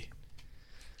 okay.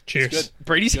 Cheers. Good.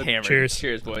 Brady's Good. hammered. Cheers.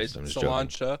 Cheers, boys. I'm just joking.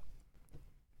 Cilantro.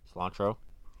 Cilantro.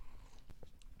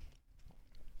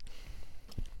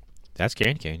 That's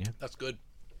candy cane, yeah. That's good.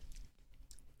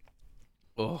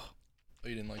 Oh Oh,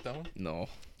 you didn't like that one? no.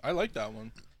 I like that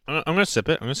one. I'm gonna sip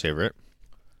it. I'm gonna savor it.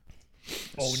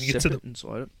 Oh, when you get to the and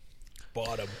slide it.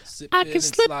 bottom. I can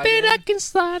slip it. I can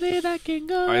slide it. I can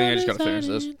go. I think I just gotta finish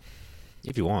this.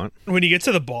 If you want. When you get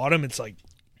to the bottom, it's like,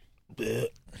 bleh.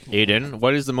 Aiden,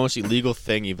 what is the most illegal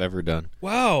thing you've ever done?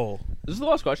 wow. This is the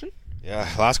last question. Yeah,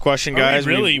 last question, Are we guys.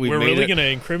 really, We've we're made really it. going to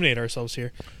incriminate ourselves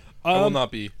here. I will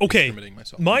not be okay. incriminating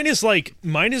myself. Mine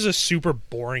is a super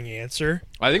boring answer.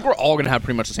 I think we're all gonna have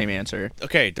pretty much the same answer.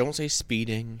 Okay, don't say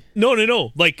speeding.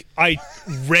 No. Like I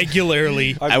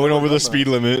regularly, I went over the speed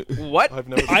limit. What? I've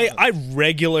never. I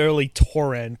regularly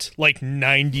torrent like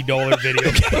 $90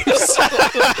 video games.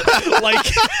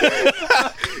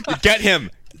 like Get him.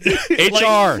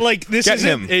 HR. Like this Get is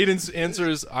him. Aiden's answer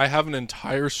is I have an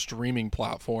entire streaming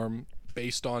platform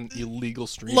based on illegal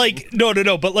streaming. like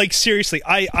no. But like seriously,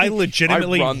 I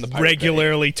legitimately I run the Pirate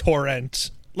regularly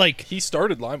torrent like he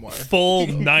started LimeWire. full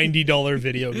 $90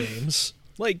 video games.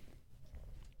 Like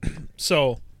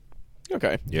so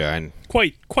Okay. Yeah, and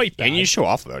quite bad. you show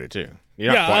off about it too.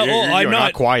 You're Yeah, not quiet. well, You're I'm not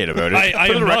not- quiet about it. I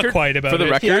For am the not record- quiet about for the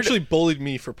it. record- He actually bullied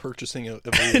me for purchasing a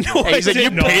video. No, I He said did you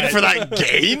not. paid for that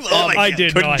game. Oh my I God,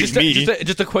 did couldn't not. be Just me.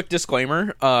 just a quick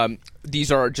disclaimer.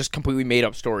 These are just completely made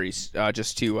up stories.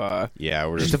 Just to Yeah,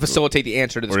 we're just to facilitate the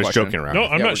answer to this we're just question. joking around. No,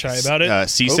 I'm Yeah, not shy about it.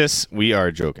 CSIS, we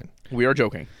are joking. We are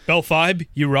joking. Bell 5,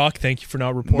 you rock. Thank you for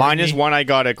not reporting. Mine is me. one I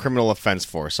got a criminal offense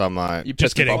for, so I'm not. You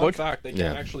Just pissed in kidding. Fun public? fact: they Yeah.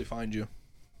 can't actually find you.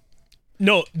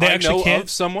 No, they I actually know can't. of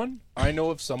someone. I know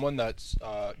of someone that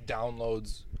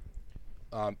downloads,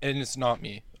 and it's not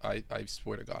me. I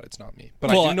swear to God, it's not me. But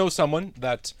Well, I do know someone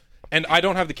that, and I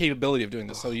don't have the capability of doing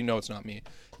this, so you know it's not me.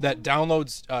 That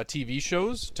downloads TV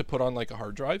shows to put on like a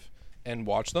hard drive and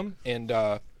watch them, and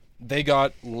they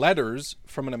got letters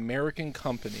from an American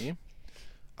company.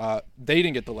 They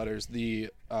didn't get the letters.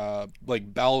 The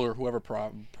like Bell or whoever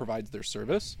provides their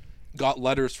service got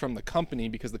letters from the company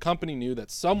because the company knew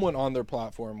that someone on their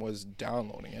platform was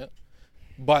downloading it,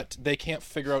 but they can't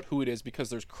figure out who it is because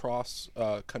there's cross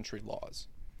country laws.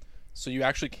 So you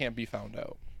actually can't be found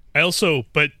out. I also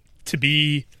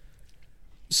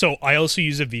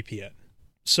use a VPN.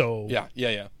 So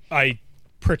Yeah. I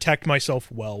protect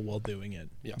myself well while doing it.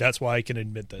 Yeah. That's why I can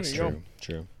admit this.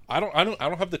 True. I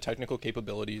don't have the technical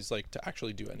capabilities like to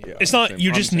actually do any of that. It's not Same- you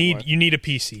I'm just the same need way. you need a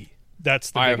PC.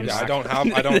 That's the I have biggest. Yeah,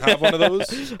 I don't have one of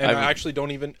those, and I actually don't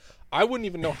even. I wouldn't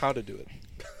even know how to do it.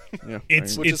 Yeah.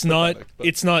 It's Which it's is not pathetic, but-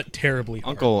 it's not terribly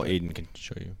hard. Uncle Aiden can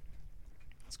show you.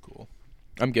 It's cool.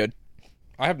 I'm good.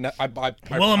 I have net. I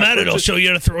Well, I'm at it. I'll show you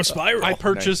how to throw a spiral. I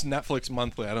purchase Netflix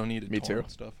monthly. I don't need it. Me too.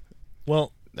 Stuff.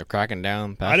 well, They're cracking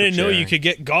down. I didn't know you could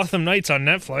get Gotham Knights on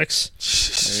Netflix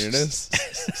There it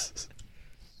is.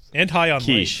 and High on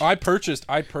Quiche. Life. I purchased.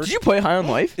 Did you play High on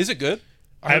Life? Is it good?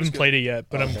 I haven't played it yet,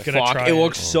 but I'm gonna Fuck, try. it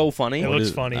looks so funny. It looks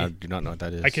funny. I do not know what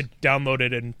that is. I could download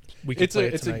it and we could It's play a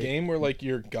it it's a tonight. game where like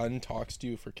your gun talks to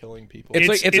you for killing people. It's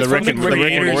like- it's the from Rick the and Morty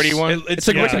creators. one. It's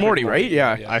like Rick and Morty, right?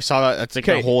 Yeah. I saw that. That's like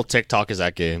Okay. the whole TikTok is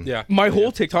that game. Yeah. My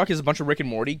whole TikTok is a bunch of Rick and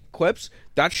Morty clips.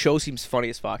 That show seems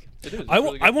funny as fuck. It is.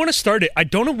 I want to start it. I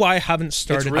don't know why I haven't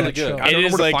started really that good. show. I don't know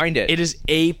is where to like, find it. It is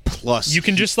A+. You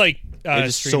can just like It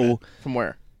is stream so. it. From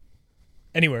where?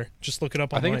 Anywhere. Just look it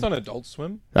up I online. think it's on Adult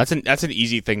Swim. That's an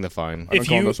easy thing to find. don't if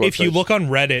go on you those if you websites. look on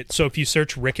Reddit, so if you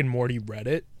search Rick and Morty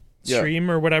Reddit Yeah.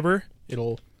 stream or whatever,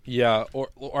 it'll Yeah, or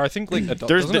I think like Adult,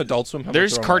 There's doesn't Adult Swim have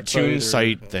There's their own cartoon website or-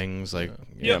 site things like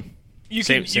You Same- can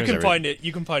same you as can everything. find it.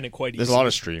 You can find it quite easily. There's a lot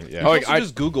of streams. Yeah. You Oh, can also I-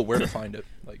 just Google where to find it.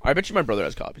 Like I bet you my brother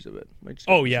has copies of it. Might just-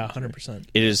 Oh yeah, 100%.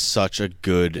 It is such a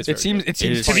good. It seems it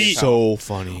funny is as hell. so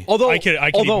funny. Although I could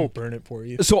although even burn it for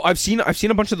you. so I've seen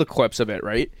a bunch of the clips of it,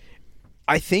 right?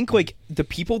 I think like the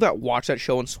people that watch that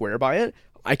show and swear by it,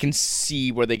 I can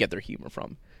see where they get their humor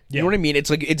from. You Yeah. know what I mean? It's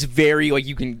like it's very like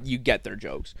you get their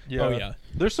jokes. yeah. Oh, yeah.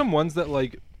 There's some ones that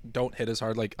like don't hit as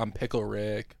hard. Like Pickle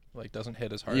Rick like doesn't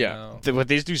hit as hard. Yeah. now. But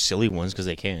they just do silly ones because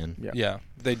they can. Yeah,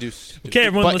 they do. Okay,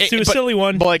 everyone, let's do a silly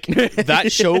one. But like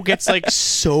that show gets like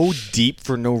so deep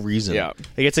for no reason. Yeah.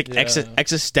 Like it's like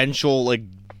existential, like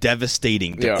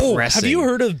devastating, Yeah. Oh, depressing. have you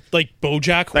heard of like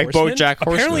BoJack Horseman? Like BoJack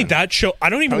Apparently Horseman. that show. I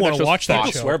don't even want to that watch show's that fucked.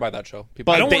 show. People swear by that show.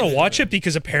 People I don't they- want to watch it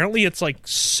because apparently it's like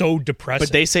so depressing.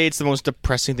 But they say it's the most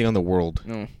depressing thing on the world.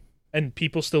 and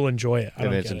people still enjoy it. I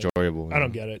and don't it's get it. enjoyable. I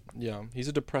don't get it. Yeah, he's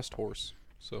a depressed horse.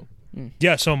 So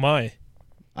Yeah, so am I.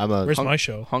 Where's Hung- my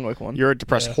show? Hung like one. You're a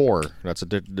depressed Yeah. whore.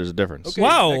 There's a difference. okay,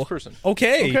 Wow. next person.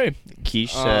 Okay. Okay.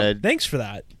 Quiche said, Thanks for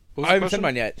that. What was I the haven't said question?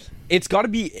 mine yet. It's got to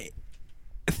be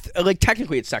like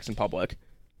technically it's sex in public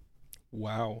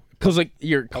Wow, because like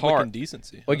your public car.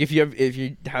 indecency. Like if you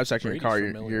have sex in your Brady's car,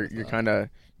 familiar you're with that. kind of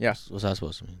 "What's that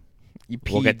supposed to mean?" you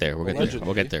pee. We'll get there. We'll get there. Allegedly.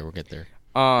 We'll get there. We'll get there.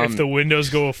 If the windows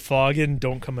go a fogging,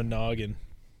 don't come a noggin.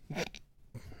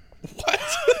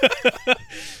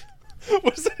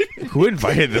 Who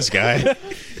invited this guy?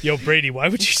 Yo, Brady, why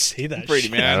would you say that? Brady,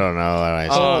 shit? man. I don't know.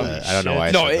 I don't know why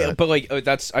I no, said that. but like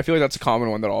that's I feel like that's a common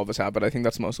one that all of us have. But I think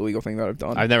that's the most illegal thing that I've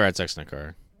done. I've never had sex in a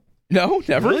car. No,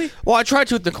 never. Really? Well, I tried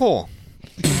to with Nicole,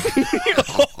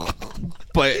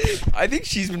 but I think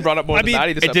she's been brought up more I than mean,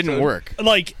 Maddie this it didn't episode. work.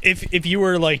 Like, if you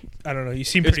were like, I don't know, you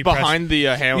seem It's pretty pressed. behind the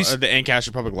s- the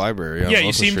Ancaster Public Library. on Yeah, you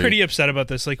Russell seem Street. pretty upset about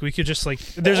this. Like, we could just like,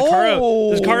 there's a car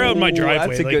out in my driveway.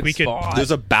 That's a Like, good we could. spot.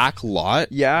 There's a back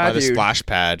lot. Yeah, by the dude. splash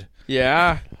pad.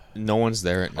 Yeah, No one's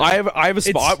there. At night. I have a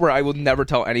spot where I will never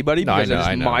tell anybody No, I because know, it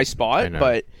I is know. my I spot. know.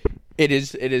 But it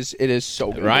is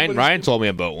so good. Ryan told me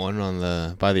about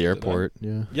one by the airport.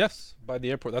 Yeah. Yes, by the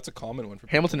airport. That's a common one for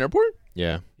people. Hamilton Airport.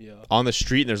 Yeah. Yeah. On the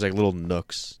street, and there's like little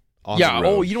nooks. On Yeah. The road.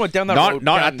 Oh, you know what? Down that not road.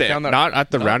 not down, at the down that, not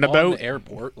at the Not on roundabout. the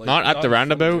airport. Like, Not at the in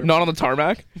front of roundabout? not on the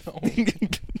tarmac.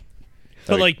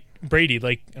 But like Brady,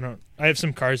 like I have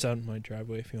some cars out in my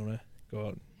driveway. If you want to go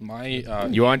out. My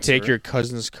You want to take answer- your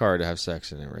cousin's car to have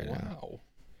sex in it right now? Wow.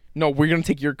 No, we're gonna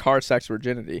take your car sex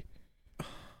virginity.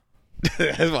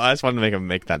 I just wanted to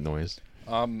make that noise.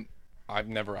 I've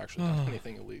never actually done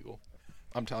anything illegal.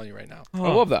 I'm telling you right now. I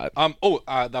love that.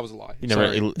 That was a lie. You never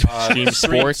Sorry. Extreme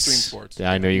Sports. Extreme Sports.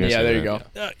 Yeah, I know you guys. Yeah, there you go.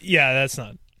 Yeah, that's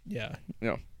not. Yeah.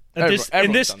 No. At this,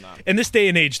 Everyone's done that. in this day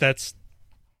and age, that's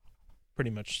pretty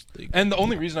much legal. And the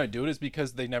only reason I do it is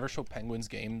because they never show Penguins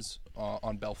games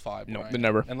on Bell 5. No, where I they am,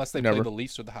 never. Unless they Never. play the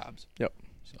Leafs or the Habs. Yep.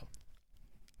 So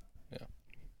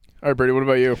All right, Brady. What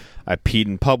about you? I peed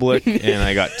in public and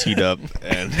I got teed up,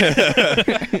 and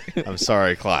I'm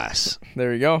sorry, class.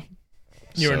 There you go.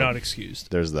 You are So, not excused.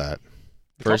 There's that.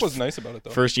 the cop was nice about it though.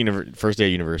 First day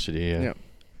of university. Yeah, Yeah.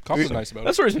 Cop was nice about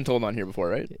That it. story's been told on here before,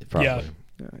 right? probably. Yeah.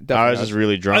 Yeah, I definitely was just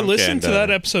really drunk. I listened and, to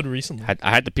that episode recently. I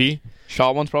had to pee.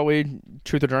 Shot one's probably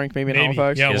truth or drink, maybe in Maybe.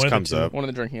 Halifax. Yeah, It just one of the comes two. up. One of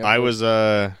the drinking. I episodes.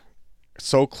 was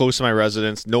so close to my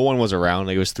residence. No one was around.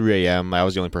 Like, it was 3 a.m. I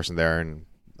was the only person there, and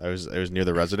I was near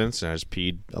the residence, and I just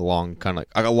peed along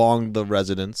the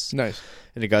residence. nice.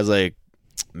 And the guy's like,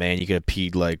 "Man, you could have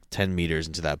peed like 10 meters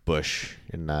into that bush,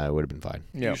 and it would have been fine."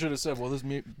 Yeah. You should have said, "Well, this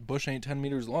bush ain't 10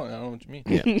 meters long." I don't know what you mean.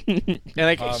 Yeah. And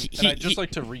like, And I'd just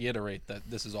like to reiterate that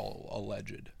this is all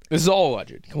alleged. This is all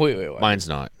alleged. Completely alleged. mine's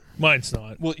not. Mine's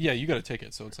not. Well, yeah, you got a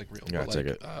ticket, so it's like real. Yeah, but, a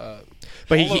ticket.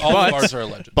 But all of ours are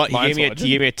alleged. But he Mine's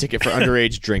gave me a ticket for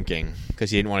underage drinking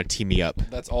because he didn't want to tee me up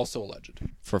That's also alleged.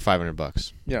 for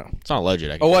 $500. Yeah. It's not alleged.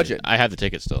 Alleged. I have the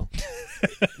ticket still.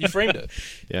 You framed it.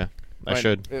 Yeah, I Fine.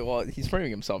 should. Well, he's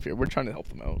framing himself here. We're trying to help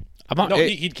him out. I'm not. No, it-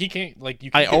 he can't. Like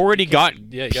you. I can't- already you got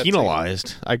can't- yeah, you got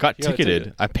penalized. I got You got a ticketed.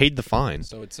 ticket. I paid the fine.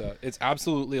 So it's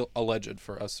absolutely alleged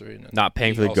for us. Not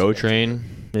paying for the Also GO got a ticket.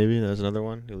 train. Maybe that's another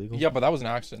one illegal. Yeah, but that was an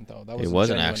accident though. That was It a was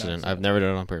an genuine accident. I've never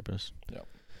done it on purpose. Yep.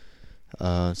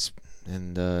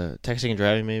 And texting and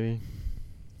driving maybe.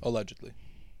 Allegedly.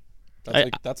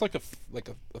 That's like a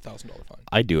 $1,000 fine.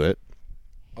 I do it.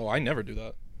 Oh, I never do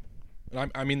that. And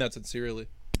I mean that sincerely.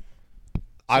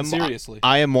 I'm Seriously.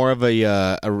 I am more of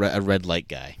a red light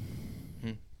guy.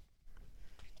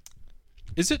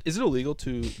 Is it illegal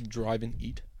to drive and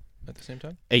eat at the same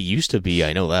time? It used to be.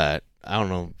 I know that. I don't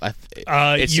know.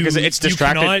 It's You- because it's you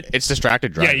distracted. cannot- It's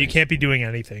distracted Yeah, driving. you can't be doing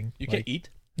anything. You Like, can't eat.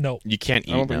 No. You can't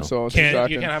eat. I don't think no. so. It's Can't- You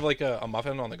distracting. can't have like a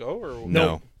muffin on the go, or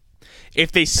No.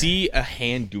 If they see a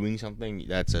hand doing something,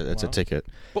 that's a Wow. ticket.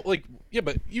 But like, yeah,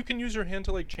 but you can use your hand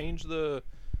to like change the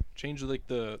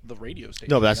radio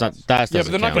station. No, but that's not. That's Yeah,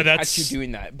 but they're not But going to that's- catch you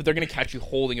doing that. But they're going to catch you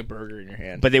holding a burger in your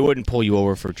hand. But they wouldn't pull you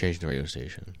over for changing the radio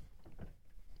station.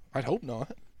 I'd hope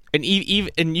not. And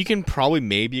even and you can probably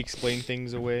maybe explain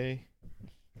things away.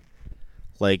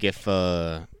 Like if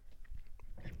I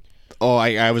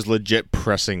was legit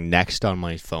pressing next on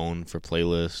my phone for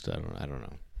playlist. I don't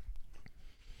know.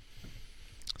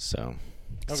 So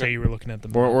Say you were looking at the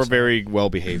we're maps. very well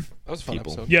behaved. That was a fun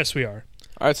People. episode. Yes, we are.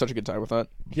 I had such a good time with that.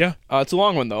 Yeah. It's a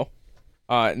long one, though.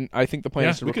 And I think the plan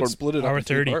Yeah, is to We could record... split it Hour up in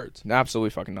 30. 2 parts.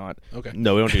 Absolutely fucking not. Okay.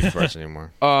 No, we don't do first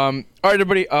anymore. All right,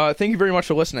 everybody. Thank you very much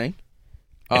for listening.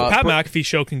 Pat McAfee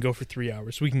show can go for 3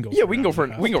 hours. We can go. Yeah, for we can go for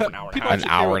an hour and a half. An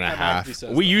hour and a half.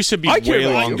 We used to be I care way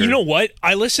about longer. You know what?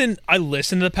 I listen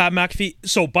to the Pat McAfee.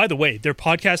 So, by the way, their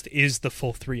podcast is the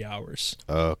full 3 hours.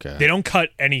 Oh, okay. They don't cut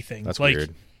anything. That's like,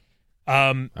 weird.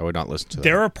 I would not listen to that.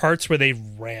 There are parts where they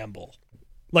ramble.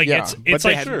 Like Yeah, it's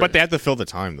like But they had to fill the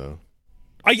time, though.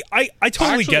 I totally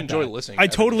actually get enjoy that. listening I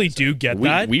to totally everything do get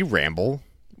that. We ramble.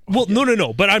 Well,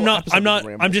 no. But I'm not.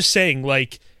 ramble. I'm just saying,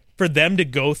 like, for them to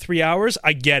go 3 hours,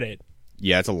 I get it.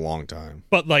 Yeah, it's a long time.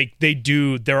 But like, they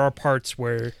do. There are parts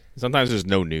where Sometimes there's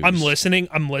no news. I'm listening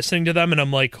to them, and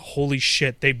I'm like, holy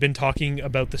shit! They've been talking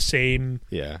about the same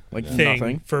Yeah. Like thing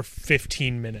nothing. for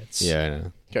 15 minutes. Yeah, I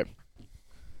know. Okay.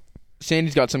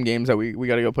 Sandy's got some games that we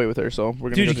got to go play with her, so we're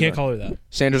gonna. Dude, go you do can't that. call her that.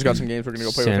 Sandra's got some games. We're gonna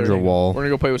go play with her. Sandra Wall. We're gonna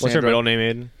go play with What's her Sandra. middle name,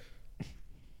 Aiden?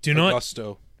 Do not.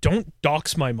 Augusto. Don't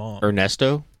dox my mom.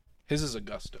 Ernesto? His is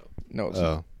Augusto. No. It's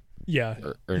Oh. Yeah.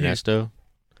 Ernesto?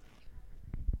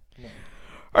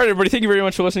 All right, everybody. Thank you very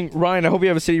much for listening. Ryan, I hope you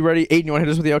have a city ready. Aiden, you want to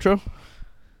hit us with the outro?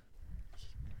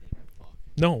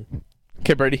 No,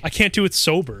 Okay, Brady. I can't do it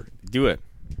sober. Do it.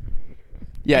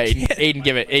 Yeah, Aiden,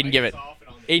 give it. Aiden, give it.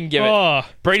 Aiden, give it. Oh,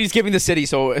 Brady's giving the city,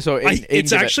 so Aiden,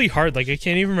 it's give actually hard. Like, I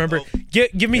can't even remember.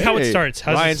 Give me how it Hey, starts.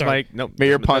 How's Ryan's it start? Mike. No,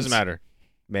 Mayor doesn't Punts. matter.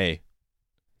 May.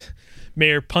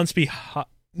 Mayor Puntsby.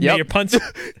 Yep. Mayor Punts.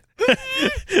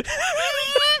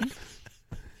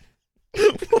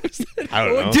 I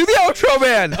don't know. Do the outro,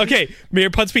 man. Okay, Mayor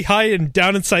Puntsby High and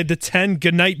down inside the 10.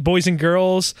 Good night, boys and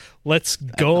girls. Let's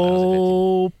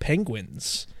go,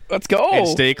 Penguins. Let's go. And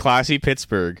stay classy,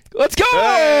 Pittsburgh. Let's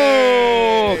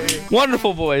go.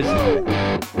 Wonderful, boys.